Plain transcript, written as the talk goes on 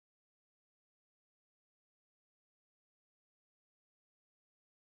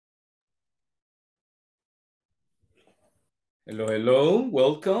Hello, hello,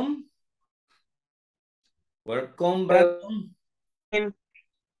 welcome. Welcome, Brandon.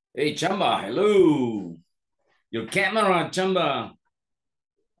 Hey, Chamba, hello. Your camera, Chamba.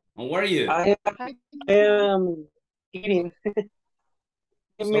 How are you? I am eating. Give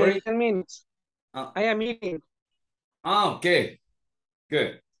Sorry? me 10 minutes. Uh, I am eating. okay,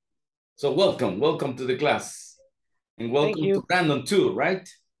 good. So welcome to the class. And Thank welcome to you. Brandon too, right?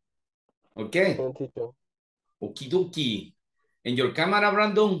 Okay. Teacher. Okie dokie. And your camera,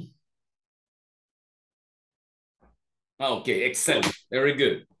 Brandon? Okay, excellent. Very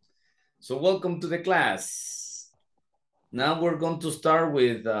good. So welcome to the class. Now we're going to start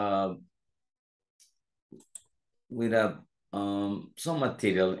with some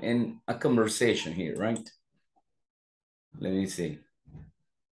material and a conversation here, right? Let me see.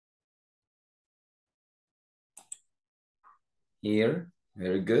 Here,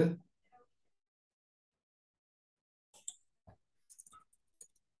 very good.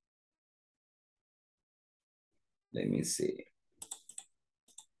 Let me see.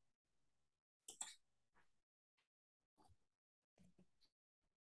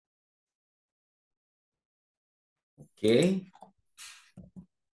 Okay.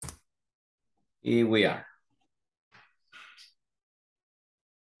 Here we are.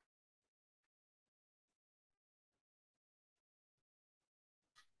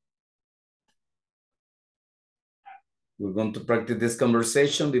 We're going to practice this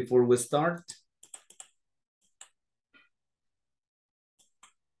conversation before we start.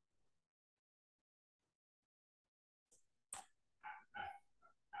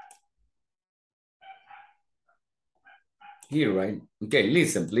 Here, right? Okay,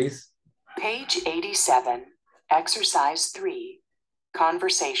 listen, please. Page 87, exercise 3,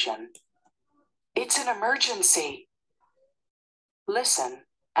 conversation. It's an emergency. Listen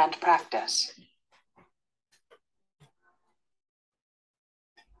and practice.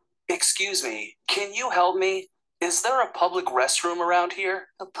 Excuse me, can you help me? Is there a public restroom around here?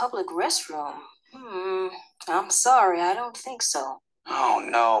 A public restroom? I'm sorry, I don't think so. Oh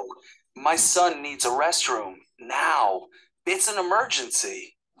no, my son needs a restroom now. It's an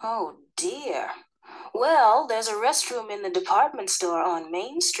emergency. Oh dear. Well, there's a restroom in the department store on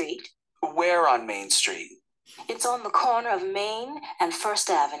Main Street. Where on Main Street? It's on the corner of Main and First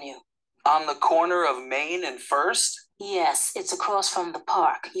Avenue. On the corner of Main and First? Yes, it's across from the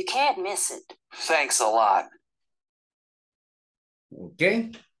park. You can't miss it. Thanks a lot.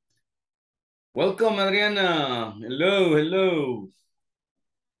 Okay. Welcome, Adriana. Hello, hello.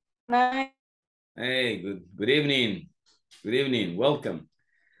 Night. Hey, good evening. Good evening, welcome.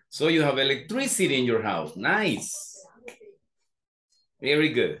 So you have electricity in your house, nice. Very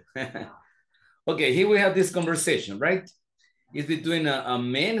good. Okay, here we have this conversation, right? It's between a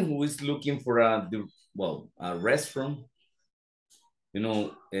man who is looking for a restroom, you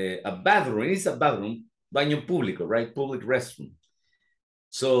know, a bathroom. It's a bathroom, baño público, right? Public restroom.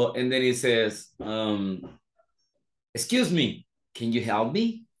 So, and then he says, excuse me, can you help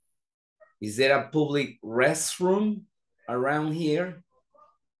me? Is there a public restroom around here?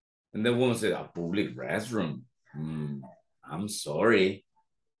 And the woman said, a public restroom? I'm sorry,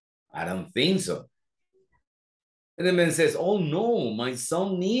 I don't think so. And the man says, oh no, my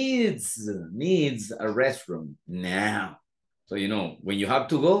son needs a restroom now. So, you know, when you have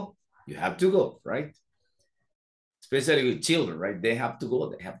to go, right? Especially with children, right? They have to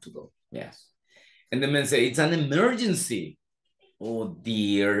go, yes. And the man says, it's an emergency. Oh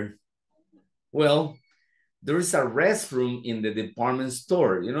dear. Well, there is a restroom in the department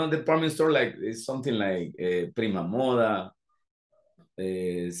store. You know, department store, like, it's something like Prima Moda,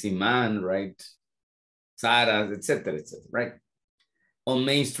 Siman, right? Zara, etc., right? On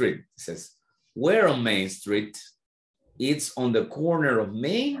Main Street, it says, where on Main Street? It's on the corner of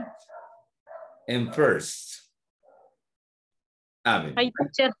Main and First Avenue. Hi,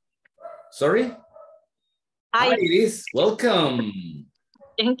 teacher. Sorry? Hi, Iris. Welcome.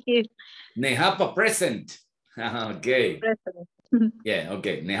 Thank you. Nehapa present. Okay. Present. Yeah,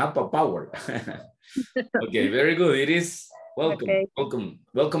 okay. Nehapa power. Okay, very good. Iris. Welcome. Okay.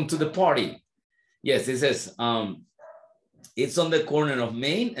 Welcome to the party. Yes, it says, it's on the corner of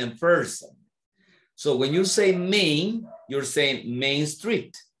Main and First. So when you say Main, you're saying Main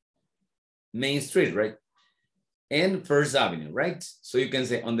Street. Main Street, right? And First Avenue, right? So you can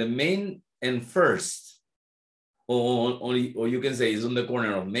say on the Main and First. Or you can say it's on the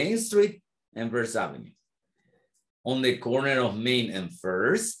corner of Main Street and First Avenue. On the corner of Main and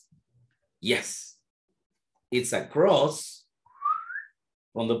First, yes. It's across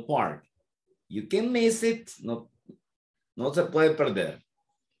from the park. You can miss it, no se puede perder.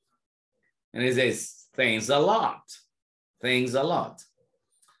 And it says, thanks a lot. Thanks a lot.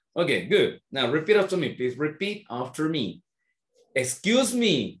 Okay, good. Now repeat after me, please. Repeat after me. Excuse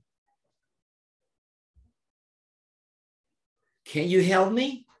me. Can you help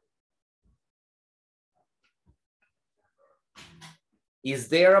me? Is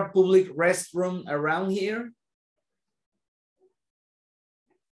there a public restroom around here?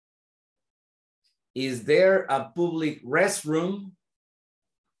 Is there a public restroom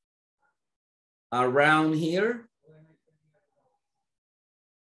around here?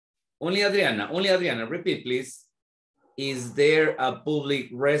 Only Adriana, repeat please. Is there a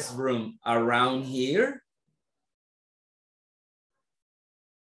public restroom around here?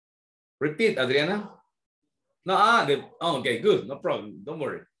 Repeat, Adriana. No, okay, good, no problem, don't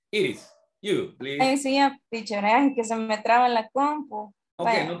worry. Iris, you, please. Ay, sí, teacher, que se me traba la compu.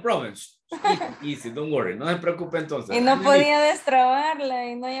 Okay, Vaya. no problem. Easy, don't worry, no se preocupe entonces. Y no podía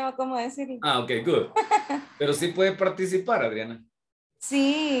destrabarla y no lleva cómo decirlo. Okay, good. Pero sí puede participar, Adriana.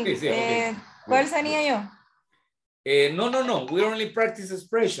 Sí, Sí, okay. ¿Cuál Good, sería good. yo? No, we only practice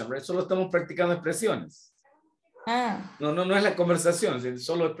expression, right? Solo estamos practicando expresiones. No es la conversación,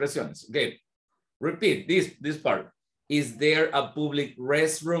 solo expresiones. Okay, repeat this part. Is there a public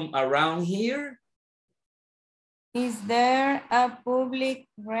restroom around here? Is there a public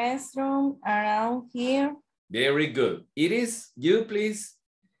restroom around here? Very good. It is, you please.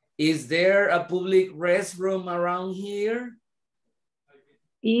 Is there a public restroom around here?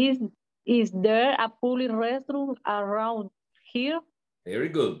 Is there a public restroom around here? Very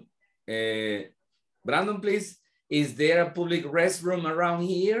good. Brandon, please. Is there a public restroom around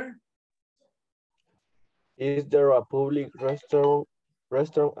here? Is there a public restaurant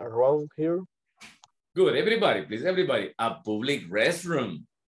around here? Good. Everybody, please. Everybody. A public restroom.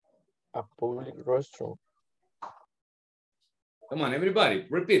 A public restroom. Come on, everybody.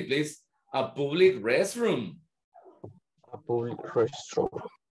 Repeat, please. A public restroom. A public restroom.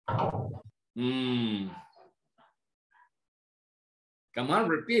 Come on,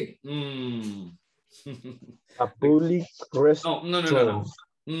 repeat. A public restroom.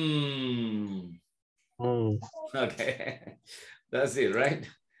 No. Okay. That's it, right?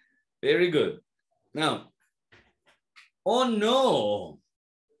 Very good. Now, oh no.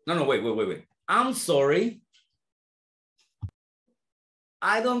 No, wait. I'm sorry.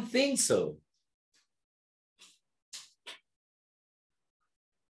 I don't think so.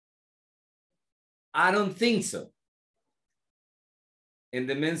 I don't think so. And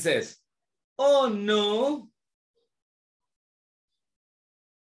the man says, oh no.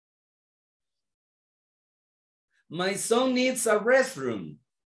 My son needs a restroom.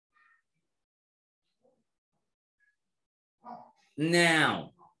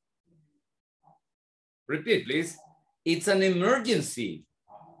 Now, repeat, please. It's an emergency.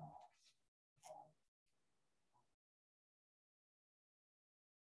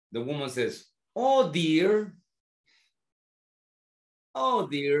 The woman says, oh dear. Oh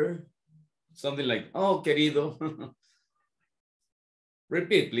dear. Something like, oh querido.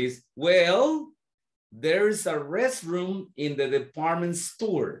 Repeat, please. Well, there's a restroom in the department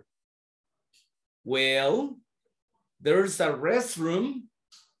store. Well, there's a restroom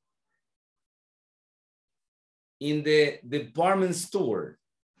in the department store.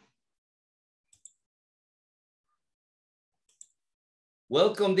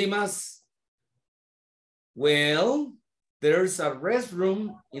 Welcome, Dimas. Well, there's a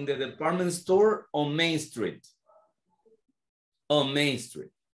restroom in the department store on Main Street. On Main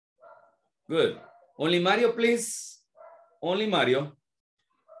Street. Good. Only Mario, please. Only Mario.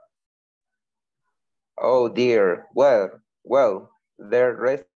 Oh dear. Well, there's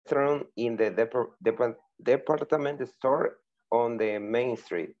restaurant in the department store on the Main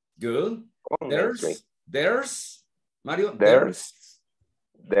Street. Good. There's Mario. There's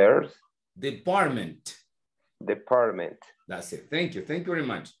department. That's it. Thank you. Thank you very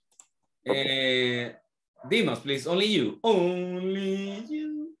much. Okay. Dimas, please. Only you. Only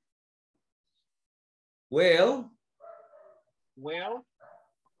you. Well,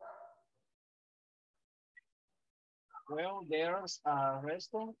 there's a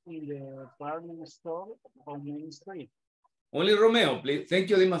restaurant in the department store on Main Street. Only Romeo, please. Thank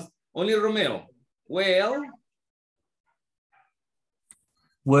you, Dimas. Only Romeo. Well,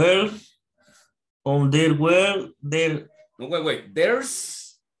 on there, no, wait.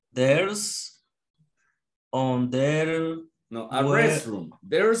 There's on there. No, a restroom.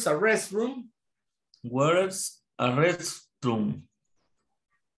 There's a restroom. Where's a restroom?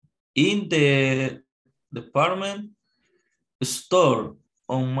 In the department store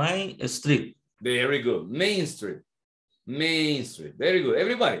on Main Street. Very good. Main Street. Very good.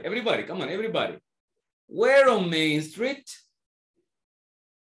 Everybody. Come on, everybody. Where on Main Street?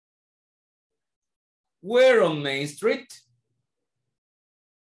 Where on Main Street?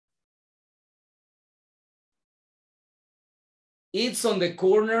 It's on the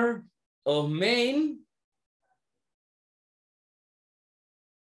corner of Main.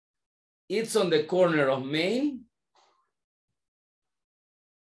 It's on the corner of Main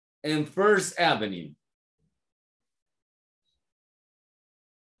and First Avenue.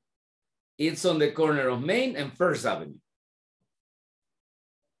 It's on the corner of Main and First Avenue.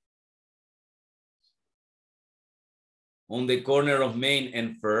 On the corner of Main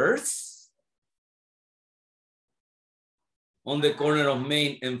and First. On the corner of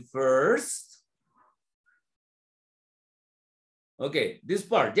Main and First. Okay, this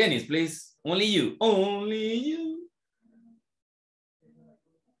part, Janice, please. Only you. Only you.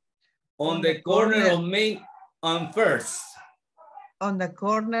 On the corner of Main and First. On the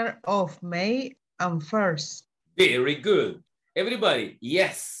corner of May and First. Very good. Everybody,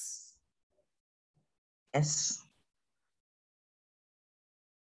 yes. Yes.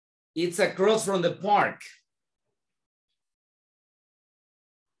 It's across from the park.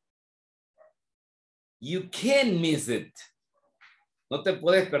 You can't miss it. No te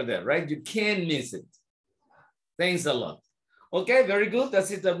puedes perder, right? You can't miss it. Thanks a lot. Okay, very good.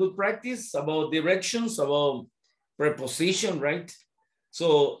 That's it, a good practice about directions, about preposition, right?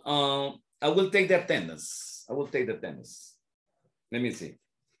 So I will take the attendance. I will take the attendance. Let me see.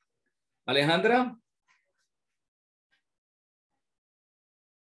 Alejandra?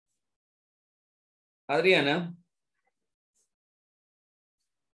 Adriana?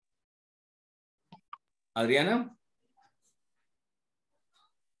 Adriana?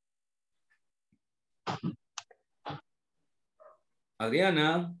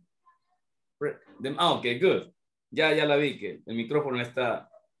 Adriana. Okay, good. Ya la vi que el micrófono está.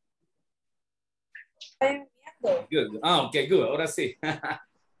 Good. Okay, good. Ahora sí.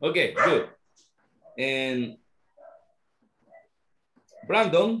 Okay, good. And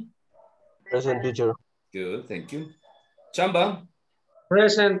Brandon. Present, teacher. Good, thank you. Chamba.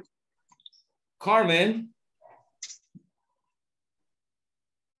 Present. Carmen.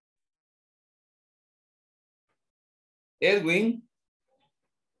 Edwin.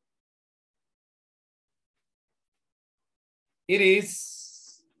 It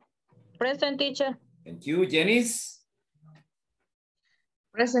is. Present, teacher. Thank you. Janice.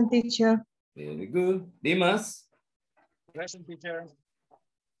 Present, teacher. Very good. Dimas. Present, teacher.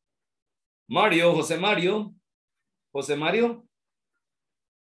 Mario, Jose Mario. Jose Mario.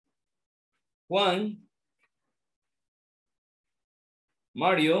 Juan.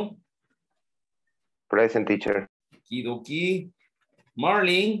 Mario. Present, teacher. Kidoki.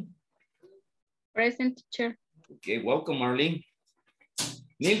 Marlene. Present, teacher. Okay, welcome, Marlene.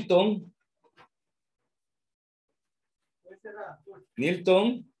 Nilton.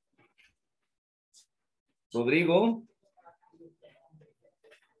 Nilton. Rodrigo.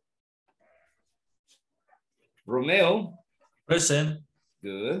 Romeo. Present.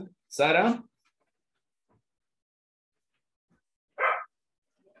 Good. Sara.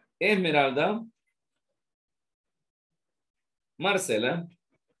 Esmeralda. Marcela.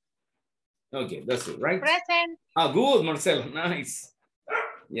 Okay, that's it, right? Present. Ah, good, Marcela. Nice.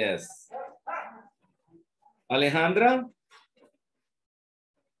 Yes. Alejandra.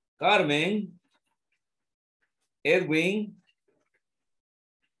 Carmen. Edwin.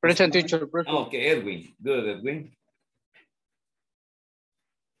 Present, teacher. Present. Okay, Edwin. Good, Edwin.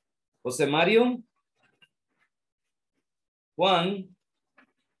 Jose Mario. Juan.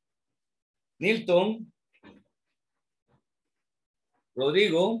 Nilton.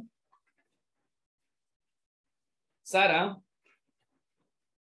 Rodrigo. Sara.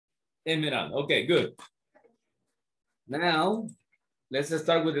 Esmeralda. Okay, good. Now, let's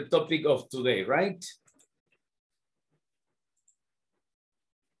start with the topic of today, right?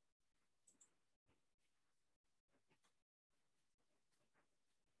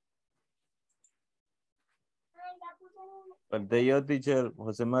 Good day, your teacher,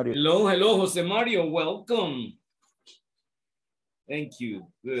 Jose Mario. Hello, hello, Jose Mario. Welcome. Thank you.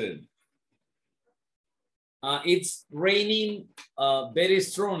 Good. It's raining very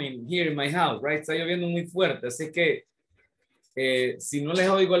strong here in my house, right? Está lloviendo muy fuerte, así que si no les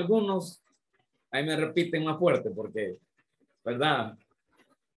oigo a algunos, ahí me repiten más fuerte porque, ¿verdad?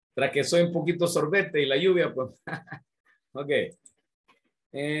 Tras que soy un poquito sorbete y la lluvia, pues. Okay.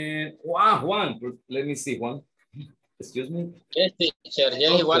 Wow, Juan, let me see, Juan. Excuse me. Yes, teacher.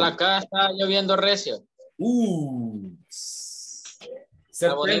 Yes, igual acá está lloviendo recio.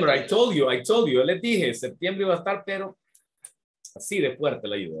 Septiembre, I told you, yo les dije, septiembre iba a estar, pero así de fuerte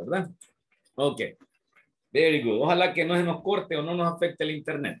la lluvia, ¿verdad? Ok. Very good. Ojalá que no se nos corte o no nos afecte el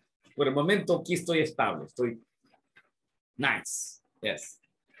internet. Por el momento aquí estoy estable. Estoy nice. Yes.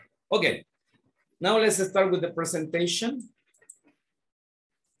 Okay. Now let's start with the presentation.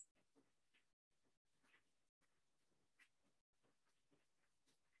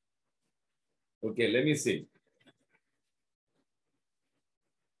 Okay, let me see.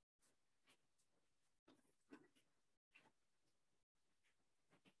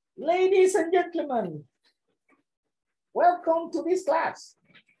 Ladies and gentlemen, welcome to this class.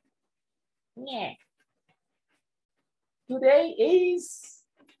 Yeah. Today is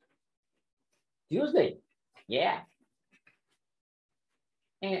Tuesday. Yeah.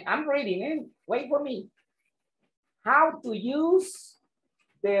 And I'm reading it. Wait for me. How to use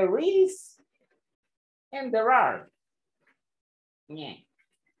there is and there are. Yeah.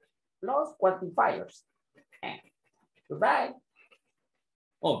 Plus quantifiers. Yeah. Goodbye.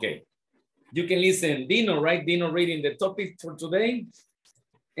 Okay. You can listen Dino, right? Dino reading the topic for today.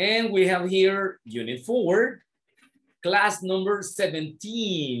 And we have here unit 4, class number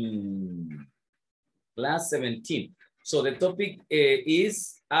 17. Class 17. So the topic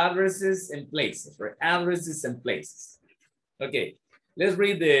is addresses and places, right? Addresses and places. Okay, let's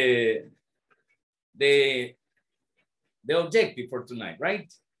read the objective for tonight,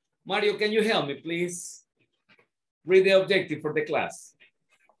 right? Mario, can you help me, please? Read the objective for the class.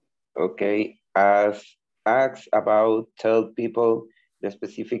 Okay, ask about, tell people the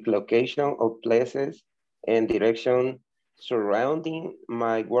specific location of places and direction surrounding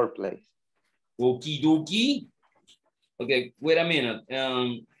my workplace. Okie dokie. Okay, wait a minute.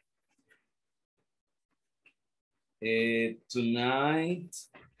 Tonight,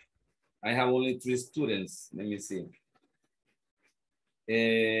 I have only 3 students. Let me see.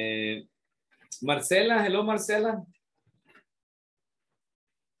 Marcela, hello, Marcela.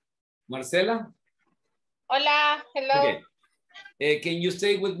 Marcela? Hola, hello. Okay. Can you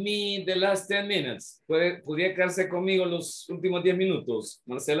stay with me the last 10 minutes? ¿Podría quedarse conmigo los últimos 10 minutos,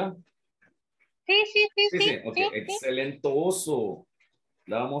 Marcela? Sí. Ok, excelentoso.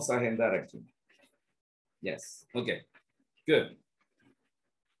 La vamos a agendar aquí. Yes, okay, good.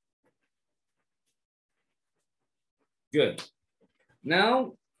 Good.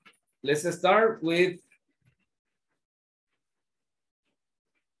 Now, let's start with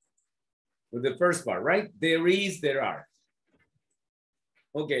the first part, right? There is, there are.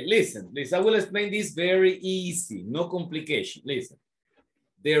 Okay, listen, I will explain this very easy, no complication. Listen,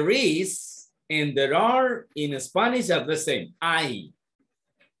 there is and there are in Spanish are the same. I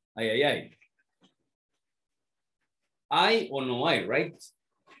or no I, right?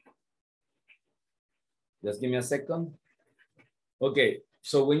 Just give me a second. Okay,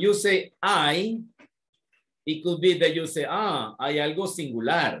 so when you say I, it could be that you say, hay algo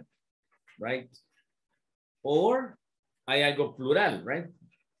singular, right? Or hay algo plural, right?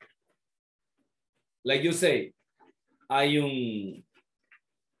 Like you say, hay un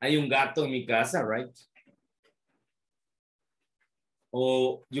gato en mi casa, right?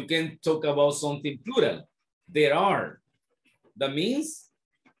 Or you can talk about something plural. There are. That means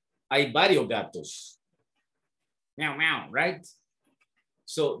hay varios gatos. Meow, meow, right?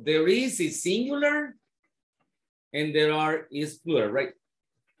 So there is singular and there are is plural, right?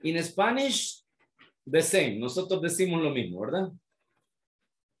 In Spanish, the same. Nosotros decimos lo mismo, ¿verdad?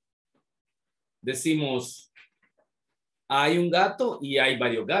 Decimos, hay un gato y hay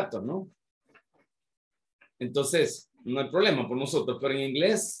varios gatos, ¿no? Entonces, no hay problema por nosotros, pero en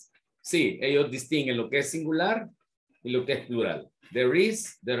inglés, sí, ellos distinguen lo que es singular y lo que es plural. There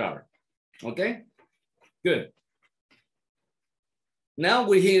is, there are. Okay? Good. Now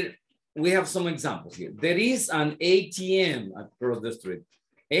we have some examples here. There is an ATM across the street.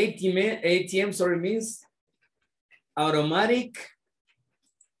 ATM, sorry, means automatic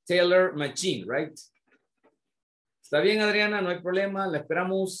teller machine, right? ¿Está bien, Adriana? No hay problema, la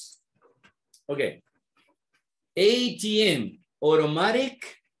esperamos. Okay. ATM,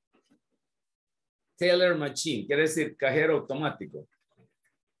 automatic teller machine, quiere decir cajero automático.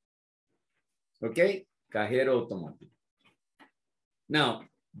 Okay, cajero automático. Now,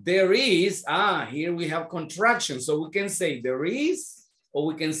 there is, here we have contraction, so we can say there is, or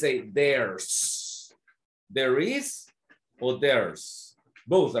we can say there's. There is, or there's.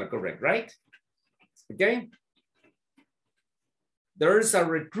 Both are correct, right? Okay. There's a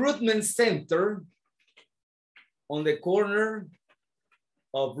recruitment center on the corner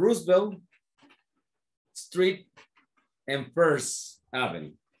of Roosevelt Street and First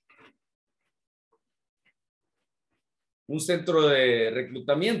Avenue. Un centro de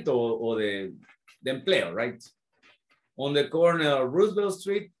reclutamiento o de empleo, right? On the corner of Roosevelt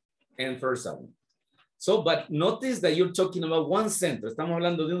Street and First Avenue. So, but notice that you're talking about one centro. Estamos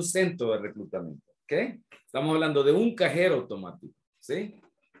hablando de un centro de reclutamiento. Okay? Estamos hablando de un cajero automático. ¿Sí?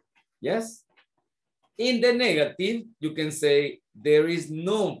 Yes? In the negative, you can say, there is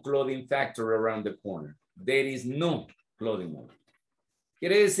no clothing factory around the corner. There is no clothing mall.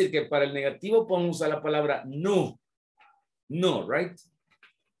 Quiere decir que para el negativo podemos usar la palabra no. No, right?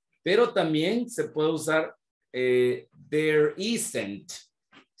 Pero también se puede usar there isn't.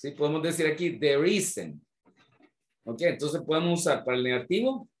 ¿Sí? Podemos decir aquí, there isn't. Ok, entonces podemos usar para el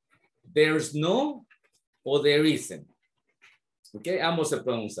negativo, there's no o there isn't. Ok, ambos se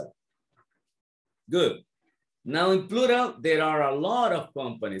pueden usar. Good. Now in plural, there are a lot of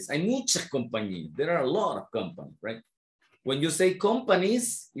companies. Hay muchas compañías. There are a lot of companies, right? When you say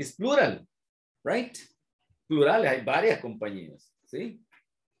companies, it's plural, right? Plurales, hay varias compañías, ¿sí?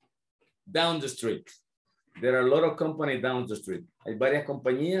 Down the street. There are a lot of companies down the street. Hay varias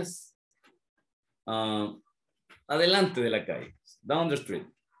compañías adelante de la calle. Down the street.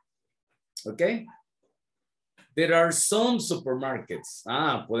 Okay? There are some supermarkets.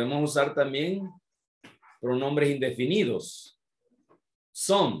 Podemos usar también pronombres indefinidos.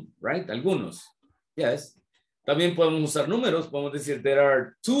 Some, right? Algunos. Yes. También podemos usar números. Podemos decir there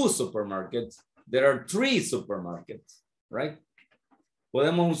are 2 supermarkets. There are 3 supermarkets, right?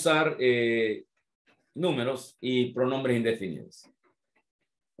 Podemos usar números y pronombres indefinidos.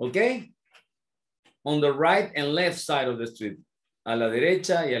 Okay? On the right and left side of the street. A la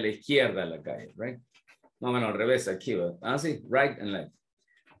derecha y a la izquierda de la calle, right? No, bueno, al revés aquí, ¿verdad? Sí, right and left.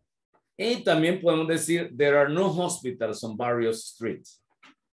 Y también podemos decir, there are no hospitals on various streets.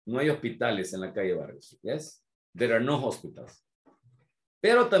 No hay hospitales en la calle Barrios. Yes? There are no hospitals.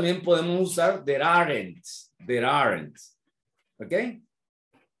 Pero también podemos usar there aren't. There aren't. ¿Ok?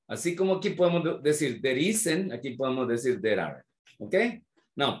 Así como aquí podemos decir there isn't, aquí podemos decir there aren't. ¿Ok?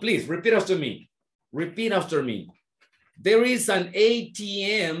 Now, please, repeat after me. Repeat after me. There is an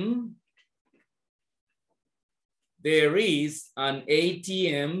ATM. There is an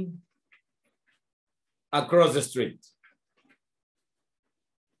ATM across the street.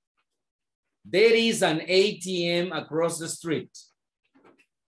 There is an ATM across the street.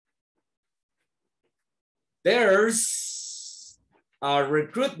 There's a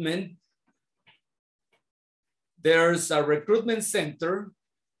recruitment. There's a recruitment center.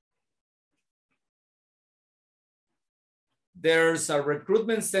 There's a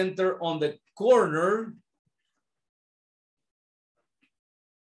recruitment center on the corner.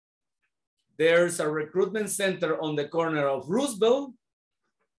 There's a recruitment center on the corner of Roosevelt.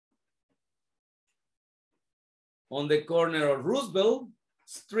 On the corner of Roosevelt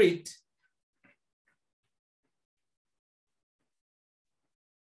Street.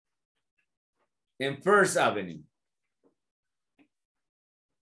 And First Avenue.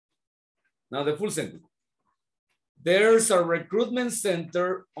 Now the full sentence. There's a recruitment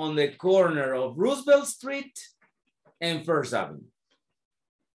center on the corner of Roosevelt Street and First Avenue.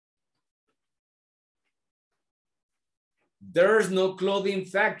 There's no clothing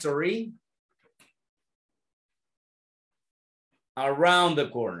factory around the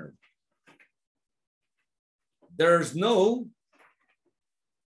corner. There's no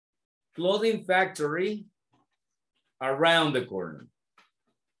clothing factory around the corner.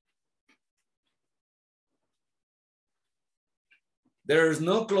 There's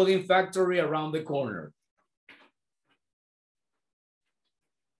no clothing factory around the corner.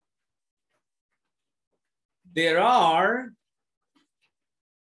 There are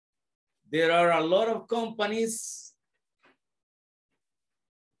a lot of companies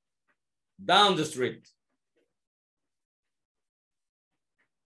down the street.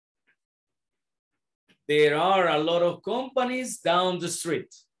 There are a lot of companies down the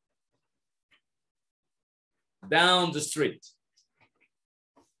street. Down the street.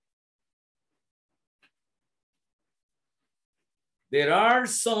 There are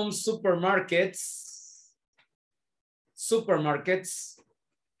some supermarkets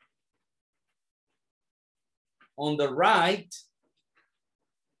on the right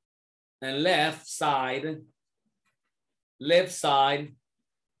and left side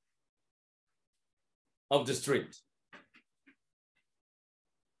of the street.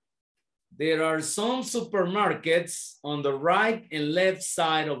 There are some supermarkets on the right and left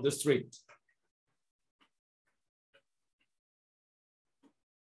side of the street.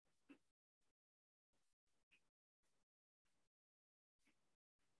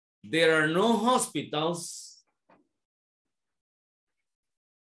 There are no hospitals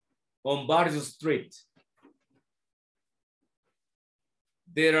on Barrios Street.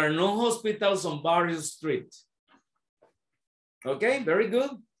 There are no hospitals on Barrios Street. Okay, very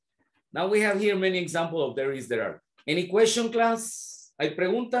good. Now we have here many examples of there is, there are. Any question, class? ¿Hay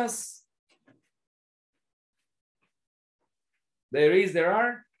preguntas? There is, there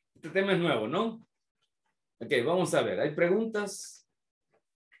are. Este tema es nuevo, ¿no? Ok, vamos a ver. ¿Hay preguntas?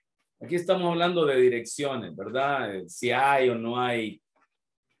 Aquí estamos hablando de direcciones, ¿verdad? Si hay o no hay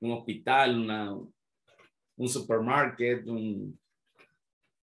un hospital, un supermarket, un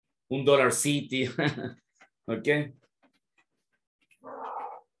Dollar City. Ok.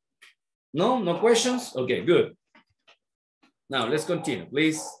 No? No questions? Okay, good. Now, let's continue,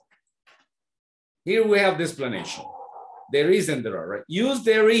 please. Here we have the explanation. There is and there are, right? Use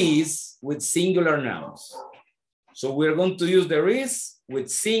there is with singular nouns. So we're going to use there is with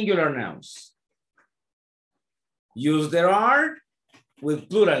singular nouns. Use there are with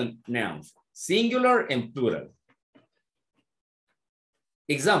plural nouns. Singular and plural.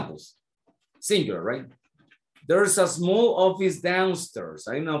 Examples. Singular, right? There's a small office downstairs.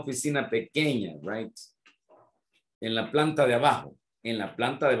 Hay una oficina pequeña, right? En la planta de abajo. En la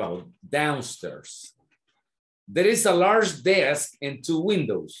planta de abajo. Downstairs. There is a large desk and 2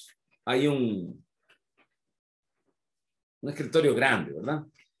 windows. Hay un escritorio grande, ¿verdad?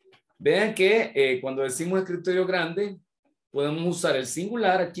 Vean que cuando decimos escritorio grande, podemos usar el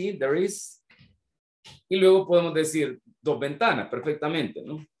singular aquí, there is, y luego podemos decir 2 ventanas perfectamente,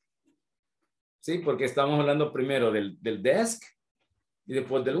 ¿no? Sí, porque estamos hablando primero del desk y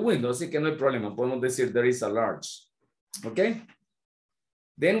después del window, así que no hay problema. Podemos decir there is a large. ¿Ok?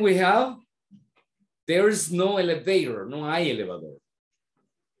 Then we have there is no elevator. No hay elevador.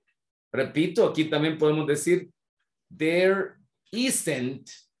 Repito, aquí también podemos decir there isn't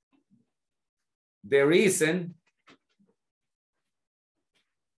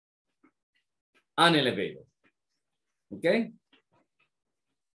an elevator. ¿Ok?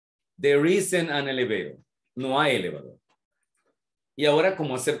 There isn't an elevator. No hay elevador. Y ahora,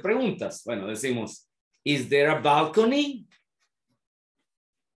 ¿cómo hacer preguntas? Bueno, decimos, is there a balcony?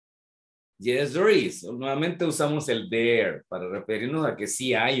 Yes, there is. Nuevamente usamos el there para referirnos a que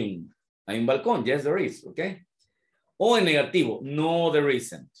sí hay un balcón. Yes, there is. ¿Ok? O en negativo, no, there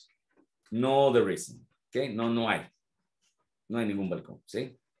isn't. No, there isn't. ¿Ok? No hay. No hay ningún balcón.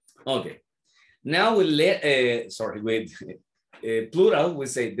 ¿Sí? Ok. Now with plural, we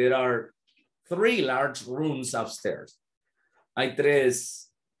say there are 3 large rooms upstairs. Hay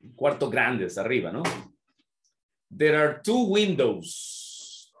 3 cuartos grandes arriba, ¿no? There are 2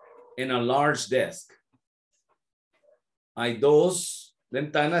 windows and a large desk. Hay 2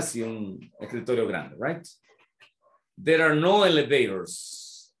 ventanas y un escritorio grande, right? There are no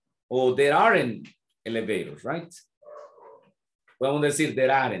elevators. O there aren't elevators, right? Podemos decir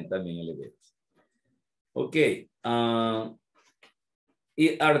there aren't también elevators. Ok.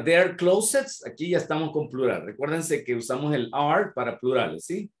 Are there closets? Aquí ya estamos con plural. Recuérdense que usamos el are para plurales,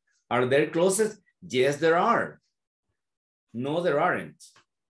 ¿sí? Are there closets? Yes, there are. No, there aren't.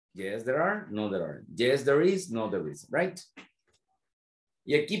 Yes, there are. No, there aren't. Yes, there is. No, there isn't. Right?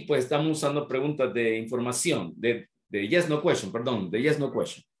 Y aquí pues estamos usando preguntas de información, de yes, no question, perdón, de yes, no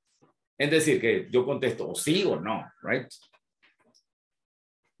question. Es decir, que yo contesto o sí o no, right?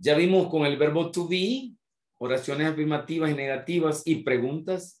 Ya vimos con el verbo to be, oraciones afirmativas y negativas y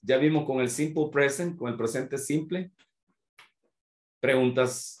preguntas. Ya vimos con el simple present, con el presente simple.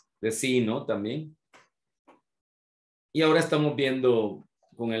 Preguntas de sí y no también. Y ahora estamos viendo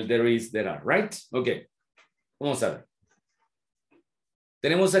con el there is, there are, right? Ok. Vamos a ver.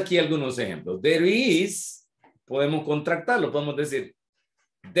 Tenemos aquí algunos ejemplos. There is, podemos contractarlo, podemos decir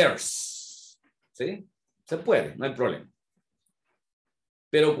there's. ¿Sí? Se puede, no hay problema.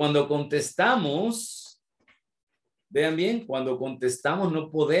 Pero cuando contestamos, vean bien, cuando contestamos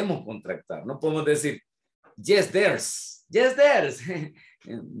no podemos contractar. No podemos decir, yes, there's. Yes, there's.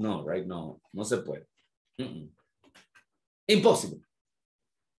 No, right? No se puede. Impossible.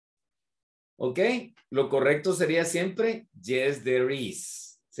 ¿Ok? Lo correcto sería siempre, yes, there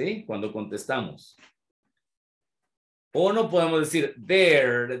is. ¿Sí? Cuando contestamos. O no podemos decir,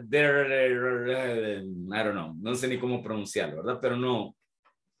 there, I don't know. No sé ni cómo pronunciarlo, ¿verdad? Pero no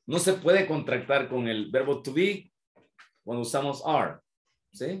se puede contractar con el verbo to be cuando usamos are.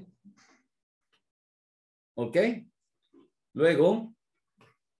 ¿Sí? ¿Ok? Luego,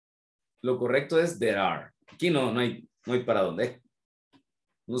 lo correcto es there are. Aquí no hay para dónde.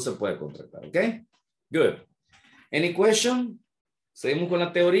 No se puede contractar. ¿Ok? Good. Any question? Seguimos con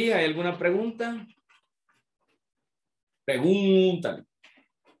la teoría. ¿Hay alguna pregunta? Pregúntale.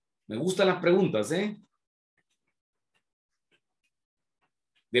 Me gustan las preguntas, ¿eh?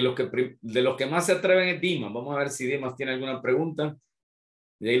 De los que más se atreven es Dimas. Vamos a ver si Dimas tiene alguna pregunta.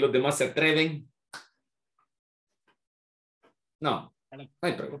 Y ahí los demás se atreven. No. Lo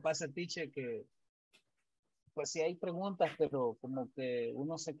que pasa, teacher, que pues sí hay preguntas, pero como que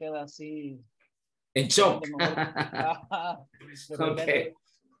uno se queda así. En shock. Okay.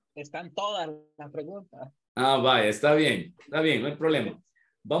 Están todas las preguntas. Ah, vaya, está bien, no hay problema.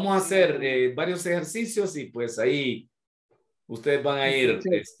 Vamos a hacer varios ejercicios y pues ahí ustedes van a ir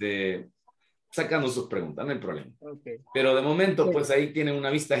sacando sus preguntas, no hay problema. Okay. Pero de momento, pues ahí tienen una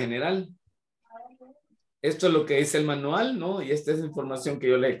vista general. Esto es lo que dice el manual, ¿no? Y esta es información que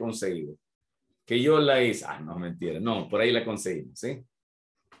yo le he conseguido. Que yo la hice. Ah, no, mentira. No, por ahí la conseguimos, ¿sí?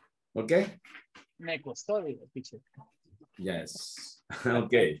 ¿Ok? Me costó, digo, teacher. Yes.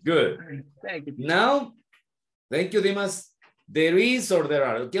 Okay, good. Thank you, Now, thank you, Dimas. There is or there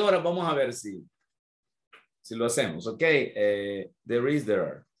are. Ok, ahora vamos a ver si lo hacemos. Ok, there is, there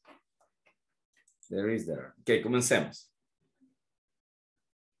are. There is, there are. Ok, comencemos.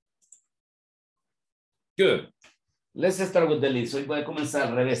 Good. Let's start with the list. Hoy voy a comenzar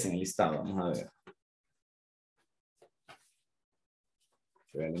al revés en el listado. Vamos a ver.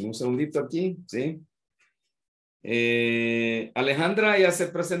 Esperen un segundito aquí, ¿sí? Alejandra, ¿ya se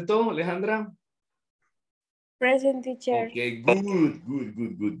presentó? Alejandra. Present, teacher. Ok,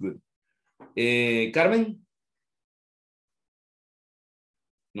 good. Carmen.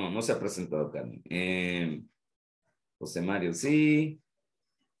 No se ha presentado Carmen. José Mario, sí.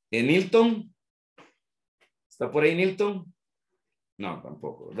 Nilton. ¿Está por ahí Nilton? No,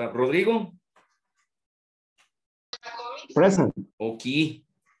 tampoco, ¿verdad? ¿Rodrigo? Present. Ok.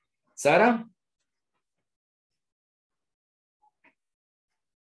 ¿Sara?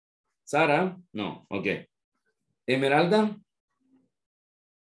 ¿Sara? No, ok. ¿Esmeralda?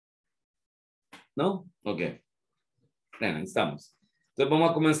 ¿No? Ok. Bueno, ahí estamos. Entonces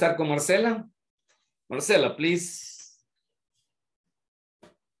vamos a comenzar con Marcela. Marcela, please.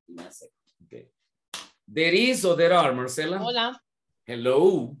 Okay. There is or there are, Marcela? Hola.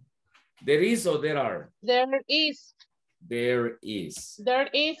 Hello. There is or there are? There is. There is. There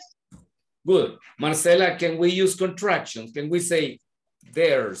is. Good. Marcela, can we use contractions? Can we say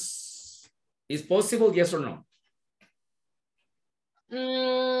there's? Is possible, yes or no?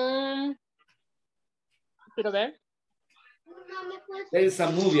 Quiero ver. There is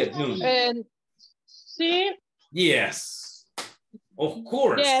a movie at noon. Sí. Yes. Of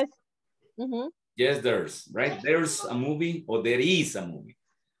course. Yes. Yes, there's, right? There's a movie or there is a movie.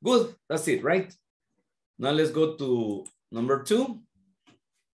 Good. That's it, right? Now let's go to number 2.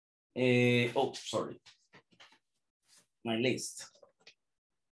 Oh, sorry. My list.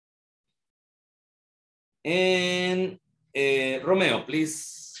 And Romeo,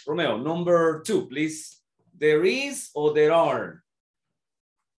 please. Romeo, number 2, please. There is or there are?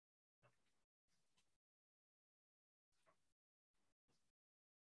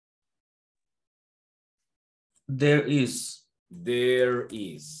 There is. There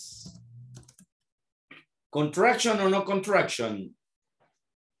is. Contraction or no contraction?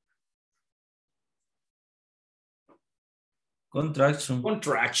 Contraction.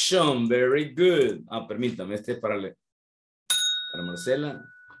 Contraction, very good. Ah, permítame, este es para Marcela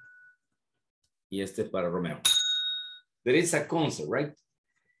y este es para Romeo. There is a concept, right?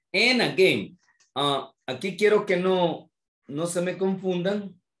 And again, aquí quiero que no se me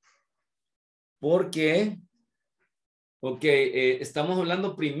confundan porque, estamos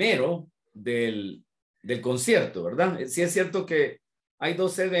hablando primero del concierto, ¿verdad? Sí es cierto que hay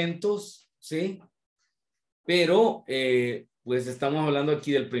 2 eventos, ¿sí? Pero, pues estamos hablando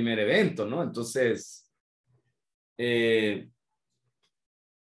aquí del primer evento, ¿no? Entonces,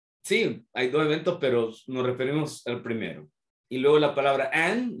 sí, hay 2 eventos, pero nos referimos al primero. Y luego la palabra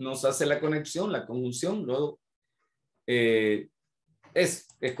and nos hace la conexión, la conjunción, luego es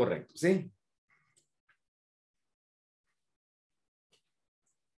correcto, ¿sí?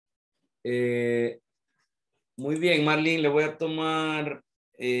 Muy bien, Marlene, le voy a tomar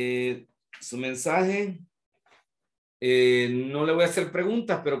su mensaje. No le voy a hacer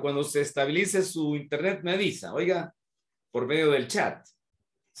preguntas, pero cuando se estabilice su internet me avisa, oiga, por medio del chat.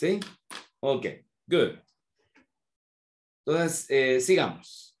 ¿Sí? Ok, good. Entonces,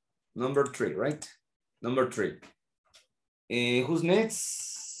 sigamos. Number 3, right? Number 3. Who's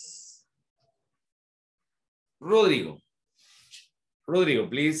next? Rodrigo. Rodrigo,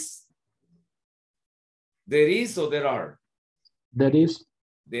 please. There is or there are? There is.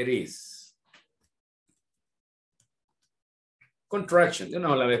 There is. Contraction. De una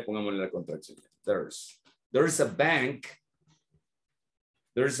sola vez pongámosle la contracción. There is a bank.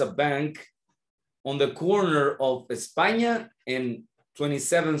 There is a bank on the corner of España and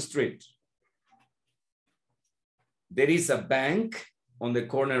 27th Street. There is a bank on the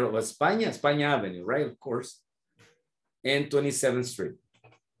corner of España Avenue, right? Of course. and 27th Street.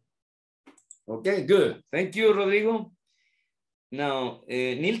 Okay, good. Thank you, Rodrigo. Now,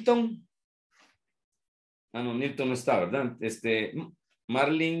 Nilton. Ah, no, Nilton no está, ¿verdad?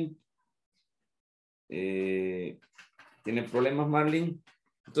 Marlene. ¿Tiene problemas, Marlene?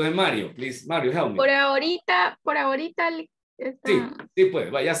 Entonces, Mario, please. Mario, help me. Por ahorita está... Sí puede.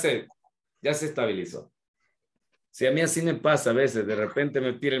 Va, ya se estabilizó. Si a mí así me pasa a veces, de repente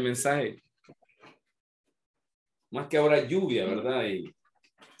me pide el mensaje. Más que ahora lluvia, ¿verdad? Y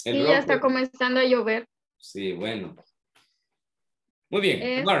ya está comenzando a llover. Sí, bueno. Muy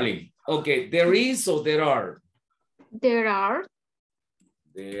bien, Marlene. Ok, there is o there are? There are.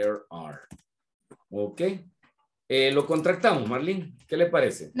 There are. Ok. Lo contractamos, Marlene. ¿Qué le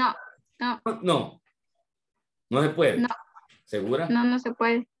parece? No. No se puede. No. ¿Segura? No se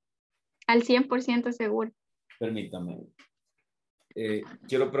puede. Al 100% seguro. Permítame.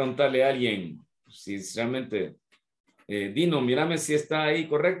 Quiero preguntarle a alguien si realmente... Dino, mírame si está ahí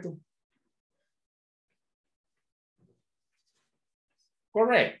correcto.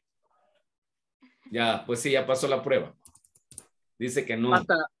 Correcto. Ya, pues sí, ya pasó la prueba. Dice que no.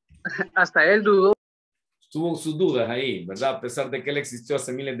 Hasta él dudó. Tuvo sus dudas ahí, ¿verdad? A pesar de que él existió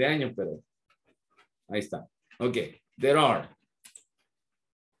hace miles de años, pero ahí está. Ok, there are.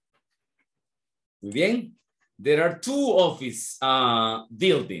 Muy bien. There are 2 office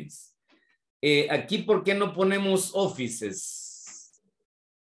buildings. Aquí, ¿por qué no ponemos offices?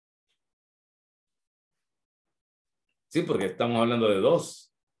 Sí, porque estamos hablando de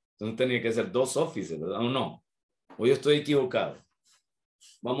 2. Entonces tenía que ser 2 offices, ¿verdad? ¿O no? O yo estoy equivocado.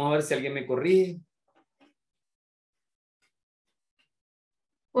 Vamos a ver si alguien me corrige.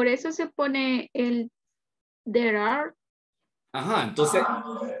 Por eso se pone el there are. Ajá, entonces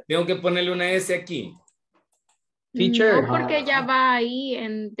tengo que ponerle una S aquí. Teacher. No, porque ya va ahí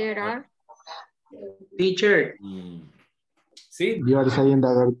en there are. Teacher. Sí. You are saying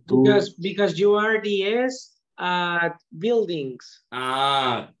that there are 2. Because you are the S at buildings.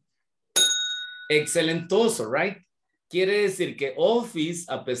 Excelentoso, right? Quiere decir que office,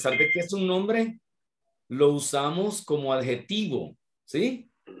 a pesar de que es un nombre, lo usamos como adjetivo, ¿sí?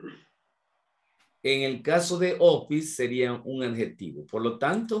 En el caso de office sería un adjetivo. Por lo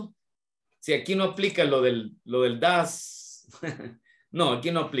tanto, si aquí no aplica lo del das, no,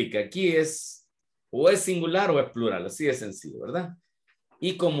 aquí no aplica. Aquí es o es singular o es plural, así de sencillo, ¿verdad?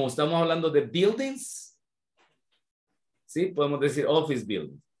 Y como estamos hablando de buildings, ¿sí? Podemos decir office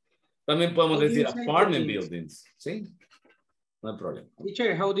buildings. También podemos decir apartment buildings, ¿sí? No hay problema.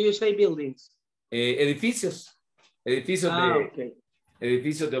 Teacher, how do you say buildings? Edificios. Edificios okay.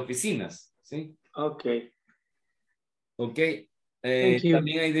 Edificios de oficinas, ¿sí? Ok. Ok.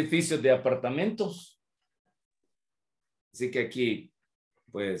 También hay edificios de apartamentos. Así que aquí,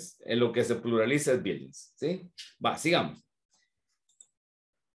 pues, en lo que se pluraliza es buildings, ¿sí? Va, sigamos.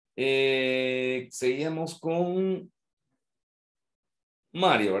 Seguimos con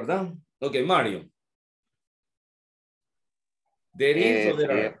Mario, ¿verdad? Ok, Mario. There is or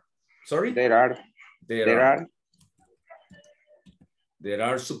there are? Sorry? There are. There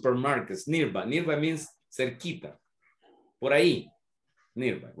are supermarkets nearby. Nearby means cerquita. Por ahí.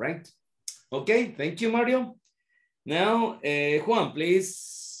 Nearby, right? Okay, thank you, Mario. Now, Juan,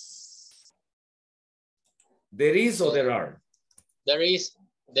 please. There is or there are? There is.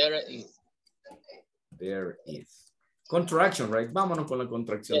 There is. Contraction, right? Vámonos con la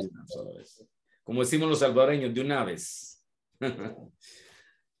contracción de una sola vez. Como decimos los salvadoreños, de una vez.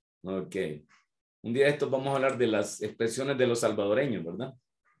 Ok. Un día de estos vamos a hablar de las expresiones de los salvadoreños, ¿verdad?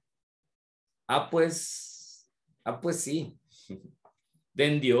 Pues sí.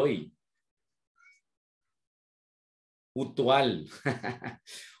 De hoy. Utual.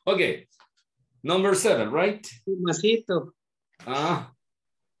 Ok. Number 7, right? Simacito.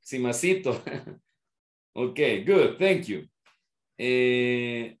 Simacito. Ok, good, thank you.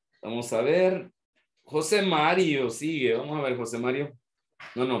 Vamos a ver. José Mario sigue. Vamos a ver, José Mario.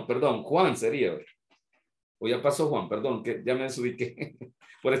 No, perdón. Juan sería. O ya pasó Juan, perdón, que ya me desubiqué.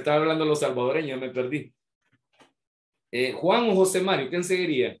 Por estar hablando de los salvadoreños, me perdí. Juan o José Mario, ¿quién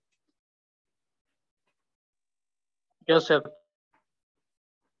seguiría? Joseph.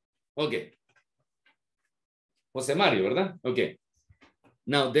 Ok. José Mario, ¿verdad? Ok.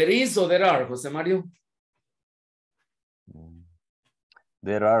 Now, there is or there are, José Mario?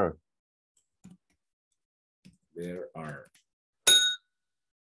 There are. There are.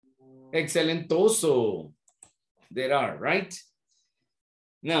 Excelentoso. There are, right?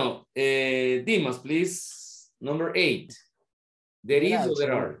 Now, Dimas, please. Number 8. There is or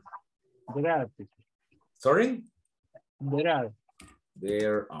there are? There are. Sorry? There are.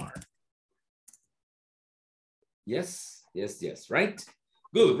 There are. Yes, yes, yes, right?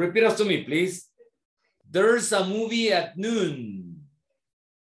 Good, repeat after me, please. There's a movie at noon.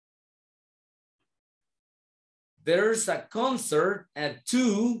 There's a concert at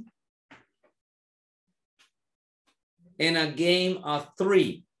 2 and a game at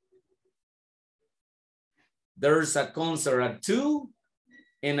 3. There's a concert at 2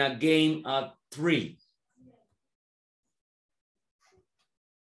 and a game at 3.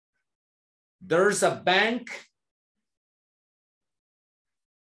 There's a bank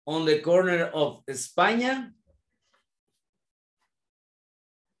on the corner of España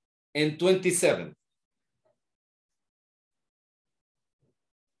and 27.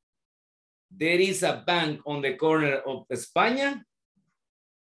 There is a bank on the corner of España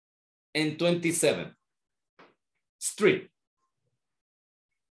and 27th Street.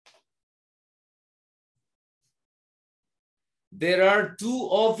 There are 2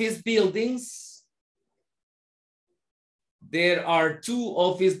 office buildings. There are 2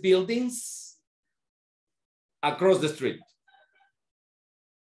 office buildings across the street.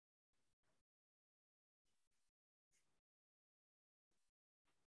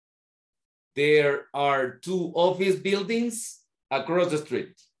 There are 2 office buildings across the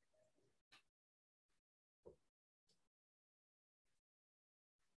street.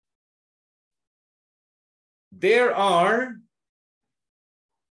 There are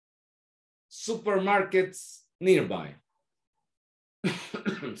supermarkets nearby.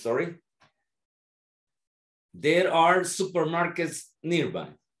 Sorry. There are supermarkets nearby.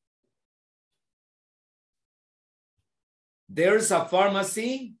 There's a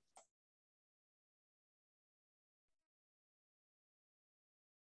pharmacy.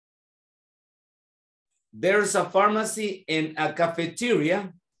 There's a pharmacy and a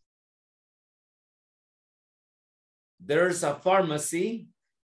cafeteria. There's a pharmacy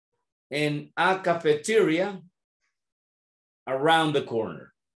and a cafeteria around the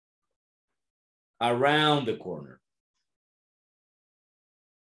corner. Around the corner.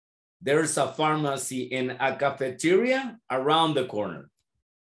 There's a pharmacy and a cafeteria around the corner.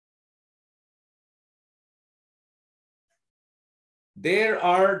 There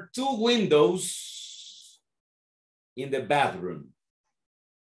are 2 windows in the bathroom.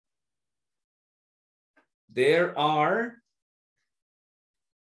 There are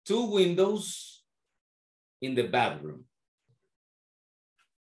 2 windows in the bathroom.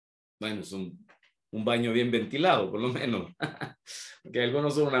 Bueno, es un baño bien ventilado, por lo menos. Okay,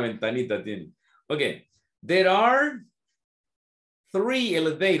 algunos son una ventanita tienen. Okay, there are 3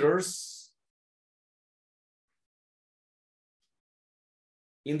 elevators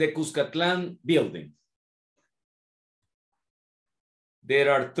in the Cuscatlán building. There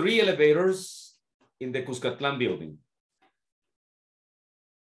are 3 elevators in the Cuscatlán building.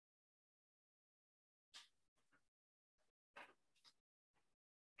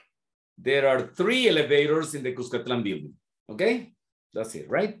 There are 3 elevators in the Cuscatlán building. Okay, that's it,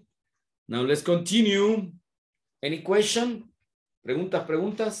 right? Now let's continue. Any question?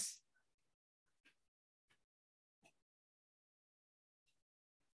 Preguntas?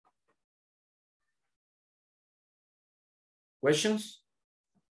 Questions?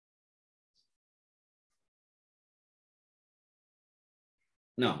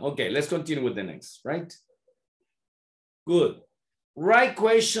 No, okay, let's continue with the next, right? Good. Write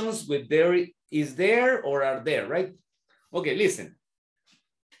questions with there, is there or are there, right? Okay, listen.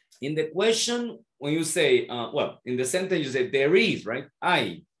 In the question, when you say, well, in the sentence you say there is, right?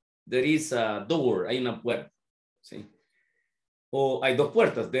 There is a door, hay una puerta, ¿sí? O hay 2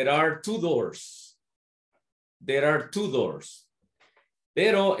 puertas, there are 2 doors. There are 2 doors.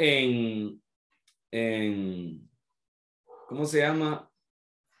 Pero en ¿cómo se llama?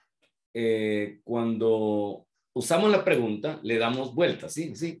 Cuando usamos la pregunta, le damos vuelta,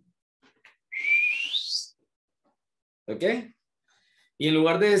 ¿sí? ¿Sí? ¿Ok? Y en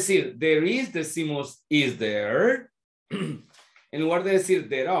lugar de decir there is, decimos is there. En lugar de decir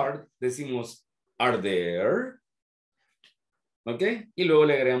there are, decimos are there. ¿Ok? Y luego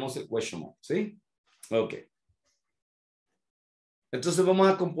le agregamos el question mark, ¿sí? Ok. Entonces vamos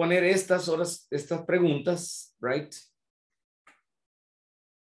a componer estas preguntas, right?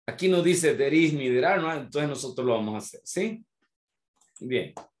 Aquí no dice there is ni there are, ¿no? Entonces nosotros lo vamos a hacer, ¿sí?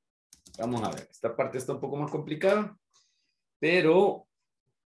 Bien. Vamos a ver. Esta parte está un poco más complicada, pero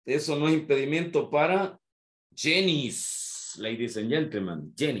eso no es impedimento para Janice, ladies and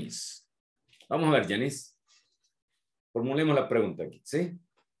gentlemen, Janice. Vamos a ver, Janice. Formulemos la pregunta aquí, ¿sí?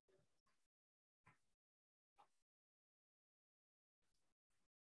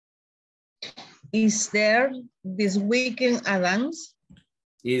 Is there this weekend a dance?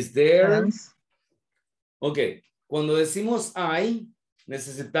 Is there? Dance. Ok. Cuando decimos I,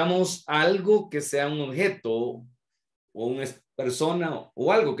 necesitamos algo que sea un objeto o una persona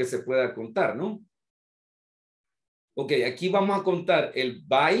o algo que se pueda contar, ¿no? Ok, aquí vamos a contar el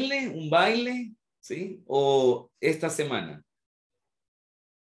baile, un baile, ¿sí? O esta semana.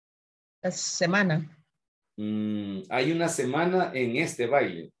 La semana. Hay una semana en este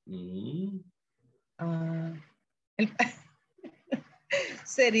baile.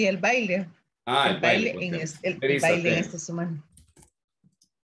 Sería el baile. El baile. El baile en esta semana.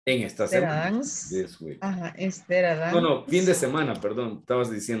 En esta semana. Dance. This week. Ajá, dance. No, fin de semana, perdón.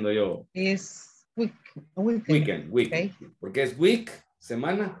 Estabas diciendo yo. Es weekend. Weekend. Okay. Porque es week,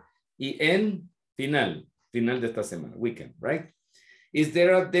 semana, y en final de esta semana. Weekend, right? Is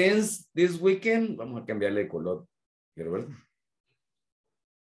there a dance this weekend? Vamos a cambiarle de color. Quiero ver.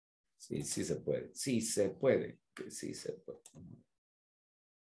 Sí se puede. Sí se puede. Sí se puede.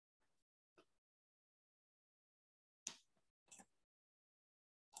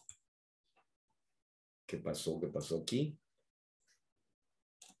 ¿Qué pasó? ¿Qué pasó aquí?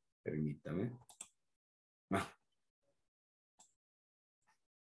 Permítame.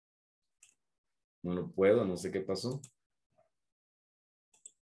 No lo puedo, no sé qué pasó.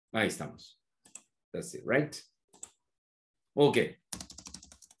 Ahí estamos. That's it, right? Okay.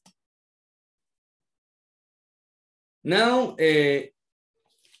 Now,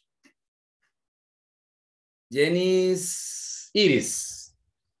 Jenny's Iris.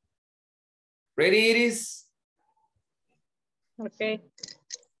 Ready, Iris? Okay.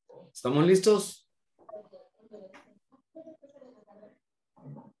 ¿Estamos listos?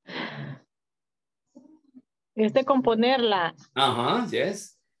 Es de componerla.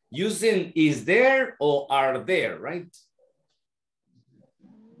 Yes. Using is there or are there, right?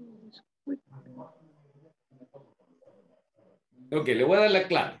 Ok, le voy a dar la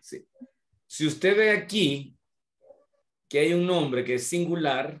clave. Sí. Si usted ve aquí que hay un nombre que es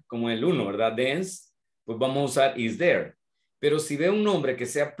singular, como el uno, ¿verdad? Dance, pues vamos a usar is there. Pero si ve un nombre que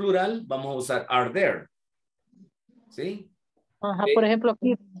sea plural, vamos a usar are there. ¿Sí? Ajá, por ejemplo,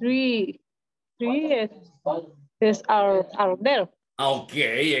 aquí three es are there. Ok,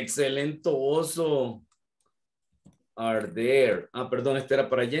 excelentoso. Are there. Perdón, este era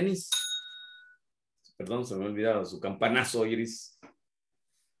para Jenny. Perdón, se me ha olvidado su campanazo, Iris.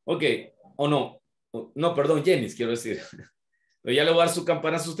 Ok, o no. No, perdón, Jenny, quiero decir. Pero ya le voy a dar su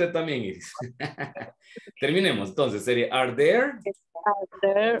campanazo a usted también, Iris. Terminemos, entonces, sería are there. Are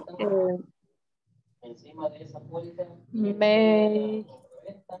there encima de esa póliza.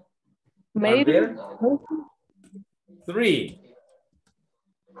 Are there? Three.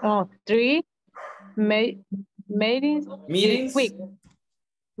 Three meetings this week.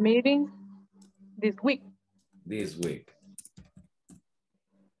 Meetings this week. This week.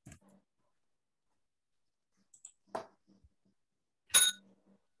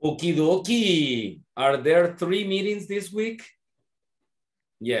 Okie dokie. Are there 3 meetings this week?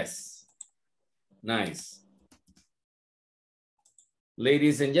 Yes. Nice.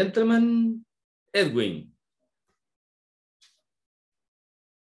 Ladies and gentlemen, Edwin.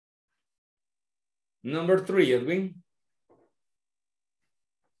 Number 3, Edwin.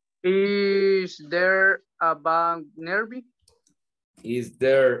 Is there a bank nearby? Is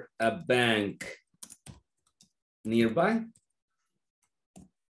there a bank nearby?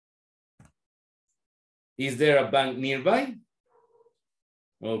 Is there a bank nearby?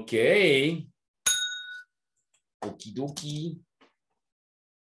 Okay. Okie dokie.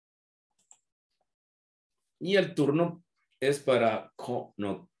 Y el turno es para...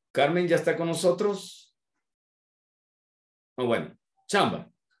 No, Carmen ya está con nosotros. Bueno,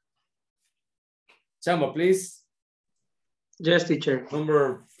 Chamba. Chamba, please. Yes, teacher.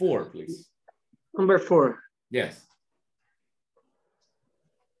 Number 4, please. Number 4. Yes.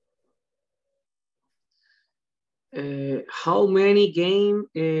 How many games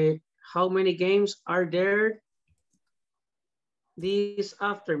are there this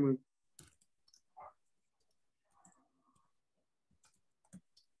afternoon?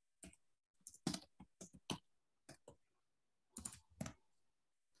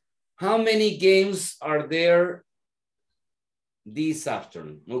 How many games are there this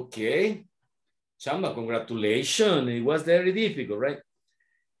afternoon? Okay. Chamba, congratulations. It was very difficult, right?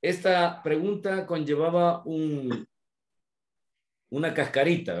 Esta pregunta conllevaba una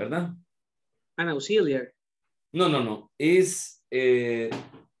cascarita, ¿verdad? An auxiliar. No. Es,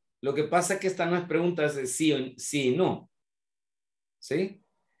 lo que pasa es que esta no es pregunta de sí y no. ¿Sí?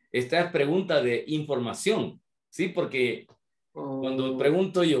 Esta es pregunta de información. ¿Sí? Porque cuando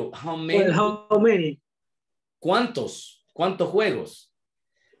pregunto yo, how many? ¿Cuántos juegos?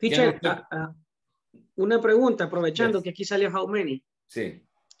 Teacher, Una pregunta, aprovechando Yes. que aquí salió how many. Sí.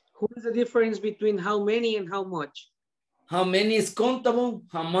 What is the difference between how many and how much? How many is countable?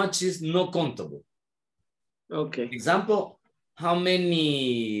 How much is not countable? Okay. Example, how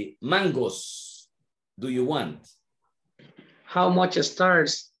many mangoes do you want? How much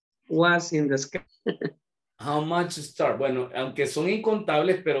stars was in the sky? How much star? Bueno, aunque son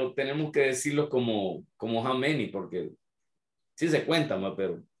incontables, pero tenemos que decirlo como how many, porque sí se cuentan, ¿no?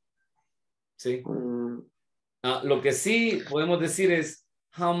 Pero sí. Lo que sí podemos decir es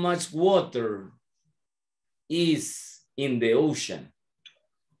how much water is in the ocean.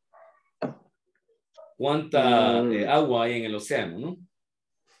 ¿Cuánta agua hay en el océano, no?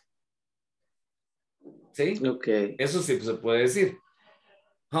 ¿Sí? Okay. Eso sí se puede decir.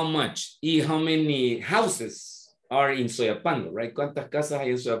 How much y how many houses are in Soyapango, right? ¿Cuántas casas hay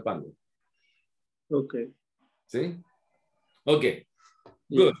en Soyapango? Okay. ¿Sí? Ok.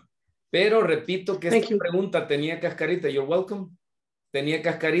 Good. Pero repito que esta pregunta tenía cascarita. You're welcome. Tenía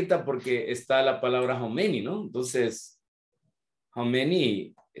cascarita porque está la palabra how many, ¿no? Entonces, how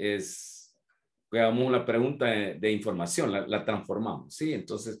many es, digamos, una pregunta de información, la transformamos, ¿sí?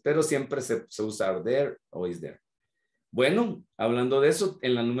 Entonces, pero siempre se usa are there o is there. Bueno, hablando de eso,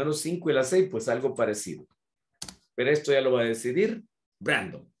 en la número 5 y la 6, pues algo parecido. Pero esto ya lo va a decidir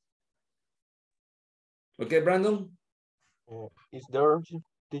Brandon. ¿Ok, Brandon? Is there,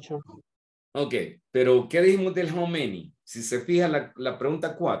 teacher? Ok, pero ¿qué dijimos del how many? Si se fija la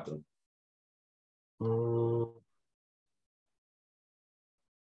pregunta 4.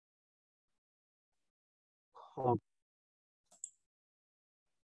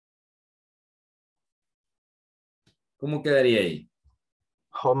 ¿Cómo quedaría ahí?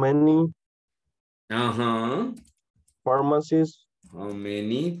 How many pharmacies? How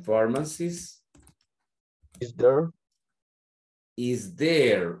many pharmacies Is there? Is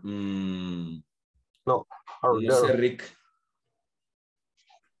there? No, are no there? sé, Rick.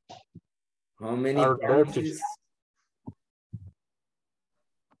 How many Are there, teacher? pharmacies?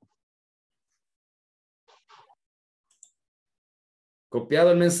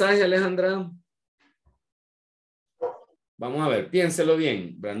 ¿Copiado el mensaje, Alejandra? Vamos a ver, piénselo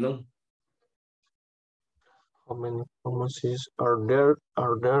bien, Brandon. How many pharmacies are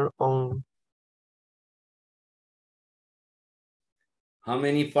there on? How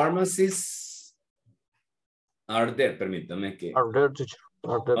many pharmacies are there? Permítame que... Are there, teacher?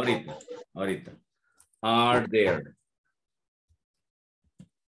 Are there? Ahorita. Are there?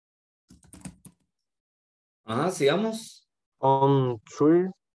 Ajá, sigamos. On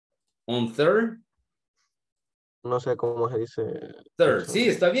third. On third. No sé cómo se dice. Third, eso. sí,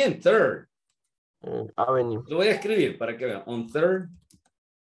 está bien, third. Avenue. Lo voy a escribir para que vean. On third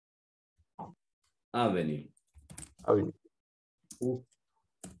Avenue. Avenue.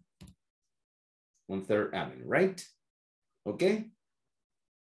 On third Avenue, right? Okay.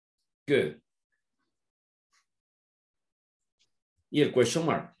 Good. Y el question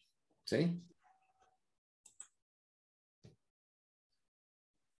mark, ¿sí?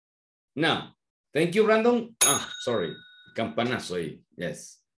 Now, thank you, Brandon. Sorry. Campanazo ahí.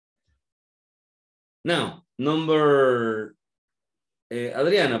 Yes. Now, number...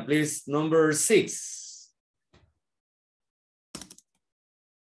 Adriana, please, number 6.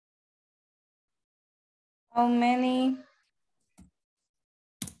 How many?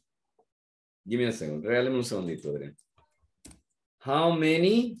 Give me a second. Regálame un segundito, Adriana. How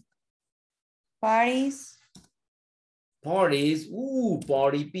many Parties. Parties?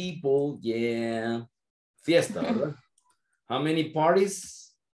 Party people. Yeah. Fiesta, ¿verdad? How many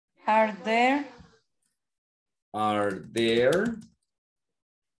parties Are there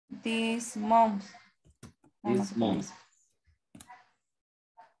this month? this month?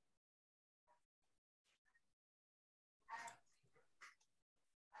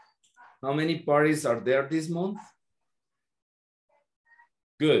 How many parties are there this month?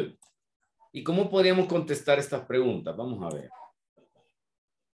 Good. ¿Y cómo podríamos contestar estas preguntas? Vamos a ver.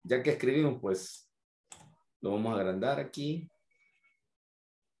 Ya que escribimos, pues, lo vamos a agrandar aquí.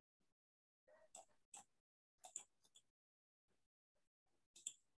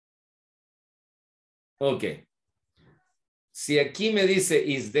 Ok. Si aquí me dice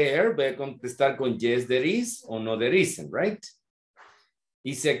is there, voy a contestar con yes there is o no there isn't, right?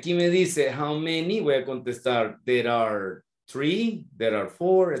 Y si aquí me dice how many, voy a contestar there are 3, there are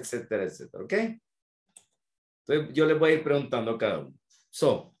 4, etcétera, etcétera, ¿ok? Entonces yo les voy a ir preguntando a cada uno.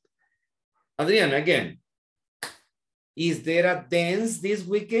 So, Adriana, again. Is there a dance this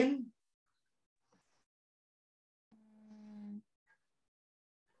weekend?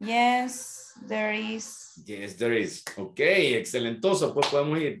 Yes, there is. Yes, there is. Ok, excelentoso. Pues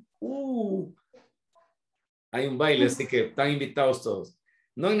podemos ir. Hay un baile, así que están invitados todos.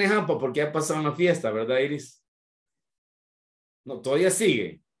 No en Nejapa, porque ya pasaron la fiesta, ¿verdad, Iris? No, todavía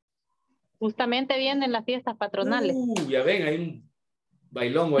sigue. Justamente vienen las fiestas patronales. Ya ven, hay un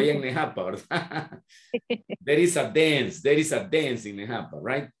bailongo ahí en Nejapa, ¿verdad? There is a dance in Nejapa,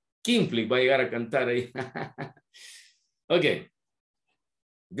 right? Kingflick va a llegar a cantar ahí. Ok,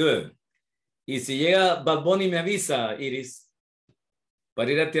 good. Y si llega Bad Bunny me avisa, Iris,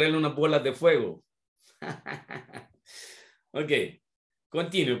 para ir a tirarle unas bolas de fuego. Ok,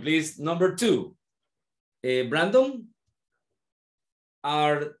 continue, please. Number 2. Brandon,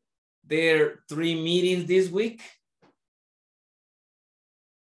 are there 3 meetings this week?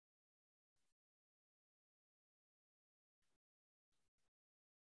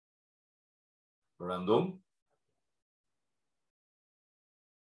 Brandon?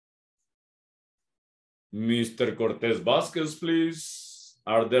 Mr. Cortez Vasquez, please.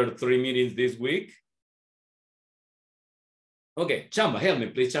 Are there 3 meetings this week? Okay, Chamba, help me,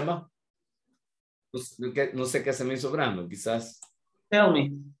 please, Chamba. No sé qué se me hizo Brandon, quizás. Tell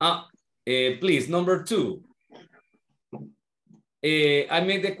me. Please, number 2. I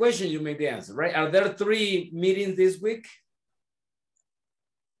made the question, you made the answer, right? Are there 3 meetings this week?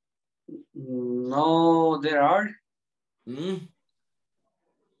 No, there are.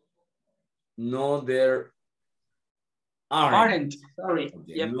 No, there aren't. Sorry.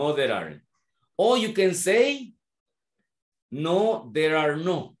 Okay. Yep. No, there aren't. Or you can say, no, there are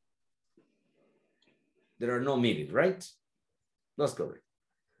no. There are no meetings, right? That's correct.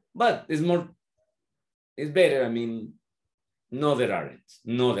 But it's better. I mean, no, there aren't.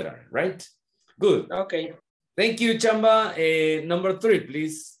 No, there aren't, right? Good. Okay. Thank you, Chamba. Number 3,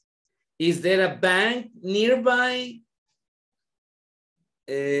 please. Is there a bank nearby?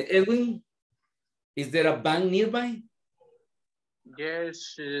 Edwin? Is there a bank nearby?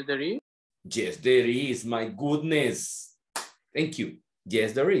 Yes, there is. Yes, there is. My goodness. Thank you.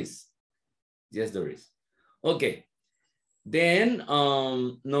 Yes, there is. Yes, there is. Okay. Then,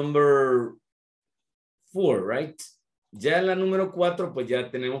 number 4, right? Ya en la número 4, pues ya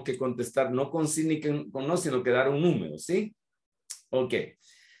tenemos que contestar no con sí ni con no, sino que dar un número, ¿sí? Okay.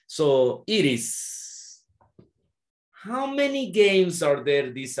 So, Iris, how many games are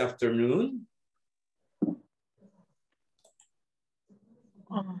there this afternoon?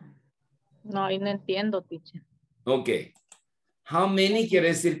 No, ahí no entiendo, teacher. Okay. How many quiere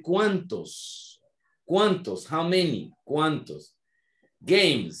decir cuántos. ¿Cuántos? How many? ¿Cuántos?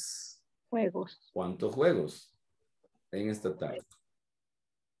 Games. Juegos. ¿Cuántos juegos en esta tarde?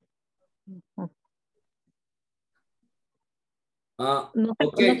 No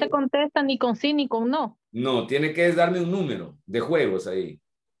Okay. se contesta ni con sí ni con no. No, tiene que darme un número de juegos ahí.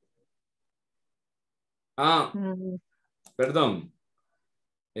 Perdón.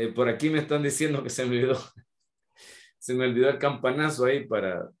 Por aquí me están diciendo que se me olvidó. Se me olvidó el campanazo ahí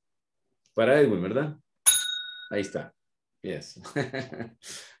para Edwin, ¿verdad? Ahí está. Yes.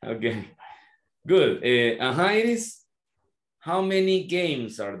 Okay. Good. Iris. How many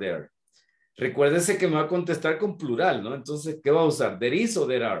games are there? Recuérdese que me va a contestar con plural, ¿no? Entonces, ¿qué va a usar? There is o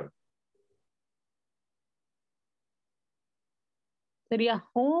there are? Sería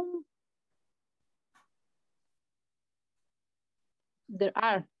home. There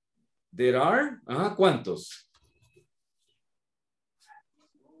are. There are? ¿Cuántos?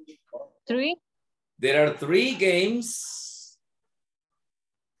 3. There are 3 games.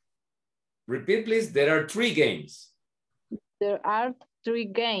 Repeat, please. There are 3 games. There are 3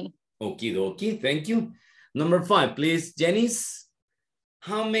 games. Okie dokie. Thank you. Number 5, please. Janice,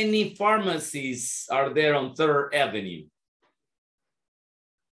 how many pharmacies are there on 3rd Avenue?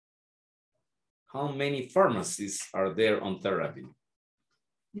 How many pharmacies are there on 3rd Avenue?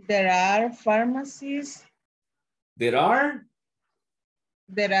 There are pharmacies. There are?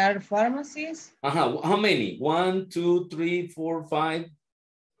 There are pharmacies. How many? 1, 2, 3, 4, 5.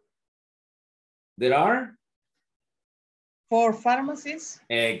 There are? 4 pharmacies.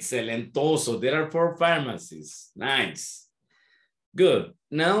 Excelentoso. There are 4 pharmacies. Nice. Good.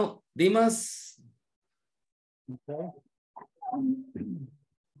 Now, Dimas. Okay.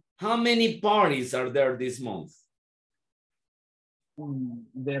 How many parties are there this month?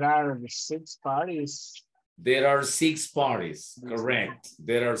 There are 6 parties. There are 6 parties. Correct.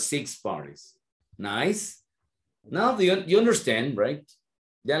 There are 6 parties. Nice. Now, you understand, right?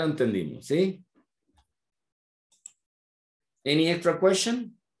 Ya lo entendimos, ¿sí? Any extra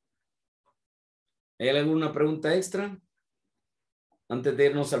question? ¿Hay alguna pregunta extra? Antes de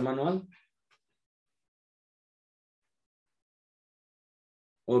irnos al manual.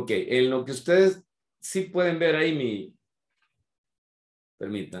 Ok, en lo que ustedes sí pueden ver ahí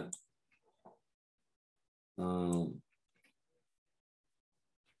permita. Bueno,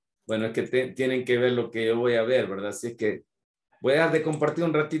 es que tienen que ver lo que yo voy a ver, ¿verdad? Así es que voy a dejar de compartir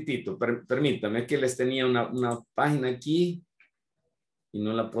un ratitito. Permítame, es que les tenía una página aquí y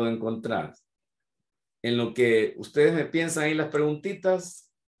no la puedo encontrar. En lo que ustedes me piensan ahí las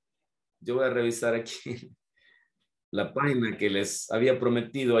preguntitas, yo voy a revisar aquí la página que les había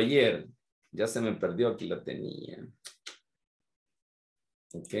prometido ayer. Ya se me perdió, aquí la tenía.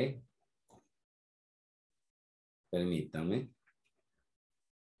 Ok. Permítame.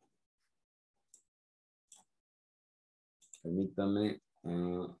 Permítame.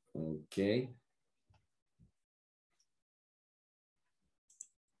 Ok.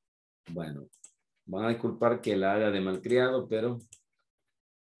 Bueno, van a disculpar que la haga de malcriado, pero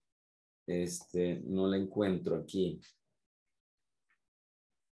no la encuentro aquí.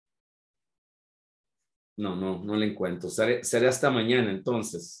 No la encuentro. Será hasta mañana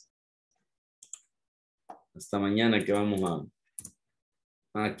entonces. Hasta mañana que vamos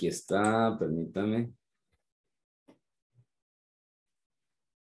a... Aquí está, permítame.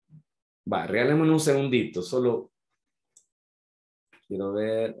 Va, regálenme un segundito, solo quiero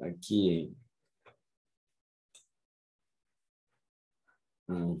ver aquí.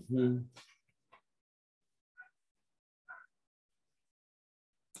 Ujú.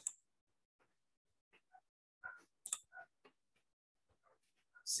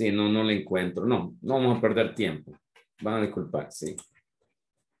 Sí, no la encuentro. No vamos a perder tiempo. Van a disculpar, sí.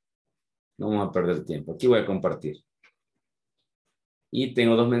 No vamos a perder tiempo. Aquí voy a compartir. Y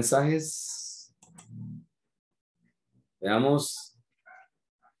tengo 2 mensajes. Veamos.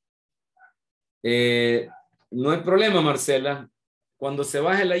 No hay problema, Marcela. Cuando se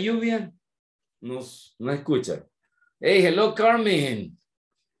baje la lluvia, nos escucha. Hey, hello, Carmen.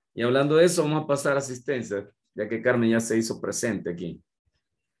 Y hablando de eso, vamos a pasar a asistencia, ya que Carmen ya se hizo presente aquí.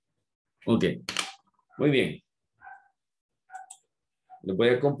 Ok, muy bien. Les voy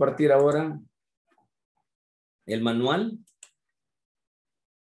a compartir ahora el manual.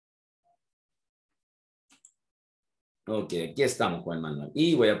 Ok, aquí estamos con el manual.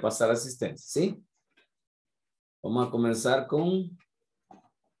 Y voy a pasar a asistencia, ¿sí? Vamos a comenzar con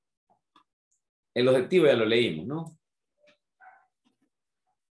el objetivo, ya lo leímos, ¿no?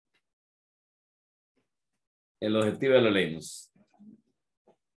 El objetivo ya lo leímos.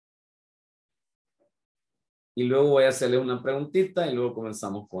 Y luego voy a hacerle una preguntita y luego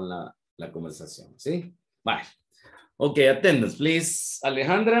comenzamos con la conversación, ¿sí? Vale. Ok, attendance, please.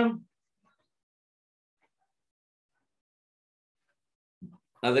 Alejandra.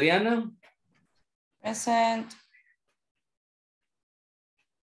 Adriana. Present.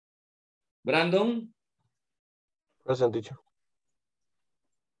 Brandon. Present, teacher.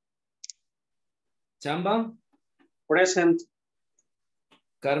 Chamba. Present.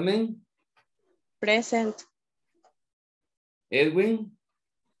 Carmen. Present. Edwin.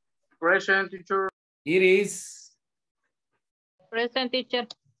 Present, teacher. Iris. Present, teacher.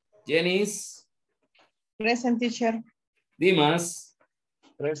 Janice. Present, teacher. Dimas.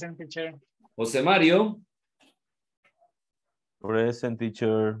 Present, teacher. José Mario. Present,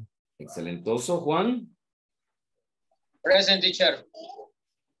 teacher. Excelentoso. Juan. Present, teacher.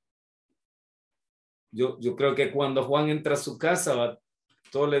 Yo creo que cuando Juan entra a su casa,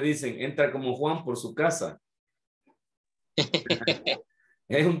 todos le dicen, entra como Juan por su casa.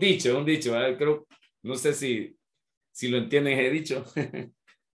 Es un dicho, ¿verdad? Creo, no sé si lo entienden, he dicho.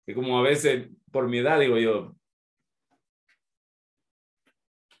 Que como a veces, por mi edad, digo yo,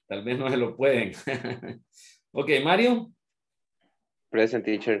 tal vez no se lo pueden. Ok, Mario. Present,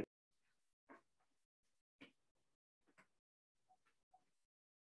 teacher.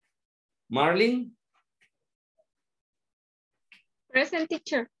 Marlene. Present,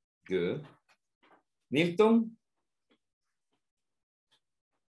 teacher. Good. Nilton.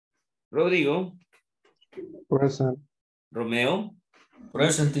 Rodrigo. Present. Romeo.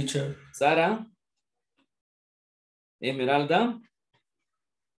 Present, teacher. Sara. Esmeralda.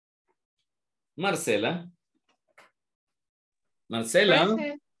 Marcela. Marcela.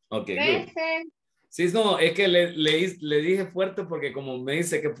 Present. Ok, good. Present. Sí, no, es que le dije fuerte porque como me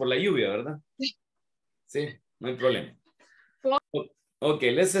dice que por la lluvia, ¿verdad? Sí, no hay problema.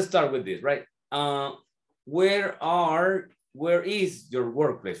 Okay, let's start with this, right? Where is your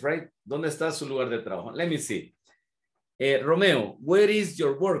workplace, right? ¿Dónde está su lugar de trabajo? Let me see. Romeo, where is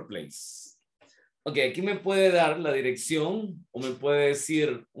your workplace? Ok, aquí me puede dar la dirección o me puede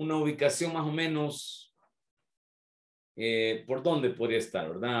decir una ubicación más o menos por dónde podría estar,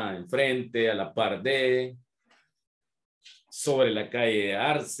 ¿verdad? Enfrente, a la par de, sobre la calle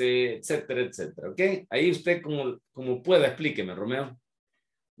Arce, etcétera, etcétera, ¿ok? Ahí usted como pueda, explíqueme, Romeo.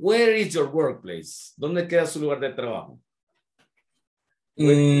 Where is your workplace? ¿Dónde queda su lugar de trabajo?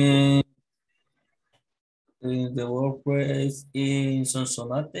 In the workplace in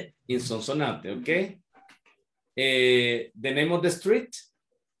Sonsonate. In Sonsonate, okay. The name of the street?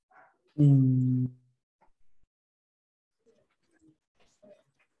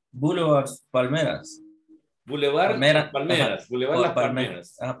 Boulevard Palmeras. Boulevard Palmera, Palmeras. ajá. Boulevard Las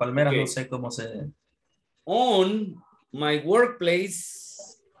Palmeras. Palmeras, Okay. no sé cómo se... On my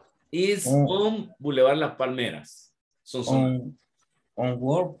workplace is on Boulevard Las Palmeras. On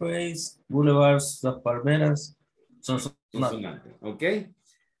workplace, Boulevard Las Palmeras, Sonsonate. Ok.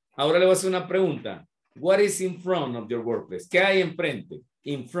 Ahora le voy a hacer una pregunta. What is in front of your workplace? ¿Qué hay enfrente?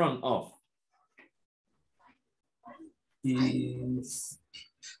 In front of. Is...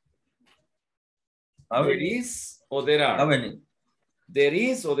 There is or there are? Avenue. There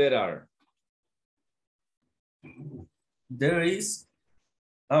is or there are? There is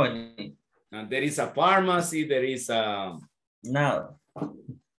avenue. There is a pharmacy. There is a... Nada.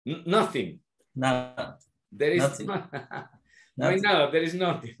 Nothing. Nada. There is... Nothing. Right now, there is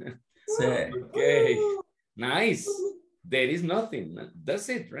nothing. Sí. Okay. Nice. There is nothing. That's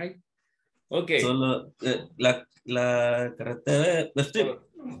it, right? Okay. Solo la carretera.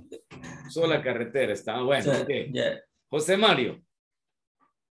 Solo la carretera está bueno. Sí, Okay. yeah. José Mario.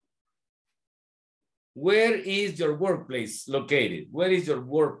 Where is your workplace located? Where is your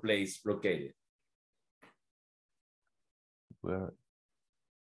workplace located?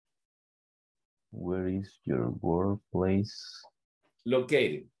 Where is your workplace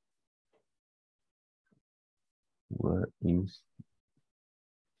located? Where is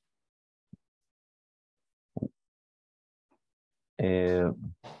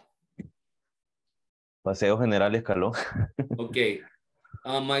Paseo General Escalón. Okay.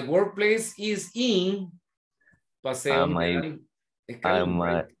 My workplace is in Paseo General Escalón,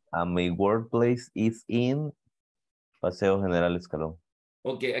 right? My workplace is in Paseo General Escalón.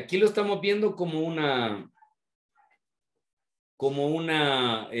 Ok, aquí lo estamos viendo como como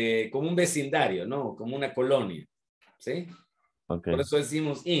un vecindario, ¿no? Como una colonia, ¿sí? Okay. Por eso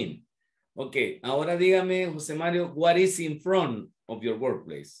decimos in. Ok, ahora dígame, José Mario, what is in front of your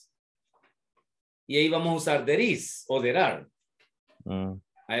workplace? Y ahí vamos a usar there is o there are.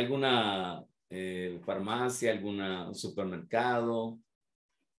 ¿Hay alguna farmacia, algún supermercado,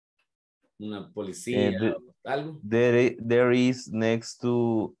 una policía, algo? There is next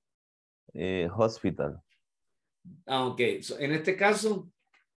to hospital. Ok. So, en este caso,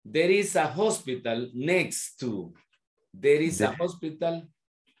 there is a hospital next to. There is a hospital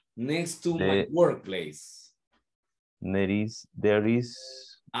next to my workplace. There is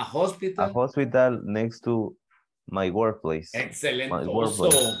a hospital next to my workplace. Excelente. My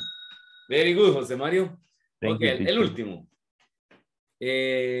workplace. Very good, José Mario. Thank you, el último.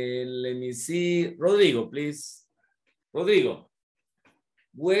 Let me see. Rodrigo, please. Rodrigo,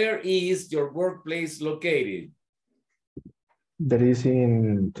 where is your workplace located? There is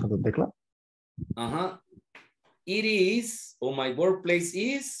in Santa Tecla. It is, or my workplace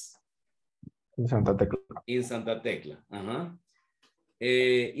is? In Santa Tecla. In Santa Tecla.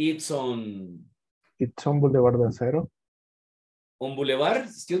 It's on Boulevard de Acero. On Boulevard,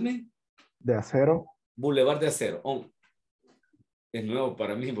 excuse me? De Acero. Boulevard de Acero. Es nuevo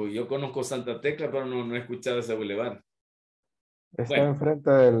para mí, porque yo conozco Santa Tecla, pero no he escuchado ese boulevard. Está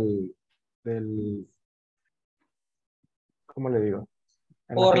enfrente del... ¿Cómo le digo?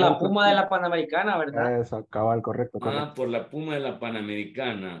 Por la Puma de la Panamericana, ¿verdad? Eso, cabal, correcto. Por la Puma de la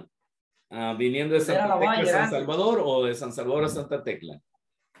Panamericana. ¿Viniendo de Santa Tecla a San Salvador o de San Salvador a Santa Tecla?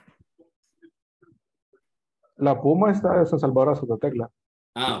 La Puma está de San Salvador a Santa Tecla.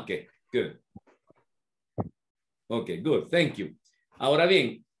 Ok, good. Ok, good, thank you. Ahora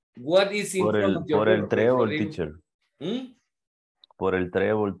bien, what is in front of your Por el workplace, trébol, Rodrigo? teacher. Por el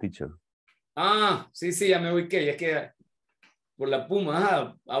trébol, teacher. Sí, ya me ubiqué. Es que por la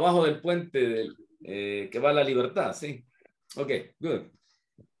Puma, abajo del puente que va a la Libertad, sí. Ok, good.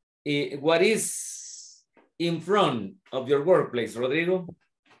 What is in front of your workplace, Rodrigo?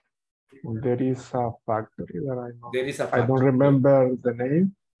 There is a factory that I know. There is a factory. I don't remember the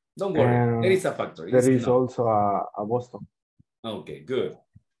name. Don't worry, there is a factory. There is also a Boston. Okay, good.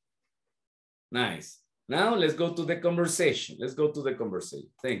 Nice. Now let's go to the conversation.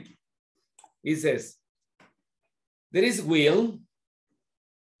 Thank you. It says, there is Will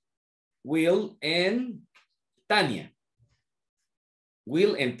and Tanya.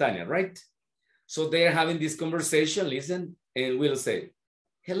 Will and Tanya, right? So they're having this conversation, listen, and Will say,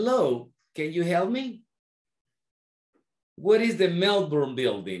 hello, can you help me? What is the Melbourne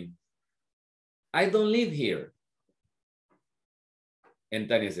building? I don't live here. And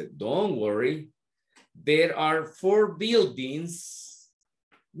Tanya said, don't worry. There are 4 buildings.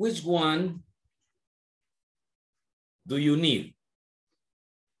 Which one do you need?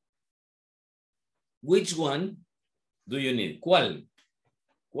 Which one do you need? ¿Cuál?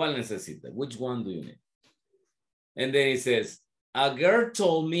 ¿Cuál necesita? Which one do you need? And then he says, a girl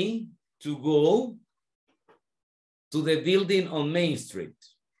told me to go to the building on Main Street.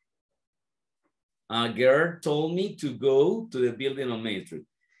 A girl told me to go to the building on Main Street.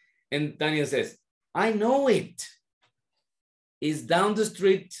 And Tanya says, I know it. It's down the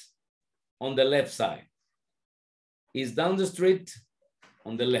street on the left side. It's down the street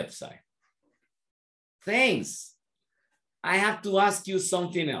on the left side. Thanks. I have to ask you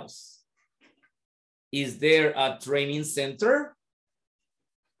something else. Is there a training center?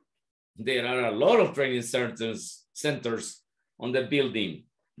 There are a lot of training centers on the building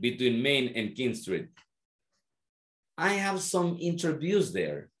between Main and King Street. I have some interviews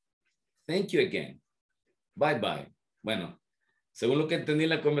there. Thank you again. Bye-bye. Bueno, según lo que entendí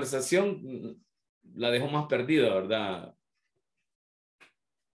la conversación, la dejó más perdida, ¿verdad?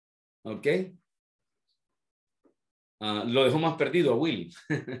 ¿Ok? Lo dejó más perdido a Will.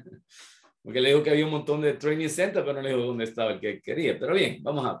 Porque le dijo que había un montón de training centers, pero no le dijo dónde estaba el que quería. Pero bien,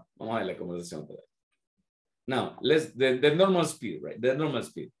 vamos a ver la conversación. Now, the normal speed, right? The normal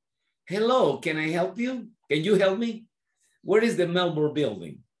speed. Hello, can I help you? Can you help me? Where is the Melbourne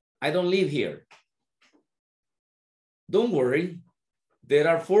building? I don't live here. Don't worry. There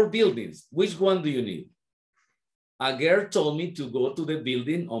are 4 buildings. Which one do you need? A girl told me to go to the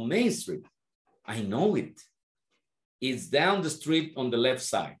building on Main Street. I know it. It's down the street on the left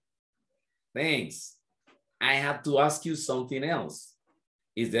side. Thanks. I have to ask you something else.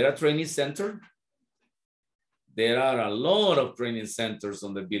 Is there a training center? There are a lot of training centers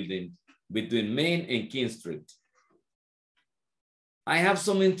on the building between Main and King Street. I have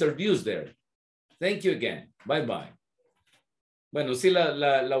some interviews there. Thank you again. Bye-bye. Bueno, sí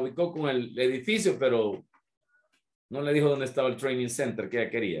la ubicó con el edificio, pero no le dijo dónde estaba el training center que ella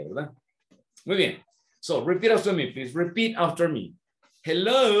quería, ¿verdad? Muy bien. So, repeat after me, please. Repeat after me.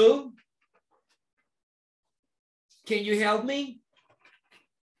 Hello? Can you help me?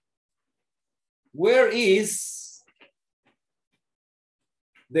 Where is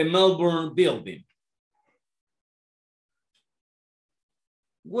the Melbourne building?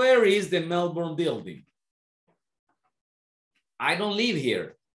 Where is the Melbourne building? I don't live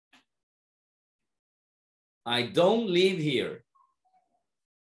here. I don't live here.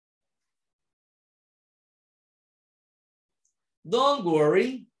 Don't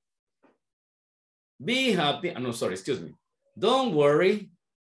worry. Be happy. No, sorry, excuse me. Don't worry.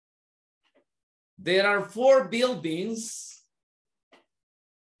 There are 4 buildings.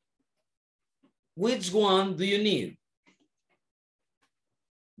 Which one do you need?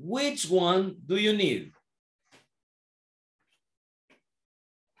 Which one do you need?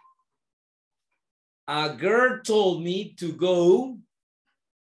 A girl told me to go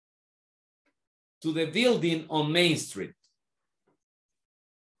to the building on Main Street.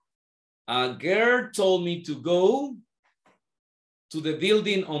 A girl told me to go to the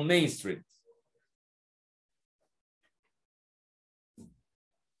building on Main Street.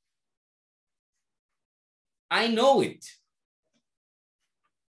 I know it.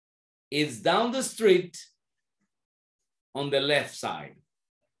 It's down the street on the left side.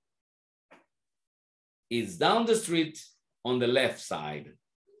 It's down the street on the left side.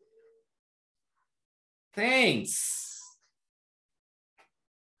 Thanks.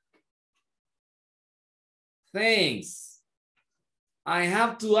 Thanks. I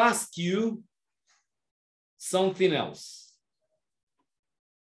have to ask you something else.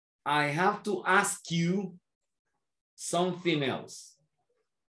 I have to ask you something else.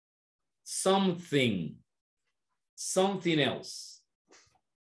 Something else.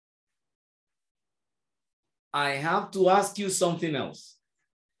 I have to ask you something else.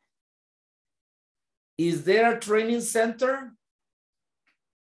 Is there a training center?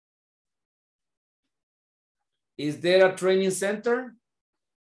 Is there a training center?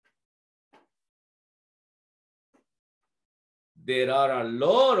 There are a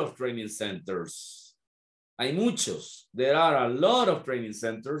lot of training centers. Hay muchos. There are a lot of training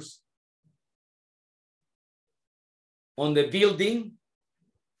centers on the building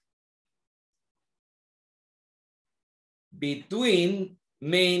between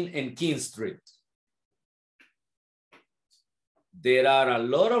Main and King Street. There are a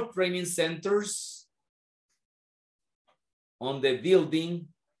lot of training centers on the building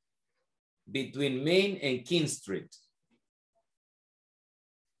between Main and King Street.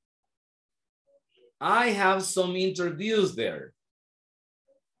 I have some interviews there.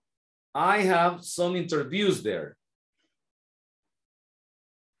 I have some interviews there.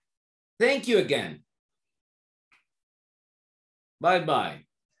 Thank you again. Bye bye.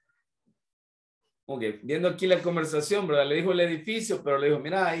 Ok, viendo aquí la conversación, ¿verdad? Le dijo el edificio, pero le dijo,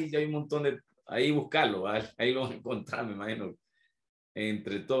 mira, ahí ya hay un montón de, ahí buscarlo, ¿verdad? Ahí lo van a encontrar, me imagino,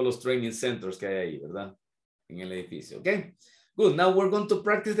 entre todos los training centers que hay ahí, ¿verdad? En el edificio, ok. Good, now we're going to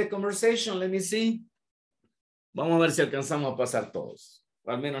practice the conversation, let me see. Vamos a ver si alcanzamos a pasar todos,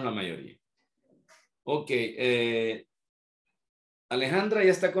 o al menos la mayoría. Ok, Alejandra,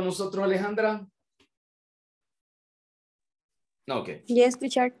 ¿ya está con nosotros, Alejandra? Okay. Yes,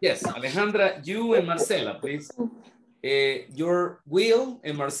 teacher. Yes, Alejandra, you and Marcela, please. Your Will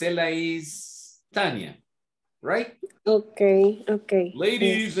and Marcela is Tanya, right? Okay, okay.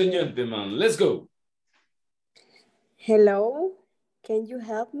 Ladies and gentlemen, let's go. Hello, can you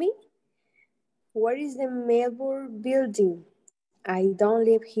help me? Where is the Melbourne building? I don't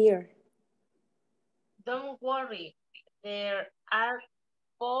live here. Don't worry. There are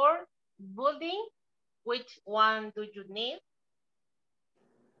 4 buildings. Which one do you need?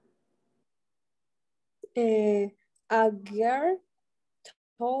 A girl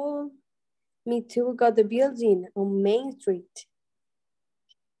told me to go to the building on Main Street.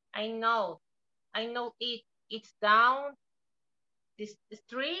 I know it. It's down this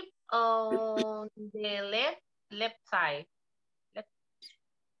street on the left side.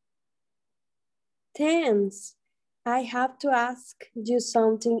 Thanks. I have to ask you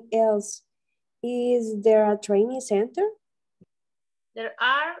something else. Is there a training center? There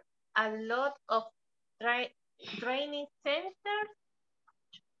are a lot of training centers.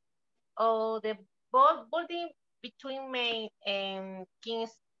 Oh, the both building between Main and King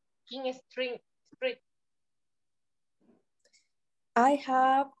Street. I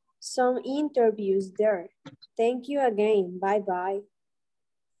have some interviews there. Thank you again. Bye-bye.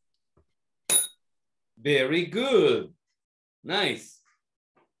 Very good. Nice.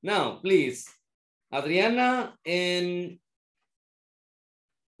 Now, please, Adriana and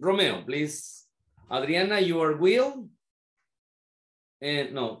Romeo, please. Adriana, you are Will.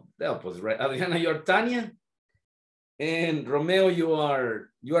 And no, the opposite, right? Adriana, you are Tanya. And Romeo, you are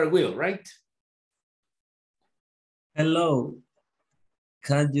Will, right? Hello.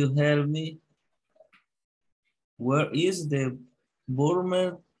 Can you help me? Where is the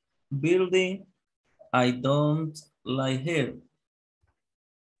Burmer building? I don't like here.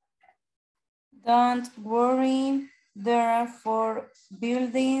 Don't worry, there are 4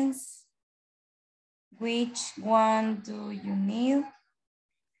 buildings. Which one do you need?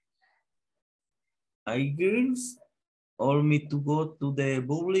 I girls told me to go to the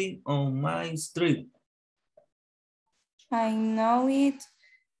building on my street. I know it.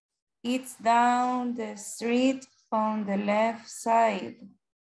 It's down the street on the left side.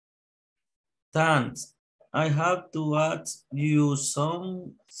 Thanks. I have to ask you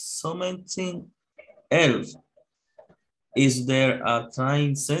something else. Is there a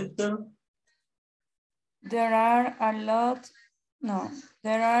training center? There are a lot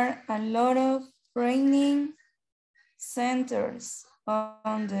of training centers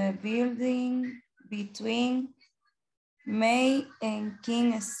on the building between May and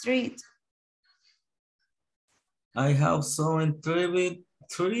King Street. I have some three.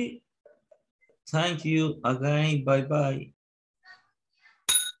 Thank you again. Bye-bye.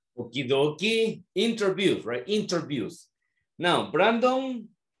 Okie dokie. Interviews, right? Interviews. Now, Brandon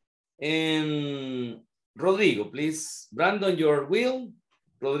and Rodrigo, please. Brandon, your Will.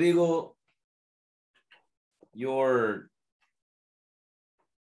 Rodrigo, your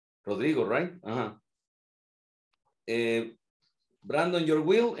Rodrigo, right? Brandon, your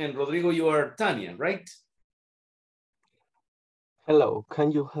Will, and Rodrigo, you are Tanya, right? Hello,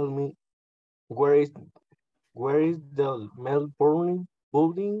 can you help me? Where is the Melbourne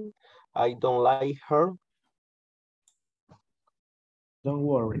building? I don't like her. Don't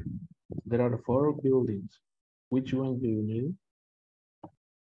worry. There are 4 buildings. Which one do you need?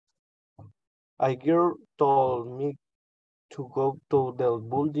 A girl told me to go to the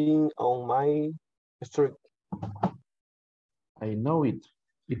building on my street. I know it.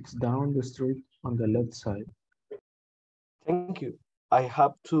 It's down the street on the left side. Thank you. I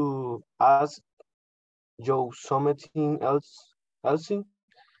have to ask you something else.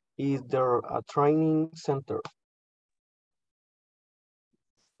 Is there a training center?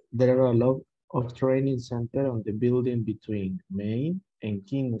 There are a lot of training centers on the building between Main and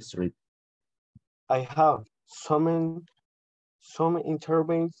King Street. I have some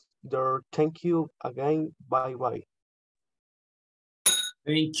interviews there. Thank you again. Bye-bye.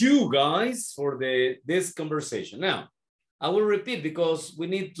 Thank you guys for this conversation. Now, I will repeat because we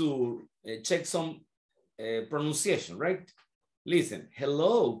need to check some pronunciation, right? Listen,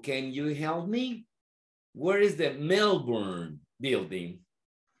 hello, can you help me? Where is the Melbourne building?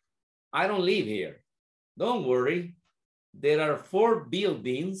 I don't live here. Don't worry. There are 4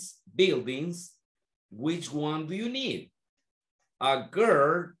 buildings. Which one do you need? A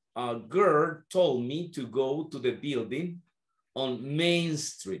girl told me to go to the building on Main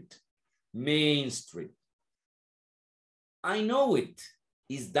Street. Main Street. I know it.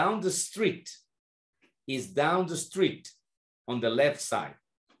 It's down the street. It's down the street on the left side.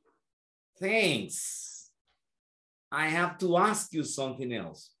 Thanks. I have to ask you something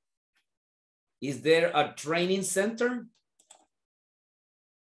else. Is there a training center?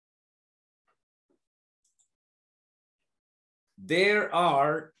 There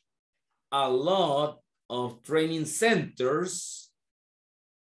are a lot of training centers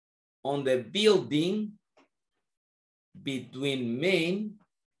on the building between Main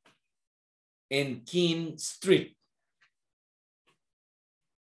and King Street.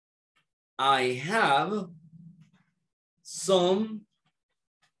 I have some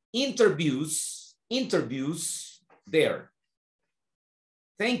interviews there.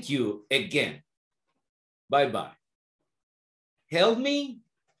 Thank you again. Bye-bye. Help me,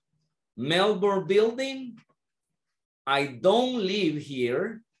 Melbourne building. I don't live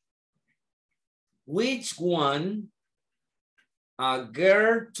here. Which one? A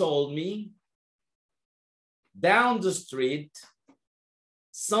girl told me down the street,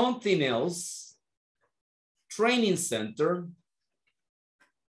 something else, training center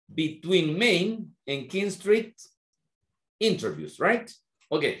between Main and King Street, interviews, right?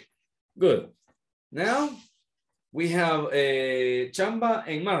 Okay, good. Now we have Chamba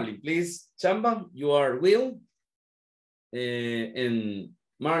and Marlene, please. Chamba, you are Will, and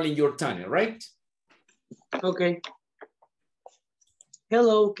Marlene, you're Tanya, right? Okay.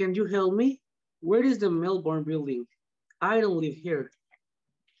 Hello, can you help me? Where is the Melbourne building? I don't live here.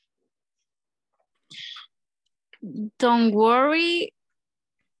 Don't worry.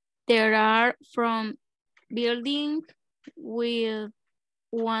 There are from building. With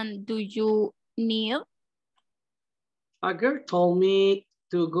one do you need? A girl told me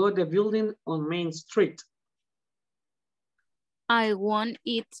to go to the building on Main Street. I want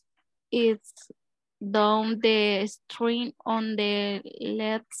it. It's down the street on the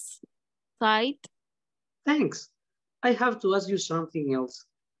left side. Thanks. I have to ask you something else.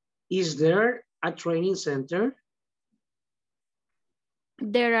 Is there a training center?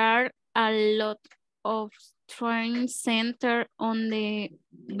 There are a lot of training center on the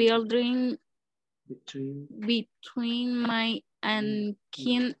building between my and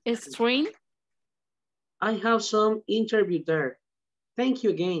King Street. I have some interview there. Thank you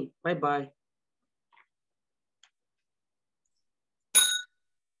again. Bye-bye.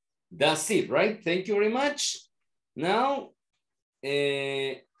 That's it, right? Thank you very much. Now,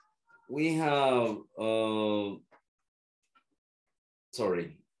 we have,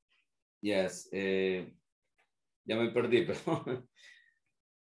 sorry. Yes, ya me perdí, pero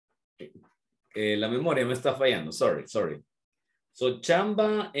la memoria me está fallando. Sorry. So,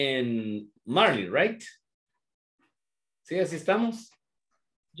 Chamba and Marley, right? ¿Sí, así estamos?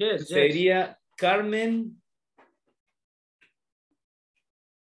 Yes, Sería Carmen.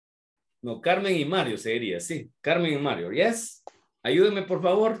 No, Carmen y Mario sería, sí. Carmen y Mario, yes. Ayúdenme, por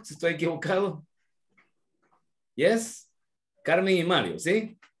favor, si estoy equivocado. Yes. Carmen y Mario,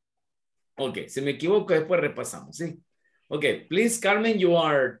 ¿sí? Ok, si me equivoco, después repasamos, ¿sí? Ok, please, Carmen, you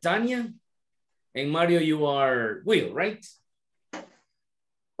are Tanya. And Mario, you are Will, right?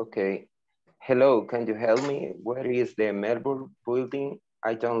 Okay. Hello, can you help me? Where is the Melbourne building?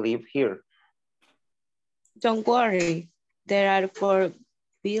 I don't live here. Don't worry. There are 4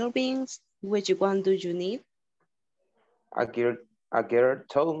 buildings. Which one do you need? A girl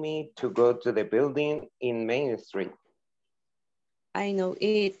told me to go to the building in Main Street. I know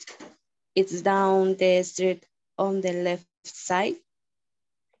it. It's down the street on the left side.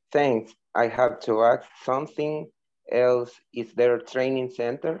 Thanks. I have to ask something else. Is there a training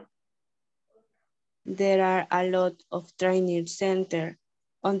center? There are a lot of training centers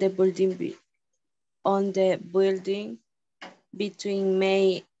on the building between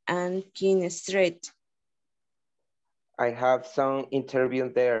May and King Street. I have some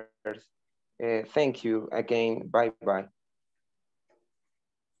interview there. Thank you again. Bye-bye.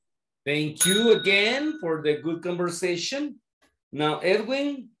 Thank you again for the good conversation. Now,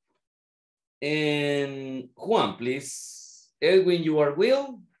 Edwin and Juan, please. Edwin, you are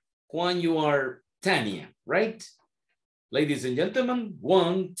Will. Juan, you are Tanya, right? Ladies and gentlemen,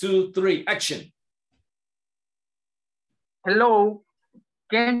 1, 2, 3, action. Hello,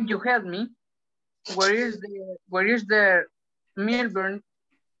 can you help me? Where is the Melbourne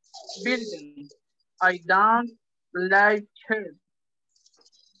building? I don't like her.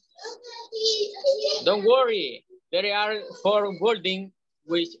 Don't worry, there are 4 buildings.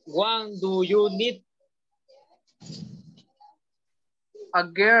 Which one do you need? A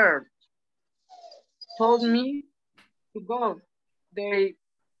girl told me to go the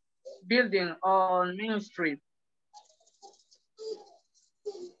building on Main Street.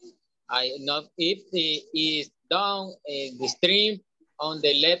 I know if it is down the street on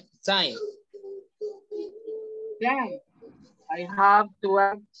the left side. Then I have to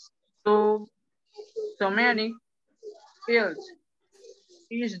ask so many fields.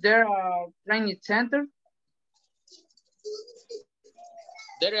 Is there a training center?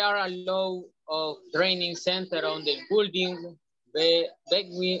 There are a lot of training center on the building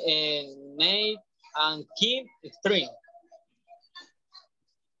between 9 and King Street.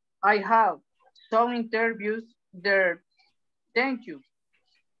 I have some interviews there. Thank you.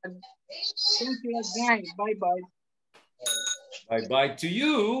 Thank you again. Bye-bye. Bye-bye to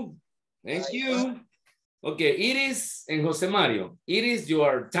you. Thank you. Okay, Iris and Jose Mario. Iris, you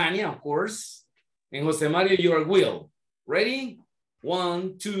are Tanya, of course. And Jose Mario, you are Will. Ready?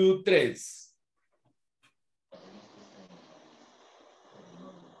 1, 2, 3.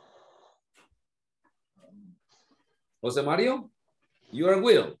 Jose Mario, you are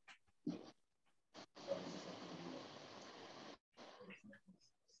Will.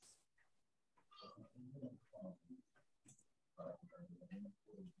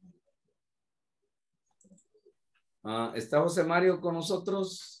 ¿Está José Mario con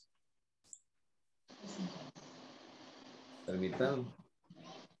nosotros? Permítanme.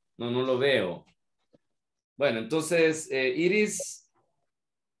 No, no lo veo. Bueno, entonces, Iris,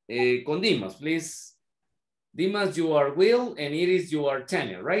 con Dimas, please. Dimas, you are Will, and Iris, you are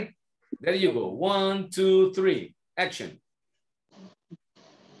Tanya, right? There you go. 1, 2, 3. Action.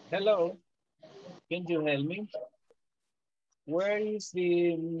 Hello, can you help me? Where is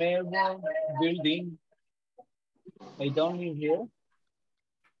the Melbourne building? I don't live here.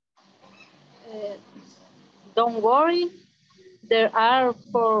 Don't worry, there are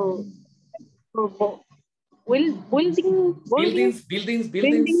buildings.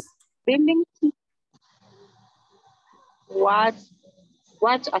 What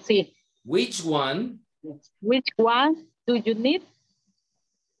así? Which one? Which one do you need?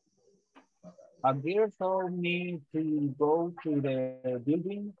 A girl told me to go to the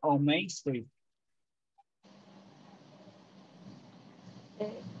building on Main Street.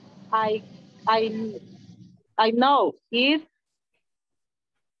 I know it.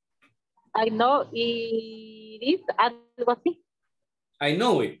 I know it is algo así. I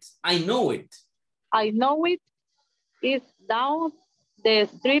know it. I know it. I know it. It's down the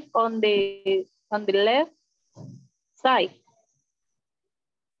street on the left side.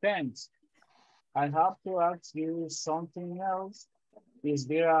 Thanks. I have to ask you something else. Is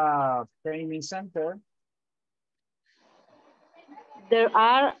there a training center? There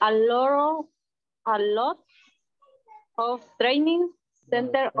are a lot of training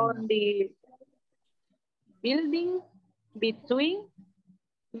center on the building between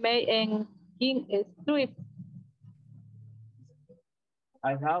May and King Street.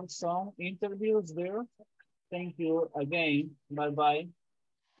 I have some interviews there. Thank you again. Bye-bye.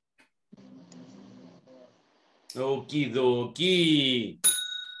 Okie dokie.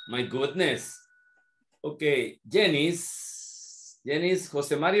 My goodness. Okay, Janice,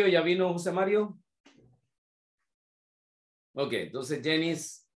 José Mario, ¿ya vino José Mario? Ok, entonces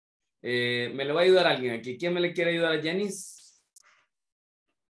Janice, me le va a ayudar alguien aquí. ¿Quién me le quiere ayudar a Janice?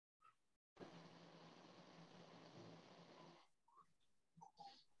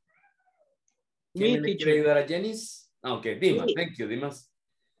 ¿Quién me le quiere ayudar a Janice? Ok, Dimas, thank you, Dimas.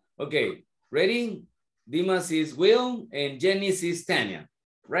 Ok, ready? Dimas is Will and Janice is Tanya,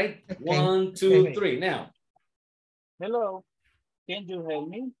 right? Okay. 1, 2, 3, now. Hello, can you help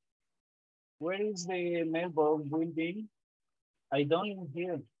me? Where is the Melbourne building? I don't live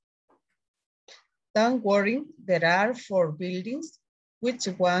here. Don't worry, there are 4 buildings. Which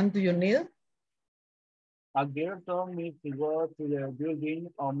one do you need? A girl told me to go to the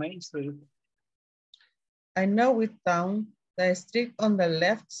building on Main Street. I know it down the street on the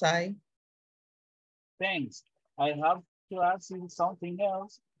left side. Thanks. I have to ask you something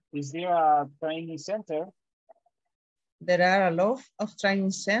else. Is there a training center? There are a lot of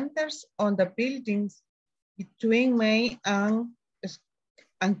training centers on the buildings between May and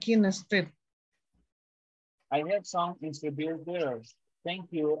King Street. I have some interviews there.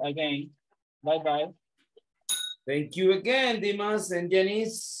 Thank you again. Bye-bye. Thank you again, Dimas and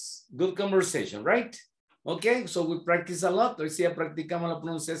Janice. Good conversation, right? Okay, so we practice a lot. Hoy sí ya practicamos la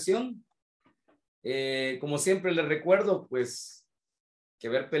pronunciación. Como siempre les recuerdo, pues, que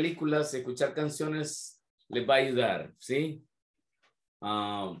ver películas, escuchar canciones les va a ayudar, ¿sí?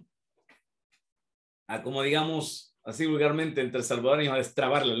 A como digamos, así vulgarmente entre salvadoreños, a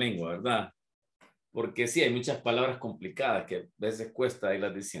destrabar la lengua, ¿verdad? Porque sí, hay muchas palabras complicadas que a veces cuesta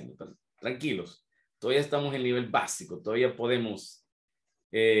irlas diciendo, pero tranquilos, todavía estamos en nivel básico, todavía podemos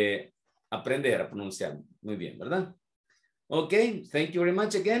aprender a pronunciar muy bien, ¿verdad? Okay, thank you very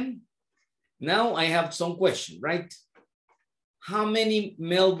much again. Now I have some questions, right? How many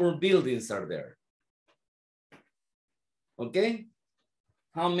Melbourne buildings are there? Okay,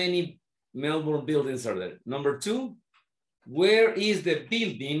 how many Melbourne buildings are there? Number 2, where is the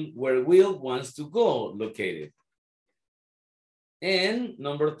building where Will wants to go located? And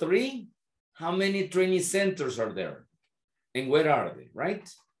number 3, how many training centers are there? And where are they, right?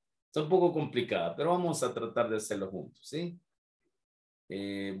 Está un poco complicada, pero vamos a tratar de hacerlo juntos, ¿sí?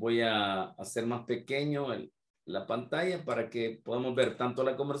 Voy a hacer más pequeño la pantalla para que podamos ver tanto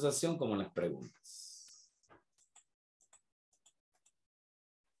la conversación como las preguntas.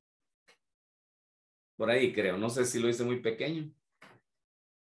 Por ahí creo, no sé si lo hice muy pequeño.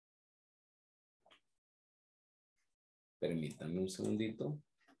 Permítanme un segundito.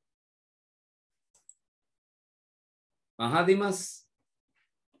 Ajá, Dimas.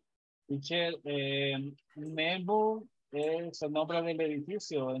 Teacher, Melbourne es el nombre del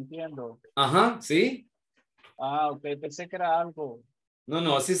edificio, entiendo. Ajá, sí. Ah, ok, pensé que era algo.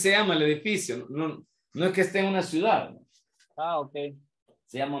 No, así se llama el edificio. No es que esté en una ciudad. Ah, ok.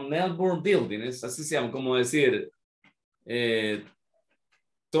 Se llama Melbourne Building, así se llama, como decir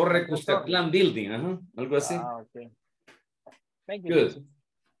Torre Cuscatlán Building, ajá, algo así. Ah, ok. Thank you, Good.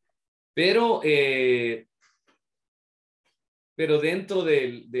 teacher. Pero dentro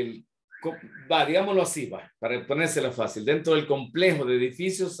digámoslo así, para ponérsela fácil, dentro del complejo de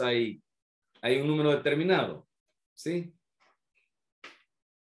edificios hay un número determinado, ¿sí?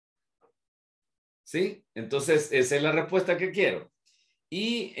 ¿Sí? Entonces, esa es la respuesta que quiero.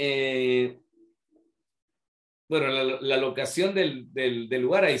 Y, bueno, la locación del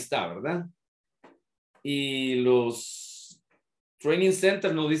lugar ahí está, ¿verdad? Y los training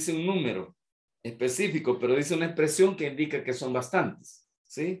centers no dicen un número específico, pero dice una expresión que indica que son bastantes,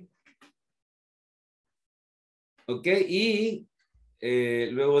 ¿sí? Ok, y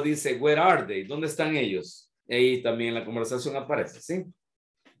luego dice, where are they? ¿Dónde están ellos? Ahí también la conversación aparece, ¿sí?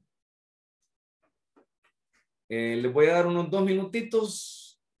 Les voy a dar unos 2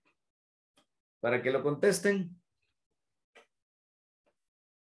 minutitos para que lo contesten.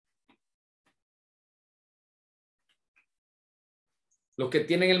 Los que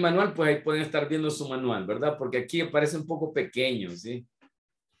tienen el manual, pues ahí pueden estar viendo su manual, ¿verdad? Porque aquí parece un poco pequeño, ¿sí?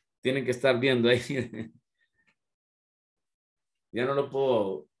 Tienen que estar viendo ahí. Ya no lo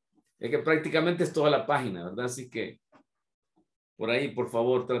puedo. Es que prácticamente es toda la página, ¿verdad? Así que por ahí, por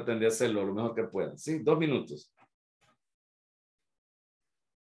favor, traten de hacerlo lo mejor que puedan. ¿Sí? 2 minutos.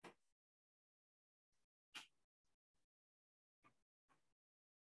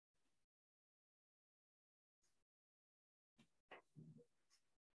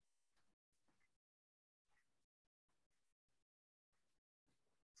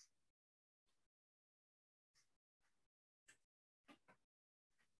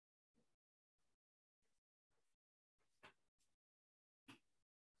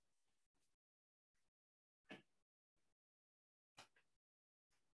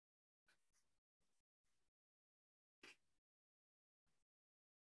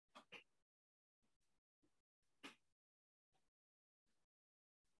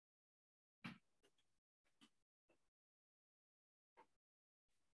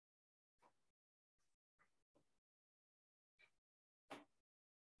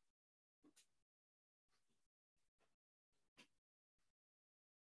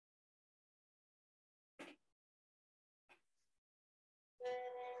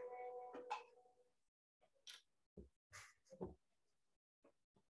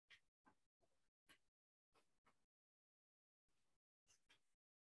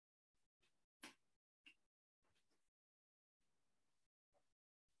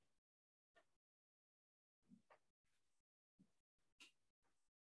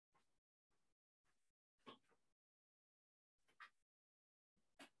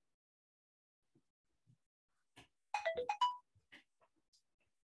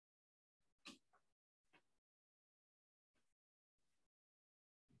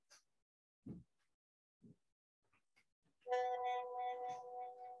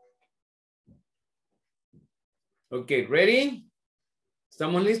 Okay, ready?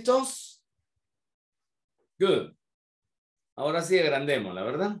 ¿Estamos listos? Good. Ahora sí agrandemos, la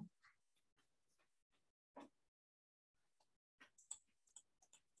verdad.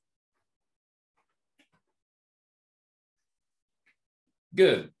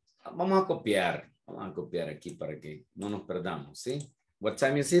 Good. Vamos a copiar. Vamos a copiar aquí para que no nos perdamos, ¿sí? What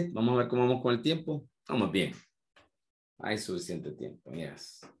time is it? Vamos a ver cómo vamos con el tiempo. Vamos bien. Hay suficiente tiempo,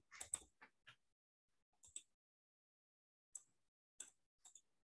 yes.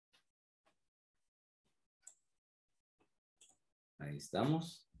 Ahí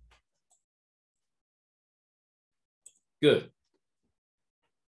estamos. Good.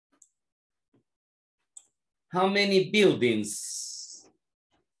 How many buildings?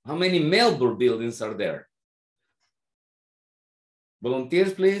 How many Melbourne buildings are there?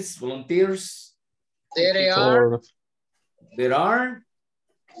 Volunteers, please. Volunteers. There are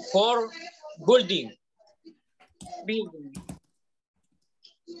 4 buildings.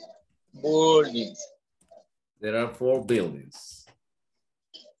 There are 4 buildings.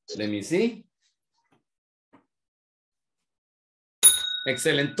 Let me see.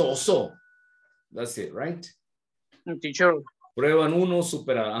 Excelentoso. That's it, right? Teacher. Prueba en 1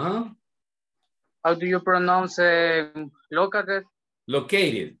 superada. Ajá. How do you pronounce located?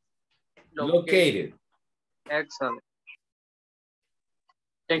 Located. Located. Excellent.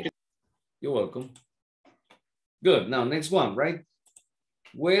 Thank you. You're welcome. Good. Now, next one, right?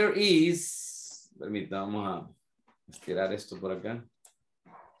 Where is... Permítame, vamos a estirar esto por acá.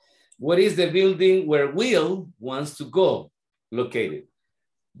 What is the building where Will wants to go? Located.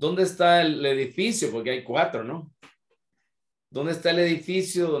 ¿Dónde está el edificio? Porque hay 4, ¿no? ¿Dónde está el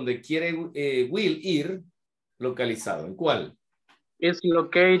edificio donde quiere Will ir localizado? ¿En cuál? It's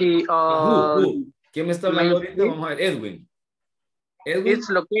located on... ¿Quién me está hablando ahorita? Vamos a ver, Edwin. Edwin. It's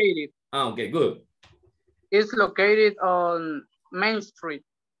located. Okay, good. It's located on Main Street.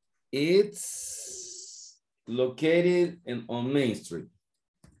 It's located on Main Street.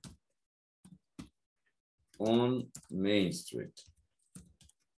 On Main Street.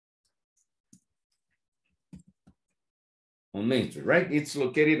 On Main Street, right? It's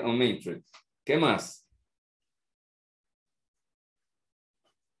located on Main Street. ¿Qué más?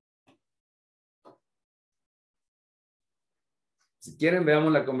 Si quieren,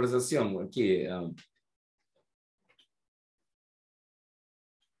 veamos la conversación aquí.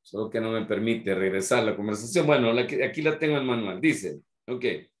 Solo que no me permite regresar la conversación. Bueno, aquí la tengo en el manual. Dice, ok.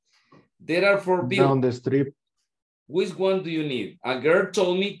 There are 4 buildings. Down the street. Which one do you need? A girl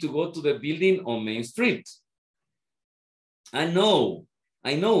told me to go to the building on Main Street. I know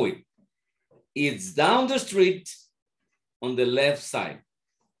it. It's down the street on the left side.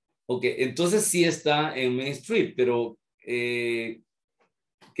 Ok, entonces sí está en Main Street, pero ¿qué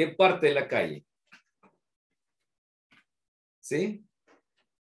parte de la calle? ¿Sí?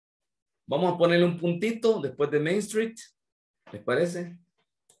 Vamos a ponerle un puntito después de Main Street. ¿Les parece?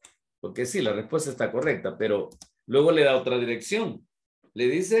 Porque sí, la respuesta está correcta, pero luego le da otra dirección. Le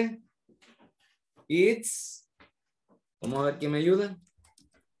dice, it's, vamos a ver quién me ayuda.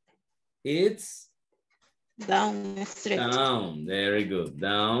 It's down the street. Down, very good.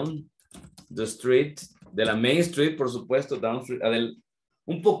 Down the street, de la Main Street, por supuesto, down street,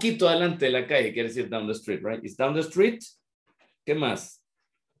 un poquito adelante de la calle, quiere decir down the street, right? It's down the street. ¿Qué más?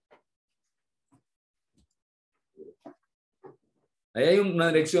 Ahí hay una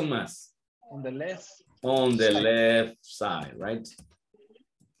dirección más. On the left. On the left side, right?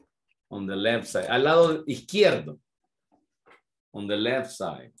 On the left side. Al lado izquierdo. On the left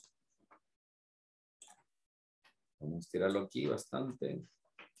side. Vamos a tirarlo aquí bastante.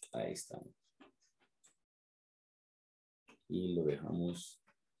 Ahí está. Y lo dejamos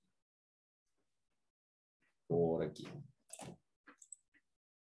por aquí.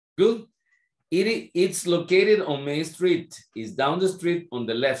 Good. It's located on Main Street. It's down the street on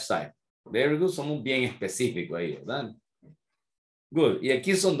the left side. Very good. Somos bien específicos ahí, ¿verdad? Good. Y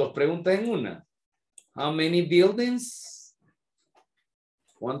aquí son 2 preguntas en una. How many buildings?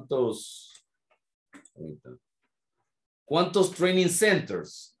 ¿Cuántos training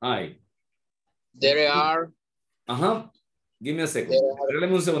centers hay? There are. Ajá. Give me a second.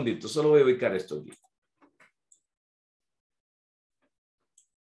 Regálame un segundito. Solo voy a ubicar esto aquí.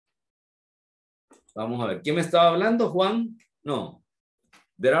 Vamos a ver. ¿Quién me estaba hablando? ¿Juan? No.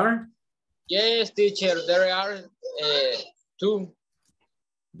 There are? Yes, teacher. There are 2.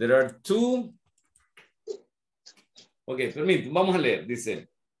 There are 2. Ok, permítame. Vamos a leer. Dice.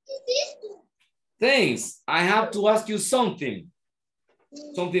 Thanks. I have to ask you something.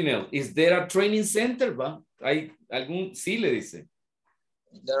 Something else. Is there a training center? ¿Va? ¿Hay algún? Sí, le dice.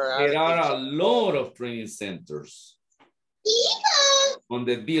 There are a lot of training centers on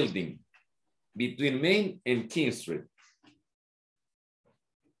the building between Main and King Street.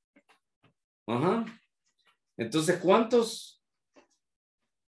 Ajá. Entonces,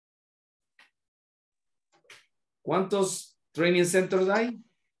 ¿cuántos training centers hay?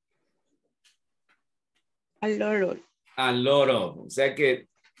 A lot. A lot of. O sea que,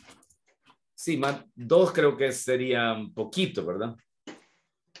 sí, más, 2 creo que sería un poquito, ¿verdad?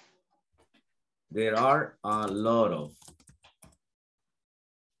 There are a lot of.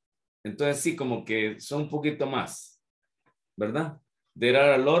 Entonces sí, como que son un poquito más, ¿verdad? There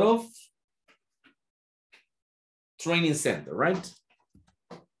are a lot of training center, right?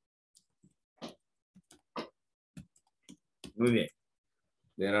 Muy bien.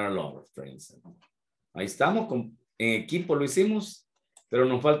 There are a lot of training center. Ahí estamos, en equipo lo hicimos, pero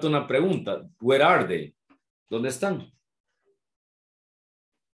nos falta una pregunta. Where are they? ¿Dónde están?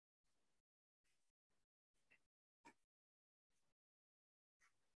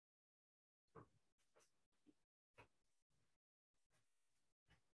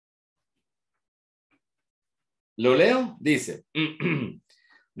 ¿Lo leo? Dice.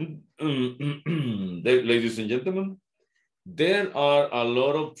 Ladies and gentlemen, there are a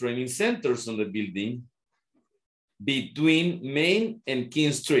lot of training centers on the building between Main and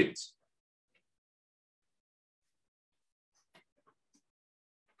King Street.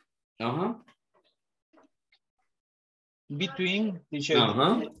 Between, teacher.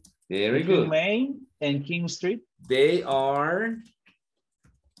 Very between good. Main and King Street. They are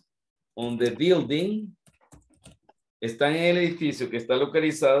on the building. Están en el edificio que está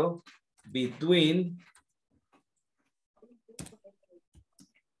localizado between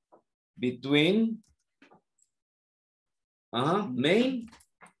Main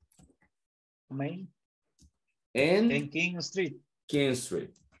and King Street. King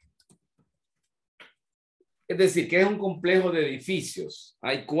Street. Es decir, que es un complejo de edificios.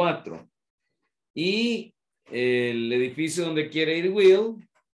 Hay 4. Y el edificio donde quiere ir Will,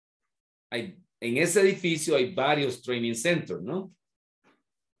 en ese edificio hay varios training centers, ¿no?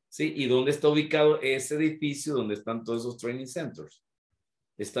 Sí, ¿y dónde está ubicado ese edificio donde están todos esos training centers?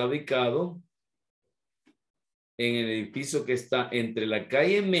 Está ubicado en el edificio que está entre la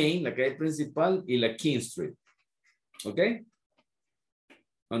calle Main, la calle principal, y la King Street. ¿Ok?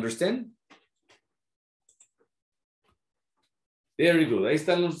 ¿Understand? Very good. Ahí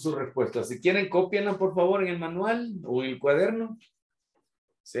están sus respuestas. Si quieren, cópienlas por favor en el manual o en el cuaderno.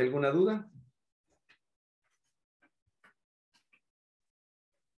 Si hay alguna duda.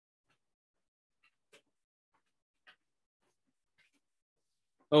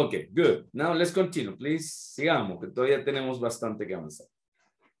 Okay, good. Now let's continue, please. Sigamos, que todavía tenemos bastante que avanzar.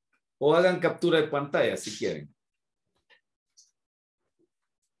 O hagan captura de pantalla si quieren.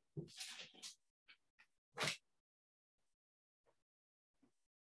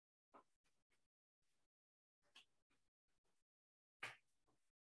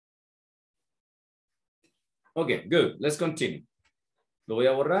 Okay, good. Let's continue. Lo voy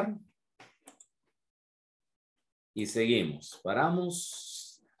a borrar. Y seguimos.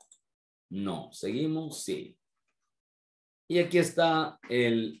 ¿Paramos? No. ¿Seguimos? Sí. Y aquí está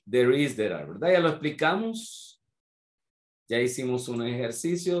el there is, there are, ¿verdad? Ya lo explicamos. Ya hicimos unos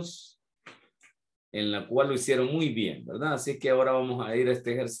ejercicios en la cual lo hicieron muy bien, ¿verdad? Así que ahora vamos a ir a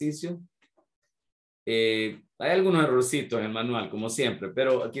este ejercicio. Hay algunos errorcitos en el manual, como siempre,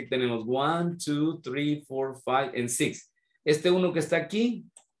 pero aquí tenemos 1, 2, 3, 4, 5 and 6. Este uno que está aquí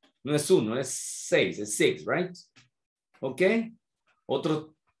no es 1, es 6, es 6, right? ¿Ok?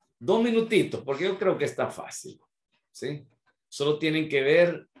 Otros 2 minutitos, porque yo creo que está fácil, ¿sí? Solo tienen que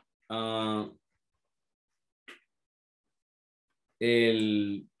ver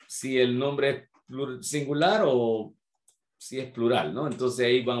si el nombre es singular o si es plural, ¿no? Entonces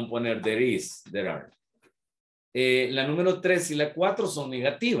ahí van a poner there is, there are. La número 3 y la 4 son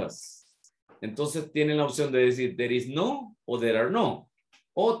negativas. Entonces tienen la opción de decir there is no o there are no.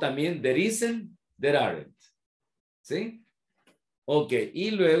 O también there isn't, there aren't. ¿Sí? Ok,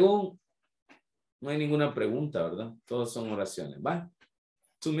 y luego no hay ninguna pregunta, ¿verdad? Todas son oraciones. ¿Va?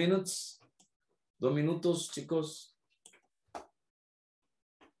 2 minutes. 2 minutos, chicos.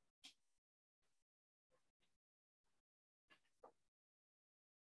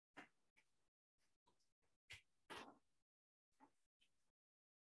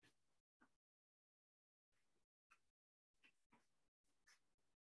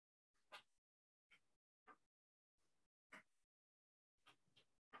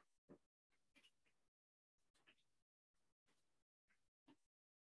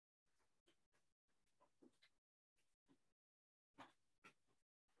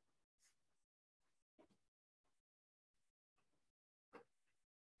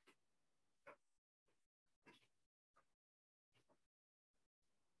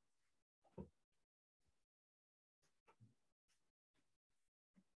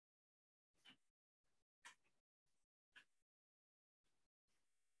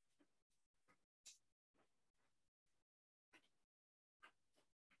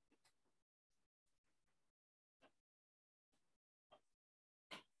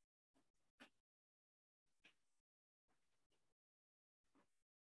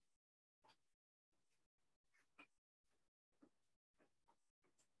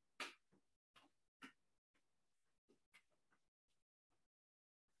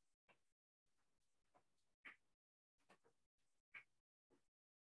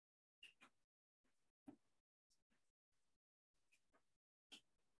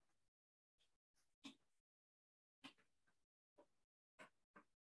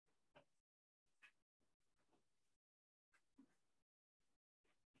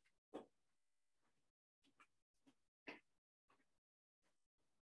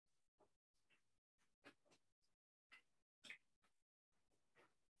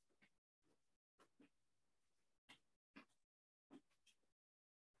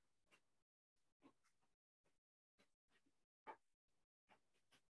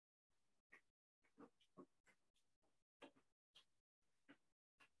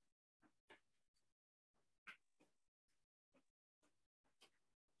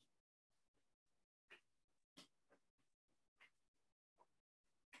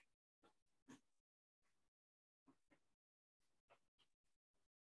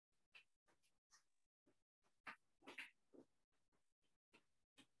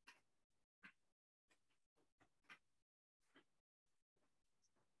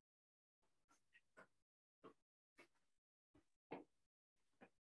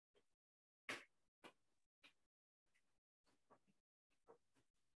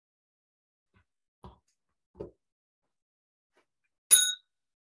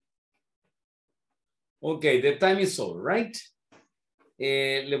 Okay, the time is over, right?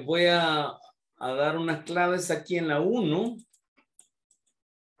 Les voy a dar unas claves aquí en la 1.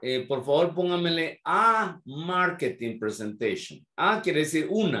 Por favor, pónganmele a marketing presentation. A quiere decir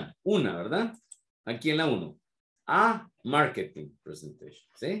una, ¿verdad? Aquí en la 1. A marketing presentation,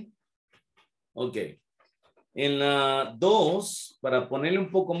 ¿sí? Ok. En la 2, para ponerle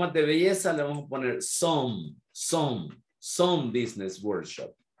un poco más de belleza, le vamos a poner some business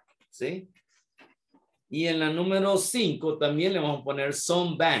workshop, ¿sí? Y en la número 5 también le vamos a poner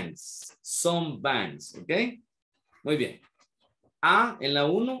some banks, ¿ok? Muy bien. A en la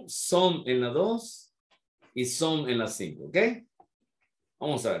 1, some en la 2 y some en la 5, ¿ok?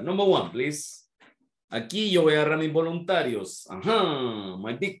 Vamos a ver. Number 1, please. Aquí yo voy a agarrar mis voluntarios. Ajá.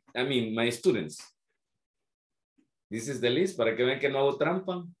 My students. This is the list para que vean que no hago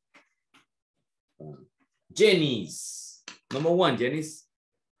trampa. Jenny's. Number 1, Jenny's.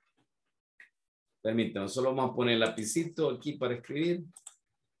 Permítanme, solo vamos a poner el lapicito aquí para escribir.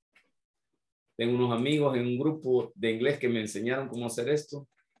 Tengo unos amigos en un grupo de inglés que me enseñaron cómo hacer esto.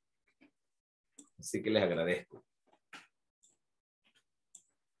 Así que les agradezco.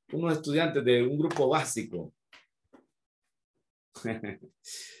 Unos estudiantes de un grupo básico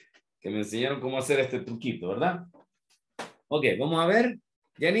que me enseñaron cómo hacer este truquito, ¿verdad? Ok, vamos a ver.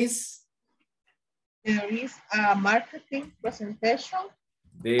 Janice. There is a marketing presentation.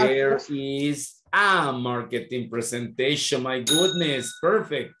 There is a marketing presentation. My goodness,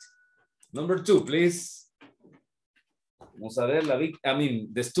 perfect. Number 2, please. Vamos a ver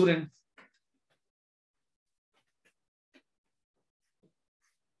the student.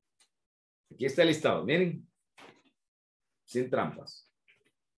 Aquí está el listado, miren. Sin trampas.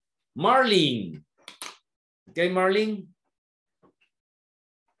 Marlene. Ok, Marlene.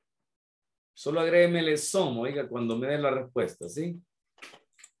 Solo agréguemele some, oiga, cuando me dé la respuesta, ¿sí?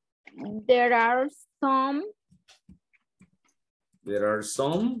 There are some. There are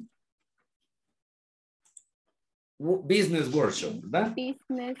some business workshop, ¿verdad?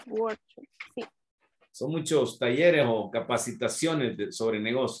 Business workshop, sí. Son muchos talleres o capacitaciones sobre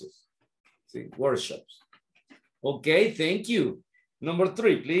negocios. Sí, workshops. Ok, thank you. Number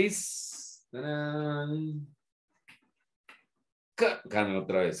 3, please. Carmen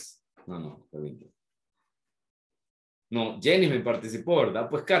otra vez. No, permítame. No, Jenny me participó, ¿verdad?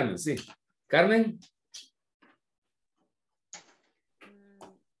 Pues Carmen, sí. Carmen.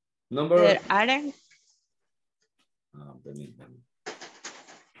 Number. There aren't. Permítame.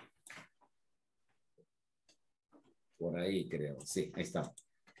 Por ahí creo. Sí, ahí está.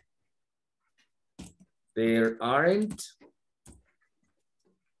 There aren't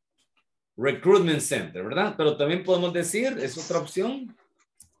recruitment center, ¿verdad? Pero también podemos decir, es otra opción,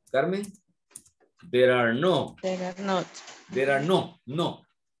 Carmen. There are no. There are not. There are no.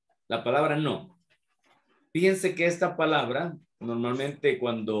 La palabra no. Fíjense que esta palabra, normalmente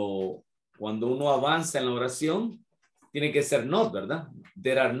cuando uno avanza en la oración, tiene que ser not, ¿verdad?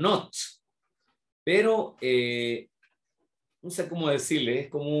 There are not. Pero, no sé cómo decirle, es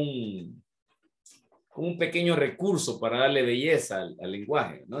como un pequeño recurso para darle belleza al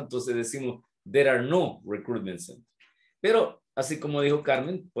lenguaje, ¿no? Entonces decimos, there are no recruitment centers. Pero, así como dijo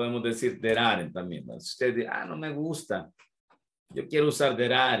Carmen, podemos decir there aren't también, ¿no? Si usted dice, no me gusta, yo quiero usar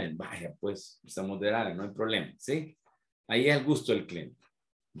there aren't, vaya, pues, usamos there aren't, no hay problema, ¿sí? Ahí es el gusto del cliente.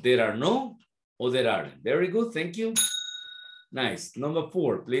 There are no o there aren't. Very good, thank you. Nice. Number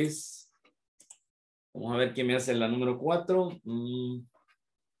 4, please. Vamos a ver qué me hace la número 4.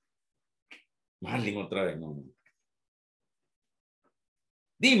 Marlene otra vez, no.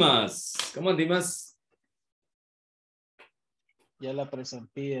 Dimas. Come on, Dimas. Ya la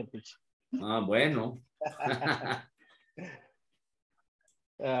presenté, picho. Bueno.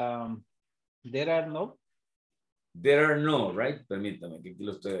 There are no. There are no, right? Permítame, que aquí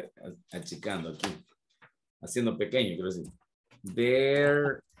lo estoy achicando aquí. Haciendo pequeño, quiero decir.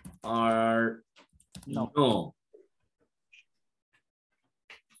 There are no.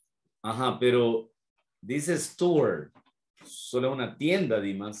 Ajá, pero dice store. Solo es una tienda,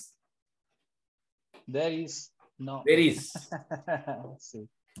 Dimas. There is no. There is. Sí.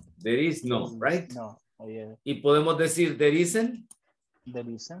 There is no, right? No. Oh, yeah. ¿Y podemos decir there isn't? There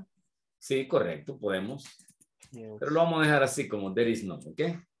isn't. Sí, correcto, podemos. Yes. Pero lo vamos a dejar así como there is no, ¿ok?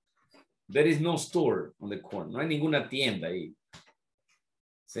 There is no store on the corner. No hay ninguna tienda ahí.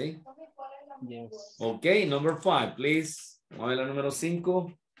 ¿Sí? Yes. Ok, number 5, please. Vamos a ver la número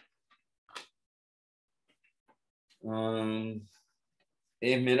 5.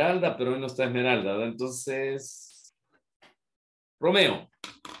 Esmeralda, pero hoy no está Esmeralda, ¿verdad? Entonces, Romeo.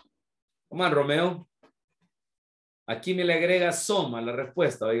 Come on, Romeo. Aquí me le agrega some a la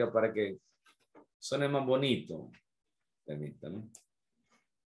respuesta, oiga, para que Suena más bonito. Permítame.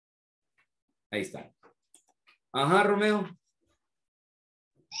 Ahí está. Ajá, Romeo.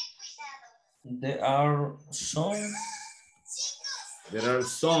 There are some. There are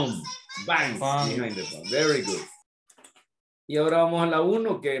some banks behind the phone. Very good. Y ahora vamos a la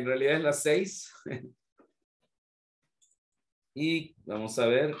 1, que en realidad es la 6. Y vamos a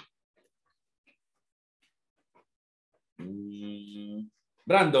ver.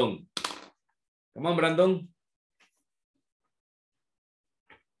 Brandon. Come on, Brandon.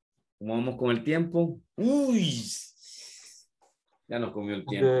 ¿Cómo vamos con el tiempo? Uy. Ya nos comió el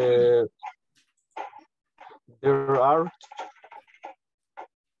tiempo. There are.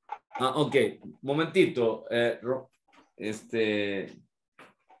 Ok. Momentito.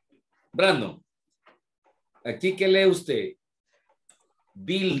 Brandon. Aquí, ¿qué lee usted?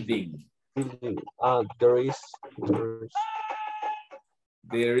 Building.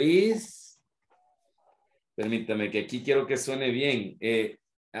 There is. Permítame que aquí quiero que suene bien.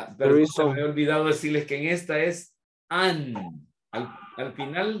 Pero se me había olvidado decirles que en esta es an. Al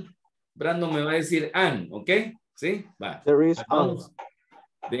final, Brandon me va a decir an, ¿ok? ¿Sí? Va. There is an.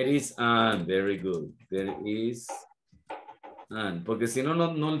 There is an. Very good. There is an. Porque si no,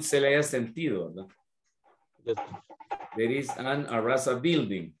 no se le haya sentido, ¿verdad? Yes. There is an Arrasa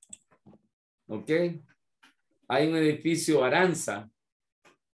building. ¿Ok? Hay un edificio Aranza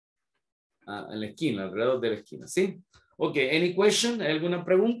en la esquina, alrededor de la esquina, ¿sí? Ok, any question? ¿Hay alguna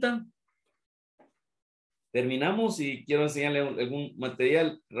pregunta? Terminamos y quiero enseñarle algún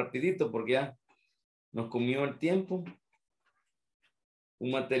material rapidito porque ya nos comió el tiempo.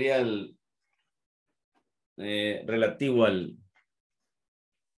 Un material relativo al,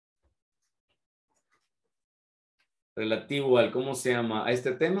 ¿cómo se llama? A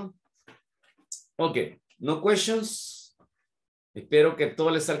este tema. Ok, no questions. Espero que todo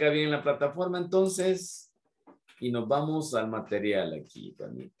les salga bien en la plataforma entonces. Y nos vamos al material aquí,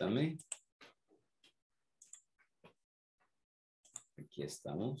 permítame. Aquí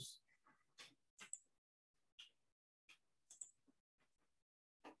estamos.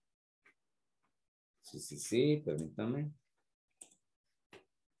 Sí, permítame.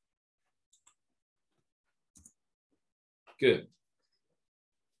 Good.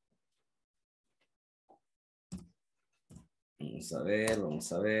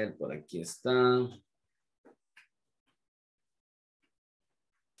 Vamos a ver, por aquí está.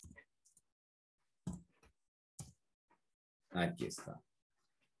 Aquí está.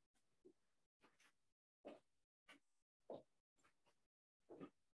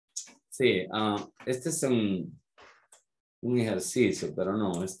 Sí, este es un ejercicio, pero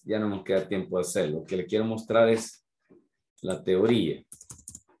no, ya no nos queda tiempo de hacerlo. Lo que le quiero mostrar es la teoría.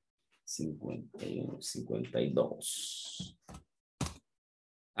 51, 52.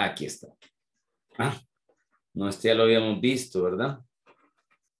 Aquí está. No, este ya lo habíamos visto, ¿verdad?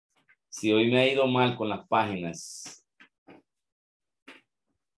 Sí, hoy me ha ido mal con las páginas.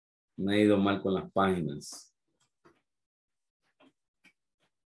 Me ha ido mal con las páginas.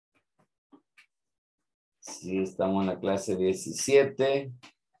 Sí, estamos en la clase 17.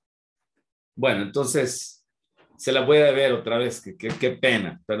 Bueno, entonces, se la voy a ver otra vez. Qué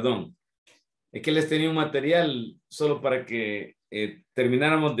pena, perdón. Es que les tenía un material solo para que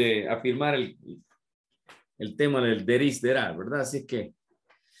termináramos de afirmar el tema del there is, there are, ¿verdad? Así que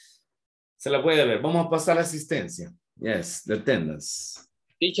se la voy a ver. Vamos a pasar a la asistencia. Yes, the attendance.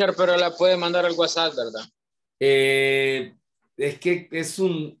 Teacher, pero la puede mandar al WhatsApp, ¿verdad? Es que es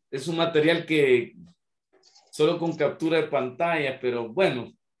un material que solo con captura de pantalla, pero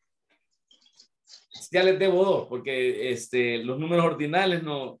bueno, ya les debo 2, porque los números ordinales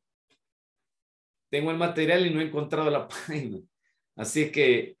no... Tengo el material y no he encontrado la página. Así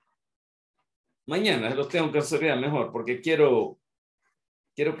que mañana los tengo que resolver mejor, porque quiero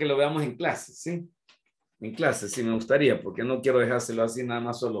que lo veamos en clase, ¿sí? En clase, sí me gustaría, porque no quiero dejárselo así nada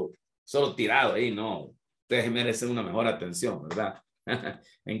más solo tirado ahí, no. Ustedes merecen una mejor atención, ¿verdad?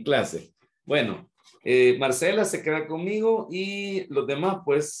 En clase. Bueno, Marcela se queda conmigo y los demás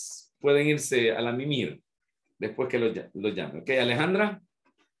pues pueden irse a la mimir después que lo llame. ¿Ok, Alejandra?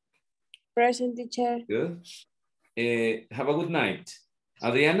 Present, teacher. Good. Have a good night.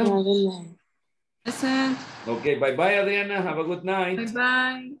 Adriana? Have a good night. Present. Okay, bye-bye, Adriana. Have a good night.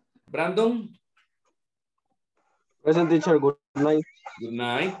 Bye-bye. Brandon? Present, teacher. Good night. Good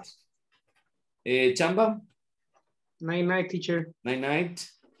night. Chamba? Night, teacher. Night.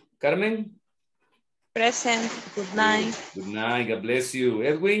 Carmen? Present. Good night. Good night. God bless you.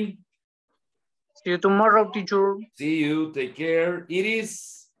 Edwin? See you tomorrow, teacher. See you. Take care.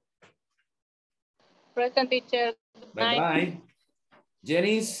 Iris? Present, teacher. Good night. Bye-bye.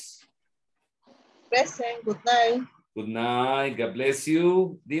 Janice? Present, good night. Good night, God bless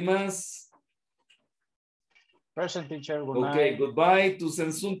you. Dimas? Present, teacher, good Okay, night. goodbye to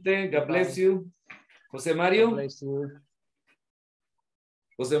Sensunte, God bless Goodbye. you. Jose Mario? God bless you.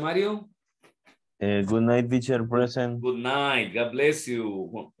 Jose Mario? Good night, teacher, present. Good night, God bless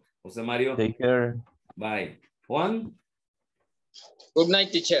you. Jose Mario? Take care. Bye. Juan? Good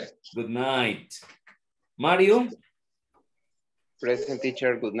night, teacher. Good night. Mario? Present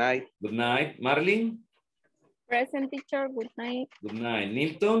teacher, good night. Good night. Marlene? Present, teacher, good night. Good night.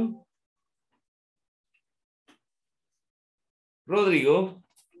 Nilton? Rodrigo?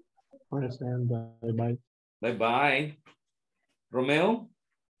 Present, bye-bye. Bye-bye. Romeo?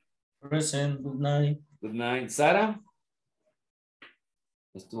 Present, good night. Good night. Sara?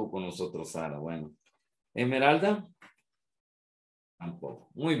 Estuvo con nosotros Sara, bueno. Esmeralda? Tampoco.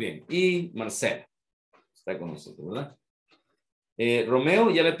 Muy bien. Y Marcela. Está con nosotros, ¿verdad?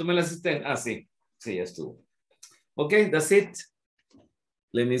 Romeo, ya le tomé el asistente. Ah, sí. Sí, ya estuvo. Ok, that's it.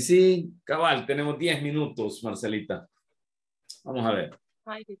 Let me see. Cabal, tenemos 10 minutos, Marcelita. Vamos a ver.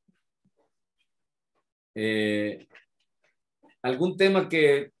 ¿Algún tema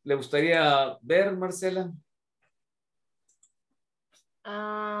que le gustaría ver, Marcela?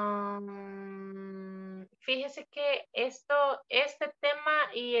 Fíjese que este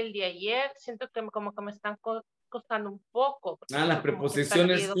tema y el de ayer, siento que como que me están costando un poco. Las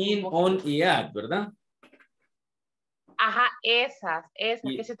preposiciones in, on y at, ¿verdad? Ajá, esas,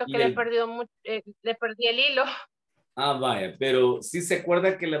 que siento que le he perdido mucho, le perdí el hilo. Ah, vaya, pero sí se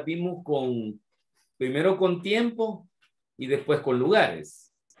acuerda que la vimos primero con tiempo y después con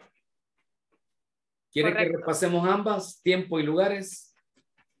lugares. ¿Quiere que repasemos ambas, tiempo y lugares?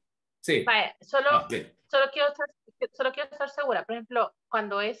 Sí. Vaya, solo quiero estar segura. Por ejemplo,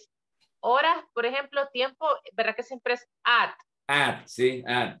 cuando es horas, por ejemplo, tiempo, ¿verdad que siempre es at? At, sí,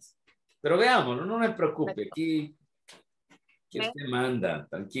 at. Pero veámoslo, no me preocupe. Aquí usted manda,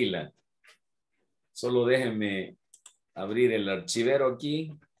 tranquila. Solo déjenme abrir el archivero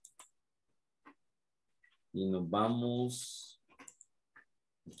aquí. Y nos vamos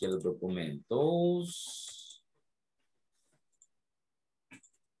aquí a los documentos.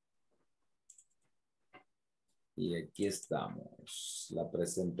 Y aquí estamos. La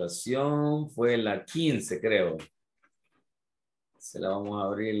presentación fue la 15, creo. Se la vamos a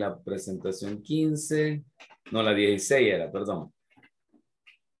abrir la presentación 15. No, la 16 era, perdón.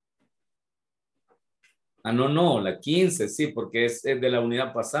 Ah, no, la 15, sí, porque es de la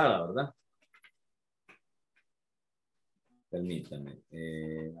unidad pasada, ¿verdad? Permítame.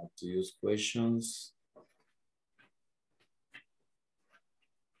 How to use questions.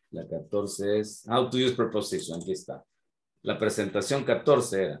 La 14 es how to use preposition. Aquí está. La presentación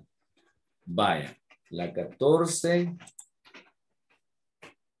 14 era. Vaya. La 14.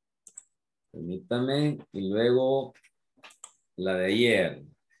 Permítame. Y luego la de ayer.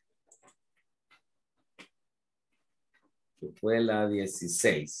 Que fue la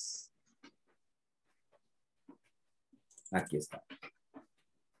 16. Aquí está.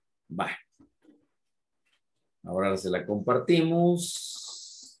 Vaya. Ahora se la compartimos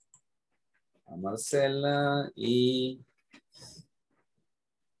a Marcela y...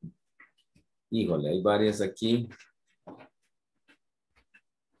 Híjole, hay varias aquí.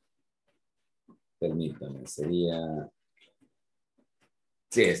 Permítame, sería...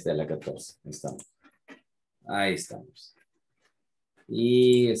 Sí, esta es la 14. Ahí estamos. Ahí estamos.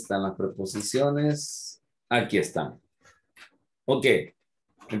 Y están las preposiciones. Aquí están. Ok.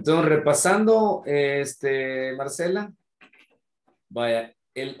 Entonces, repasando, Marcela. Vaya,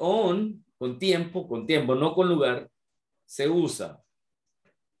 el on, con tiempo, no con lugar, se usa.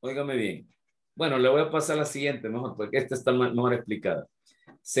 Óigame bien. Bueno, le voy a pasar a la siguiente mejor, porque esta está mejor explicada.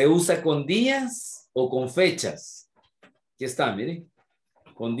 ¿Se usa con días o con fechas? Aquí está, miren.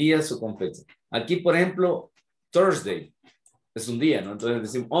 Con días o con fechas. Aquí, por ejemplo, Thursday. Es un día, ¿no? Entonces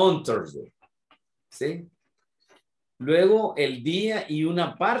decimos on Thursday. ¿Sí? Luego, el día y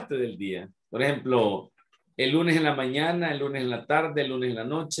una parte del día. Por ejemplo, el lunes en la mañana, el lunes en la tarde, el lunes en la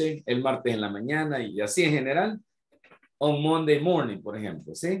noche, el martes en la mañana y así en general. On Monday morning, por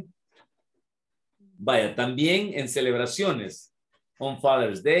ejemplo, ¿sí? Vaya, también en celebraciones. On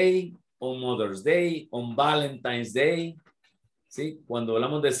Father's Day, on Mother's Day, on Valentine's Day. ¿Sí? Cuando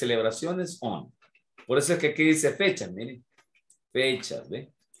hablamos de celebraciones, on. Por eso es que aquí dice fechas, miren. Fechas,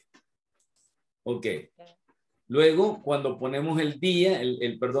 ¿ve? Ok. Luego, cuando ponemos el día,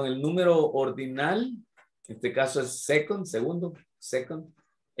 el número ordinal, en este caso es segundo,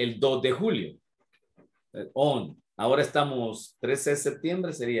 el 2 de julio. On. Ahora estamos 13 de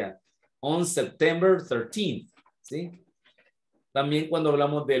septiembre, sería on September 13th, ¿sí? También cuando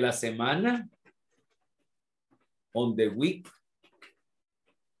hablamos de la semana, on the week,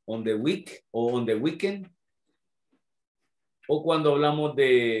 o on the weekend. O cuando hablamos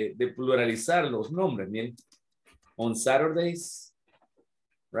de pluralizar los nombres, miren. On Saturdays,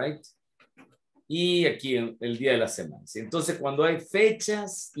 right? Y aquí el día de la semana. ¿Sí? Entonces, cuando hay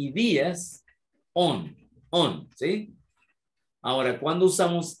fechas y días, on, ¿sí? Ahora, cuando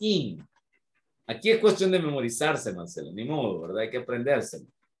usamos in, aquí es cuestión de memorizarse, Marcelo, ni modo, ¿verdad? Hay que aprendérselo.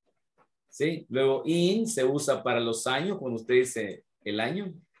 ¿Sí? Luego, in se usa para los años, cuando usted dice el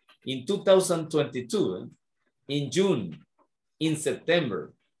año. In 2022, in June, in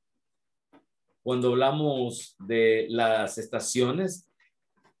September. Cuando hablamos de las estaciones,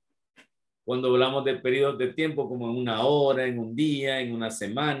 cuando hablamos de periodos de tiempo como en una hora, en un día, en una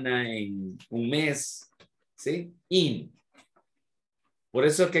semana, en un mes, ¿sí? In. Por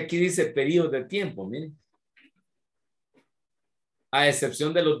eso es que aquí dice periodo de tiempo, miren. A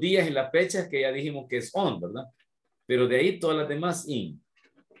excepción de los días y las fechas que ya dijimos que es on, ¿verdad? Pero de ahí todas las demás in.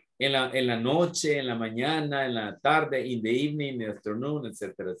 En la noche, en la mañana, en la tarde, in the evening, in the afternoon,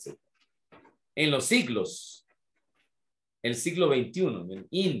 etcétera, etcétera. En los siglos, el siglo XXI,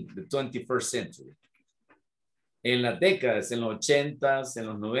 in the 21st century. En las décadas, en los 80s, en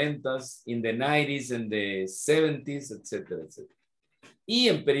los 90s, in the 90s, en the 70s, etcétera, etcétera. Y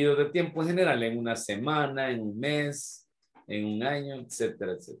en periodos de tiempo en general, en una semana, en un mes, en un año,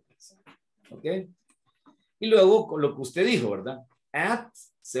 etcétera, etcétera. ¿Ok? Y luego, con lo que usted dijo, ¿verdad? At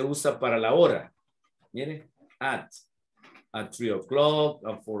se usa para la hora. Mire, at 3 o'clock,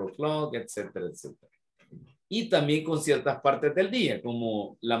 at 4 o'clock, etcétera, etcétera. Y también con ciertas partes del día,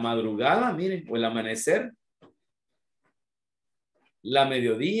 como la madrugada, miren, o el amanecer, la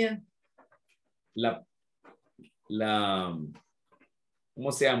mediodía,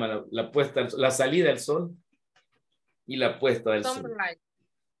 ¿cómo se llama? La puesta, la salida del sol y la puesta del sol.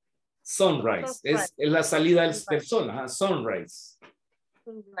 Sunrise. Es la salida del sol, ajá, sunrise.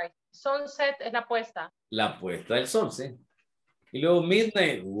 Sunset es la puesta. La puesta del sol, sí. Y luego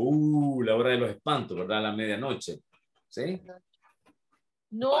midnight, la hora de los espantos, ¿verdad? La medianoche, ¿sí?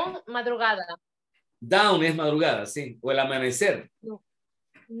 No, madrugada. Down es madrugada, sí. O el amanecer.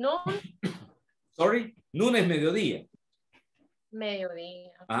 No. Sorry, noon es mediodía.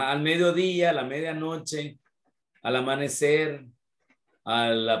 Mediodía. Al mediodía, a la medianoche, al amanecer, a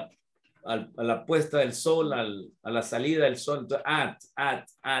la puesta del sol, a la salida del sol. Entonces,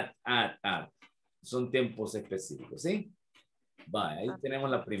 at. Son tiempos específicos, ¿sí? Va, ahí tenemos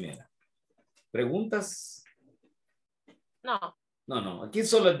la primera. ¿Preguntas? No. No. Aquí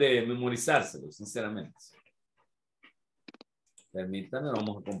solo es de memorizárselo, sinceramente. Permítanme,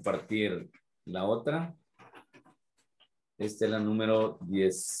 vamos a compartir la otra. Esta es la número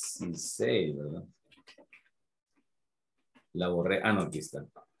 16, ¿verdad? La borré. No, aquí está.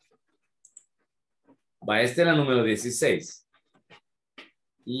 Va, esta es la número 16.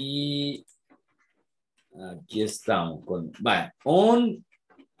 Y aquí estamos con, vaya, on,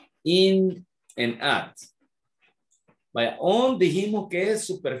 in, and at. Vaya, on dijimos que es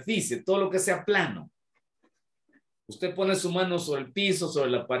superficie, todo lo que sea plano. Usted pone su mano sobre el piso,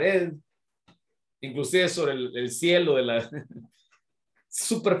 sobre la pared, inclusive sobre el cielo de la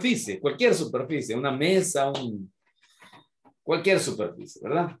superficie, cualquier superficie, una mesa, cualquier superficie,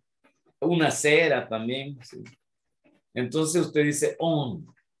 ¿verdad? Una acera también, sí. Entonces usted dice on,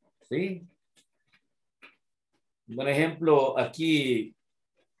 ¿sí? Por ejemplo, aquí.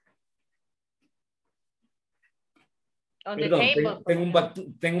 Perdón,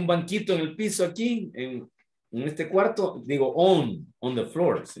 tengo un banquito en el piso aquí, en este cuarto, digo on the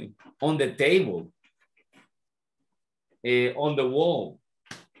floor, ¿sí? On the table, on the wall,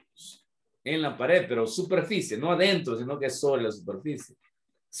 en la pared, pero superficie, no adentro, sino que sobre la superficie.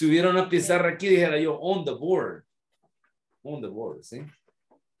 Si hubiera una pizarra aquí, dijera yo on the board, ¿sí?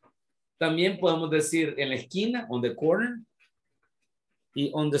 También podemos decir en la esquina, on the corner, y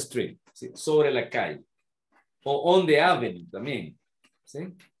on the street, ¿sí? Sobre la calle. O on the avenue también,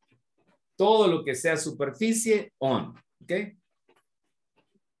 ¿sí? Todo lo que sea superficie, on, ¿ok?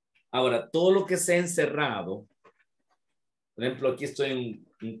 Ahora, todo lo que sea encerrado, por ejemplo, aquí estoy en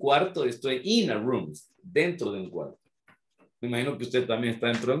un cuarto, estoy in a room, dentro de un cuarto. Me imagino que usted también está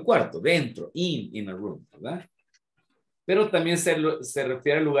dentro de un cuarto, dentro, in a room, ¿verdad? Pero también se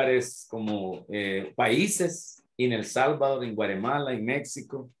refiere a lugares como países, en El Salvador, en Guatemala, en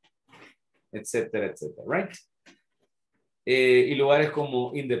México, etcétera, etcétera, right? Y lugares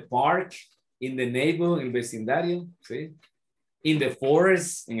como in the park, in the neighborhood, en el vecindario, ¿sí? In the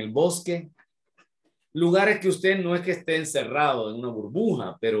forest, en el bosque. Lugares que usted no es que esté encerrado en una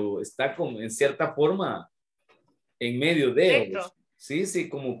burbuja, pero está como en cierta forma en medio de ellos. Sí,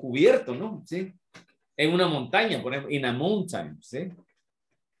 como cubierto, ¿no? Sí. En una montaña, por ejemplo, in a mountain, ¿sí?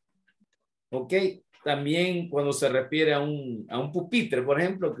 Ok, también cuando se refiere a un pupitre, por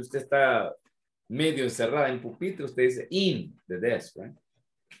ejemplo, que usted está medio encerrada en pupitre, usted dice in the desk, right?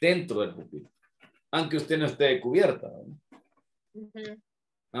 Dentro del pupitre, aunque usted no esté cubierta, ¿no?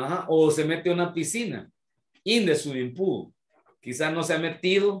 Ajá, o se mete a una piscina, in the swimming pool, quizás no se ha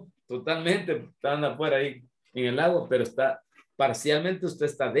metido totalmente, está afuera ahí en el agua, pero está parcialmente, usted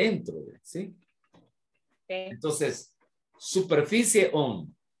está dentro, ¿sí? Entonces, superficie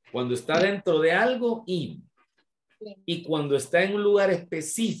on, cuando está dentro de algo, in. Y cuando está en un lugar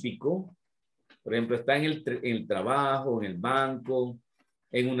específico, por ejemplo, está en el trabajo, en el banco,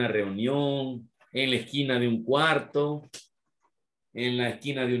 en una reunión, en la esquina de un cuarto, en la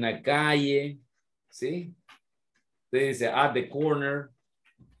esquina de una calle, ¿sí? Usted dice at the corner,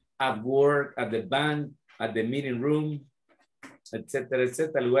 at work, at the bank, at the meeting room, etcétera,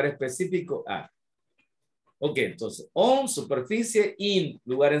 etcétera, lugar específico, at. Ok, entonces, on, superficie, in,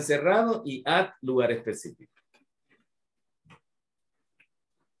 lugar encerrado, y at, lugar específico.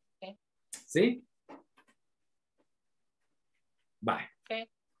 ¿Sí? Vale.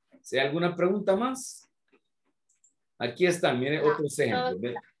 Si hay alguna pregunta más, aquí están, miren otros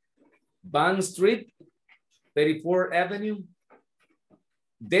ejemplos. Bond Street, 34th Avenue,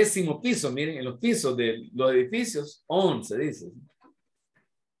 10º piso, miren, en los pisos de los edificios, on se dice.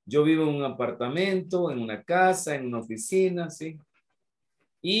 Yo vivo en un apartamento, en una casa, en una oficina, ¿sí?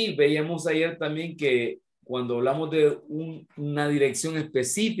 Y veíamos ayer también que cuando hablamos de una dirección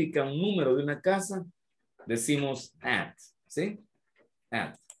específica, un número de una casa, decimos at, ¿sí?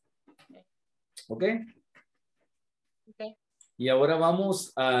 At. ¿Ok? Ok. Y ahora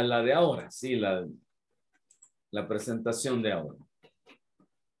vamos a la de ahora, sí, la presentación de ahora.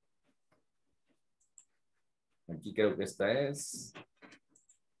 Aquí creo que esta es.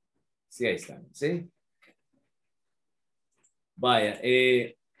 Sí, ahí están, ¿sí? Vaya,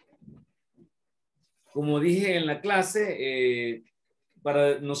 como dije en la clase,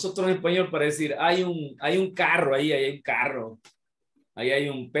 para nosotros en español, para decir, hay un carro ahí hay un carro, ahí hay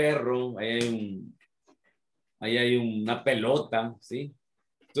un perro, ahí hay una pelota, ¿sí?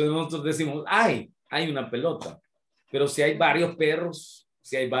 Entonces nosotros decimos, hay una pelota. Pero si hay varios perros,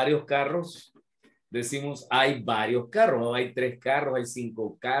 si hay varios carros, decimos, hay varios carros, hay 3 carros, hay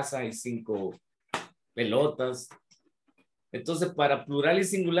 5 casas, hay 5 pelotas. Entonces, para plural y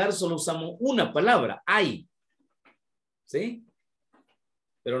singular solo usamos una palabra, hay. ¿Sí?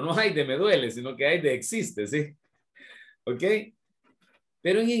 Pero no hay de me duele, sino que hay de existe, ¿sí? ¿Ok?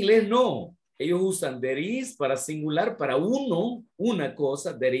 Pero en inglés no. Ellos usan there is para singular, para uno, una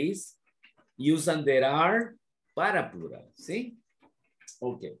cosa, there is, y usan there are para plural, ¿sí?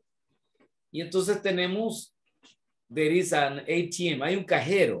 Ok. Y entonces tenemos there is an ATM, hay un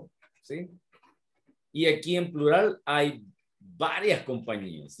cajero, ¿sí? Y aquí en plural hay varias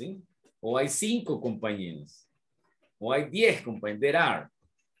compañías, ¿sí? O hay 5 compañías. O hay 10 compañías, there are.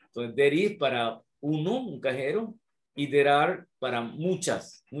 Entonces, there is para uno, un cajero, y there are para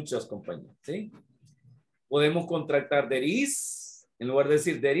muchas compañías, ¿sí? Podemos contractar there is, en lugar de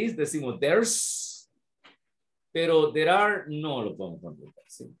decir there is, decimos there's, pero there are no lo podemos contractar,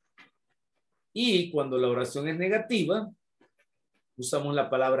 ¿sí? Y cuando la oración es negativa, usamos la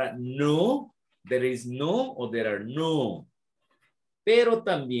palabra no, there is no o there are no. Pero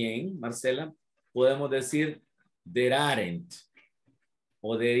también, Marcela, podemos decir there aren't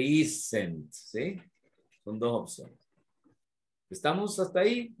o there isn't, ¿sí? Son 2 opciones. ¿Estamos hasta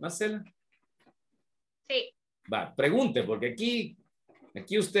ahí, Marcela? Sí. Va, pregunte, porque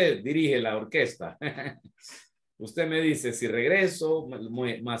aquí usted dirige la orquesta. Usted me dice si regreso,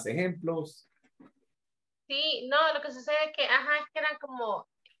 más ejemplos. Sí, no, lo que sucede es que, es que eran como,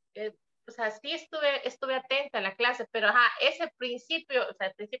 o sea, sí estuve atenta a la clase, pero ese principio, o sea,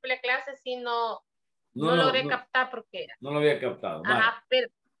 el principio de la clase sí no logré captar porque... No lo había captado.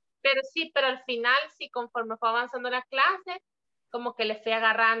 Pero sí, pero al final sí, conforme fue avanzando la clase, como que le fui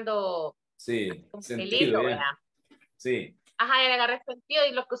agarrando sentido, el hilo, ¿verdad? Sí. Ya le agarré sentido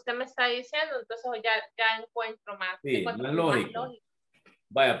y lo que usted me está diciendo, entonces ya encuentro más. Sí, más lógico.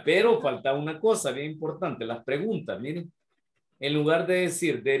 Vaya, pero falta una cosa bien importante, las preguntas, miren. En lugar de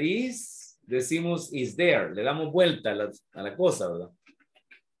decir there is, decimos is there. Le damos vuelta a la cosa, ¿verdad?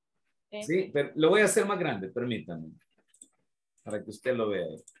 Sí, pero lo voy a hacer más grande, permítanme. Para que usted lo vea.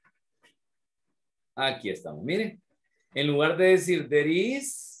 Aquí estamos, miren. En lugar de decir there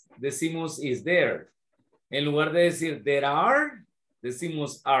is, decimos is there. En lugar de decir there are,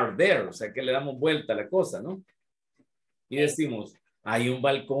 decimos are there. O sea que le damos vuelta a la cosa, ¿no? Y decimos, ¿hay un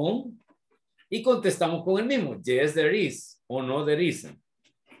balcón? Y contestamos con el mismo, yes there is, o no there isn't.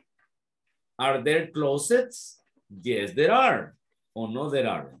 Are there closets? Yes, there are. O no, there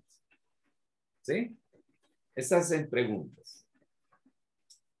aren't. ¿Sí? Esas son preguntas.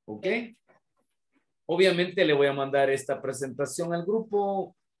 ¿Ok? Obviamente le voy a mandar esta presentación al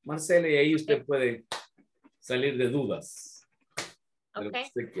grupo, Marcela, y ahí usted puede salir de dudas. De lo que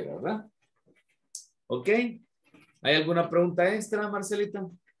usted quiera, ¿verdad? ¿Ok? ¿Hay alguna pregunta extra, Marcelita?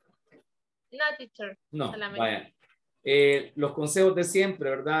 No, teacher. No, solamente. vaya. Los consejos de siempre,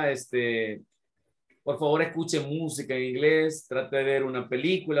 ¿verdad? Por favor, escuche música en inglés. Trate de ver una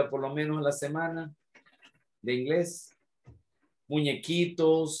película por lo menos a la semana de inglés.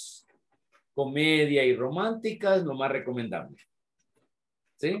 Muñequitos, comedia y romántica es lo más recomendable.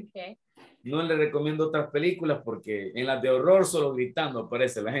 ¿Sí? Okay. No le recomiendo otras películas porque en las de horror solo gritando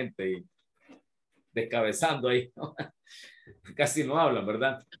aparece la gente y descabezando ahí. Casi no hablan,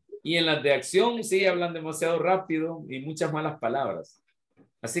 ¿verdad? Y en las de acción sí hablan demasiado rápido y muchas malas palabras.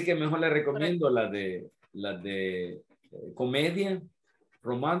 Así que mejor le recomiendo las de comedia,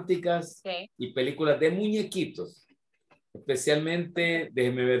 románticas y películas de muñequitos. Especialmente,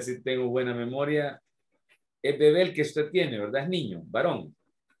 déjeme ver si tengo buena memoria, es bebé el que usted tiene, ¿verdad? Es niño, varón.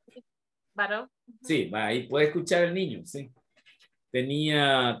 Varón. Sí, ahí puede escuchar el niño, sí.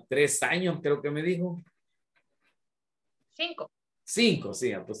 Tenía 3 años, creo que me dijo. 5. 5,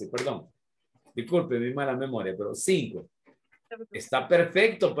 sí, pues sí, perdón. Disculpe mi mala memoria, pero 5. Está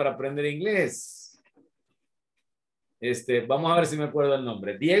perfecto para aprender inglés. Vamos a ver si me acuerdo el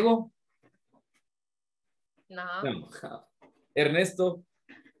nombre. ¿Diego? No. No. ¿Ernesto?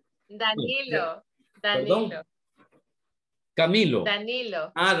 Danilo. ¿Perdón? Danilo. Camilo.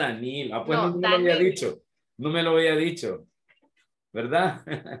 Danilo. Ah, Danilo. Ah, pues no, No, me lo había Danilo. dicho. No me lo había dicho. ¿Verdad?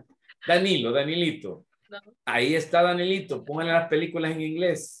 Danilo, Danilito. No. Ahí está Danilito. Póngale las películas en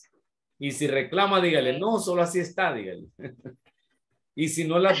inglés. Y si reclama, dígale, no, solo así está, dígale. Y si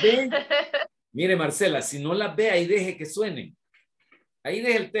no las ve, mire Marcela, si no las ve, ahí deje que suenen. Ahí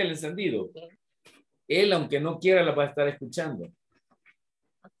deje el tele encendido. Él, aunque no quiera, las va a estar escuchando.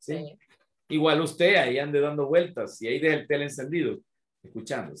 ¿Sí? Igual usted ahí ande dando vueltas y ahí deje el tele encendido,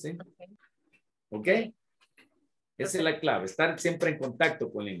 escuchando, ¿sí? ¿Ok? Esa es la clave, estar siempre en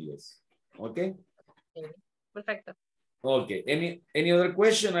contacto con el inglés. ¿Ok? Perfecto. Ok. Any other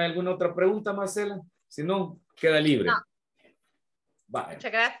question? ¿Hay alguna otra pregunta, Marcela? Si no, queda libre. No. Bye.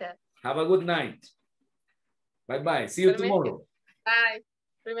 Muchas gracias. Have a good night. Bye bye. See you tomorrow. Bye.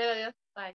 Primero Dios.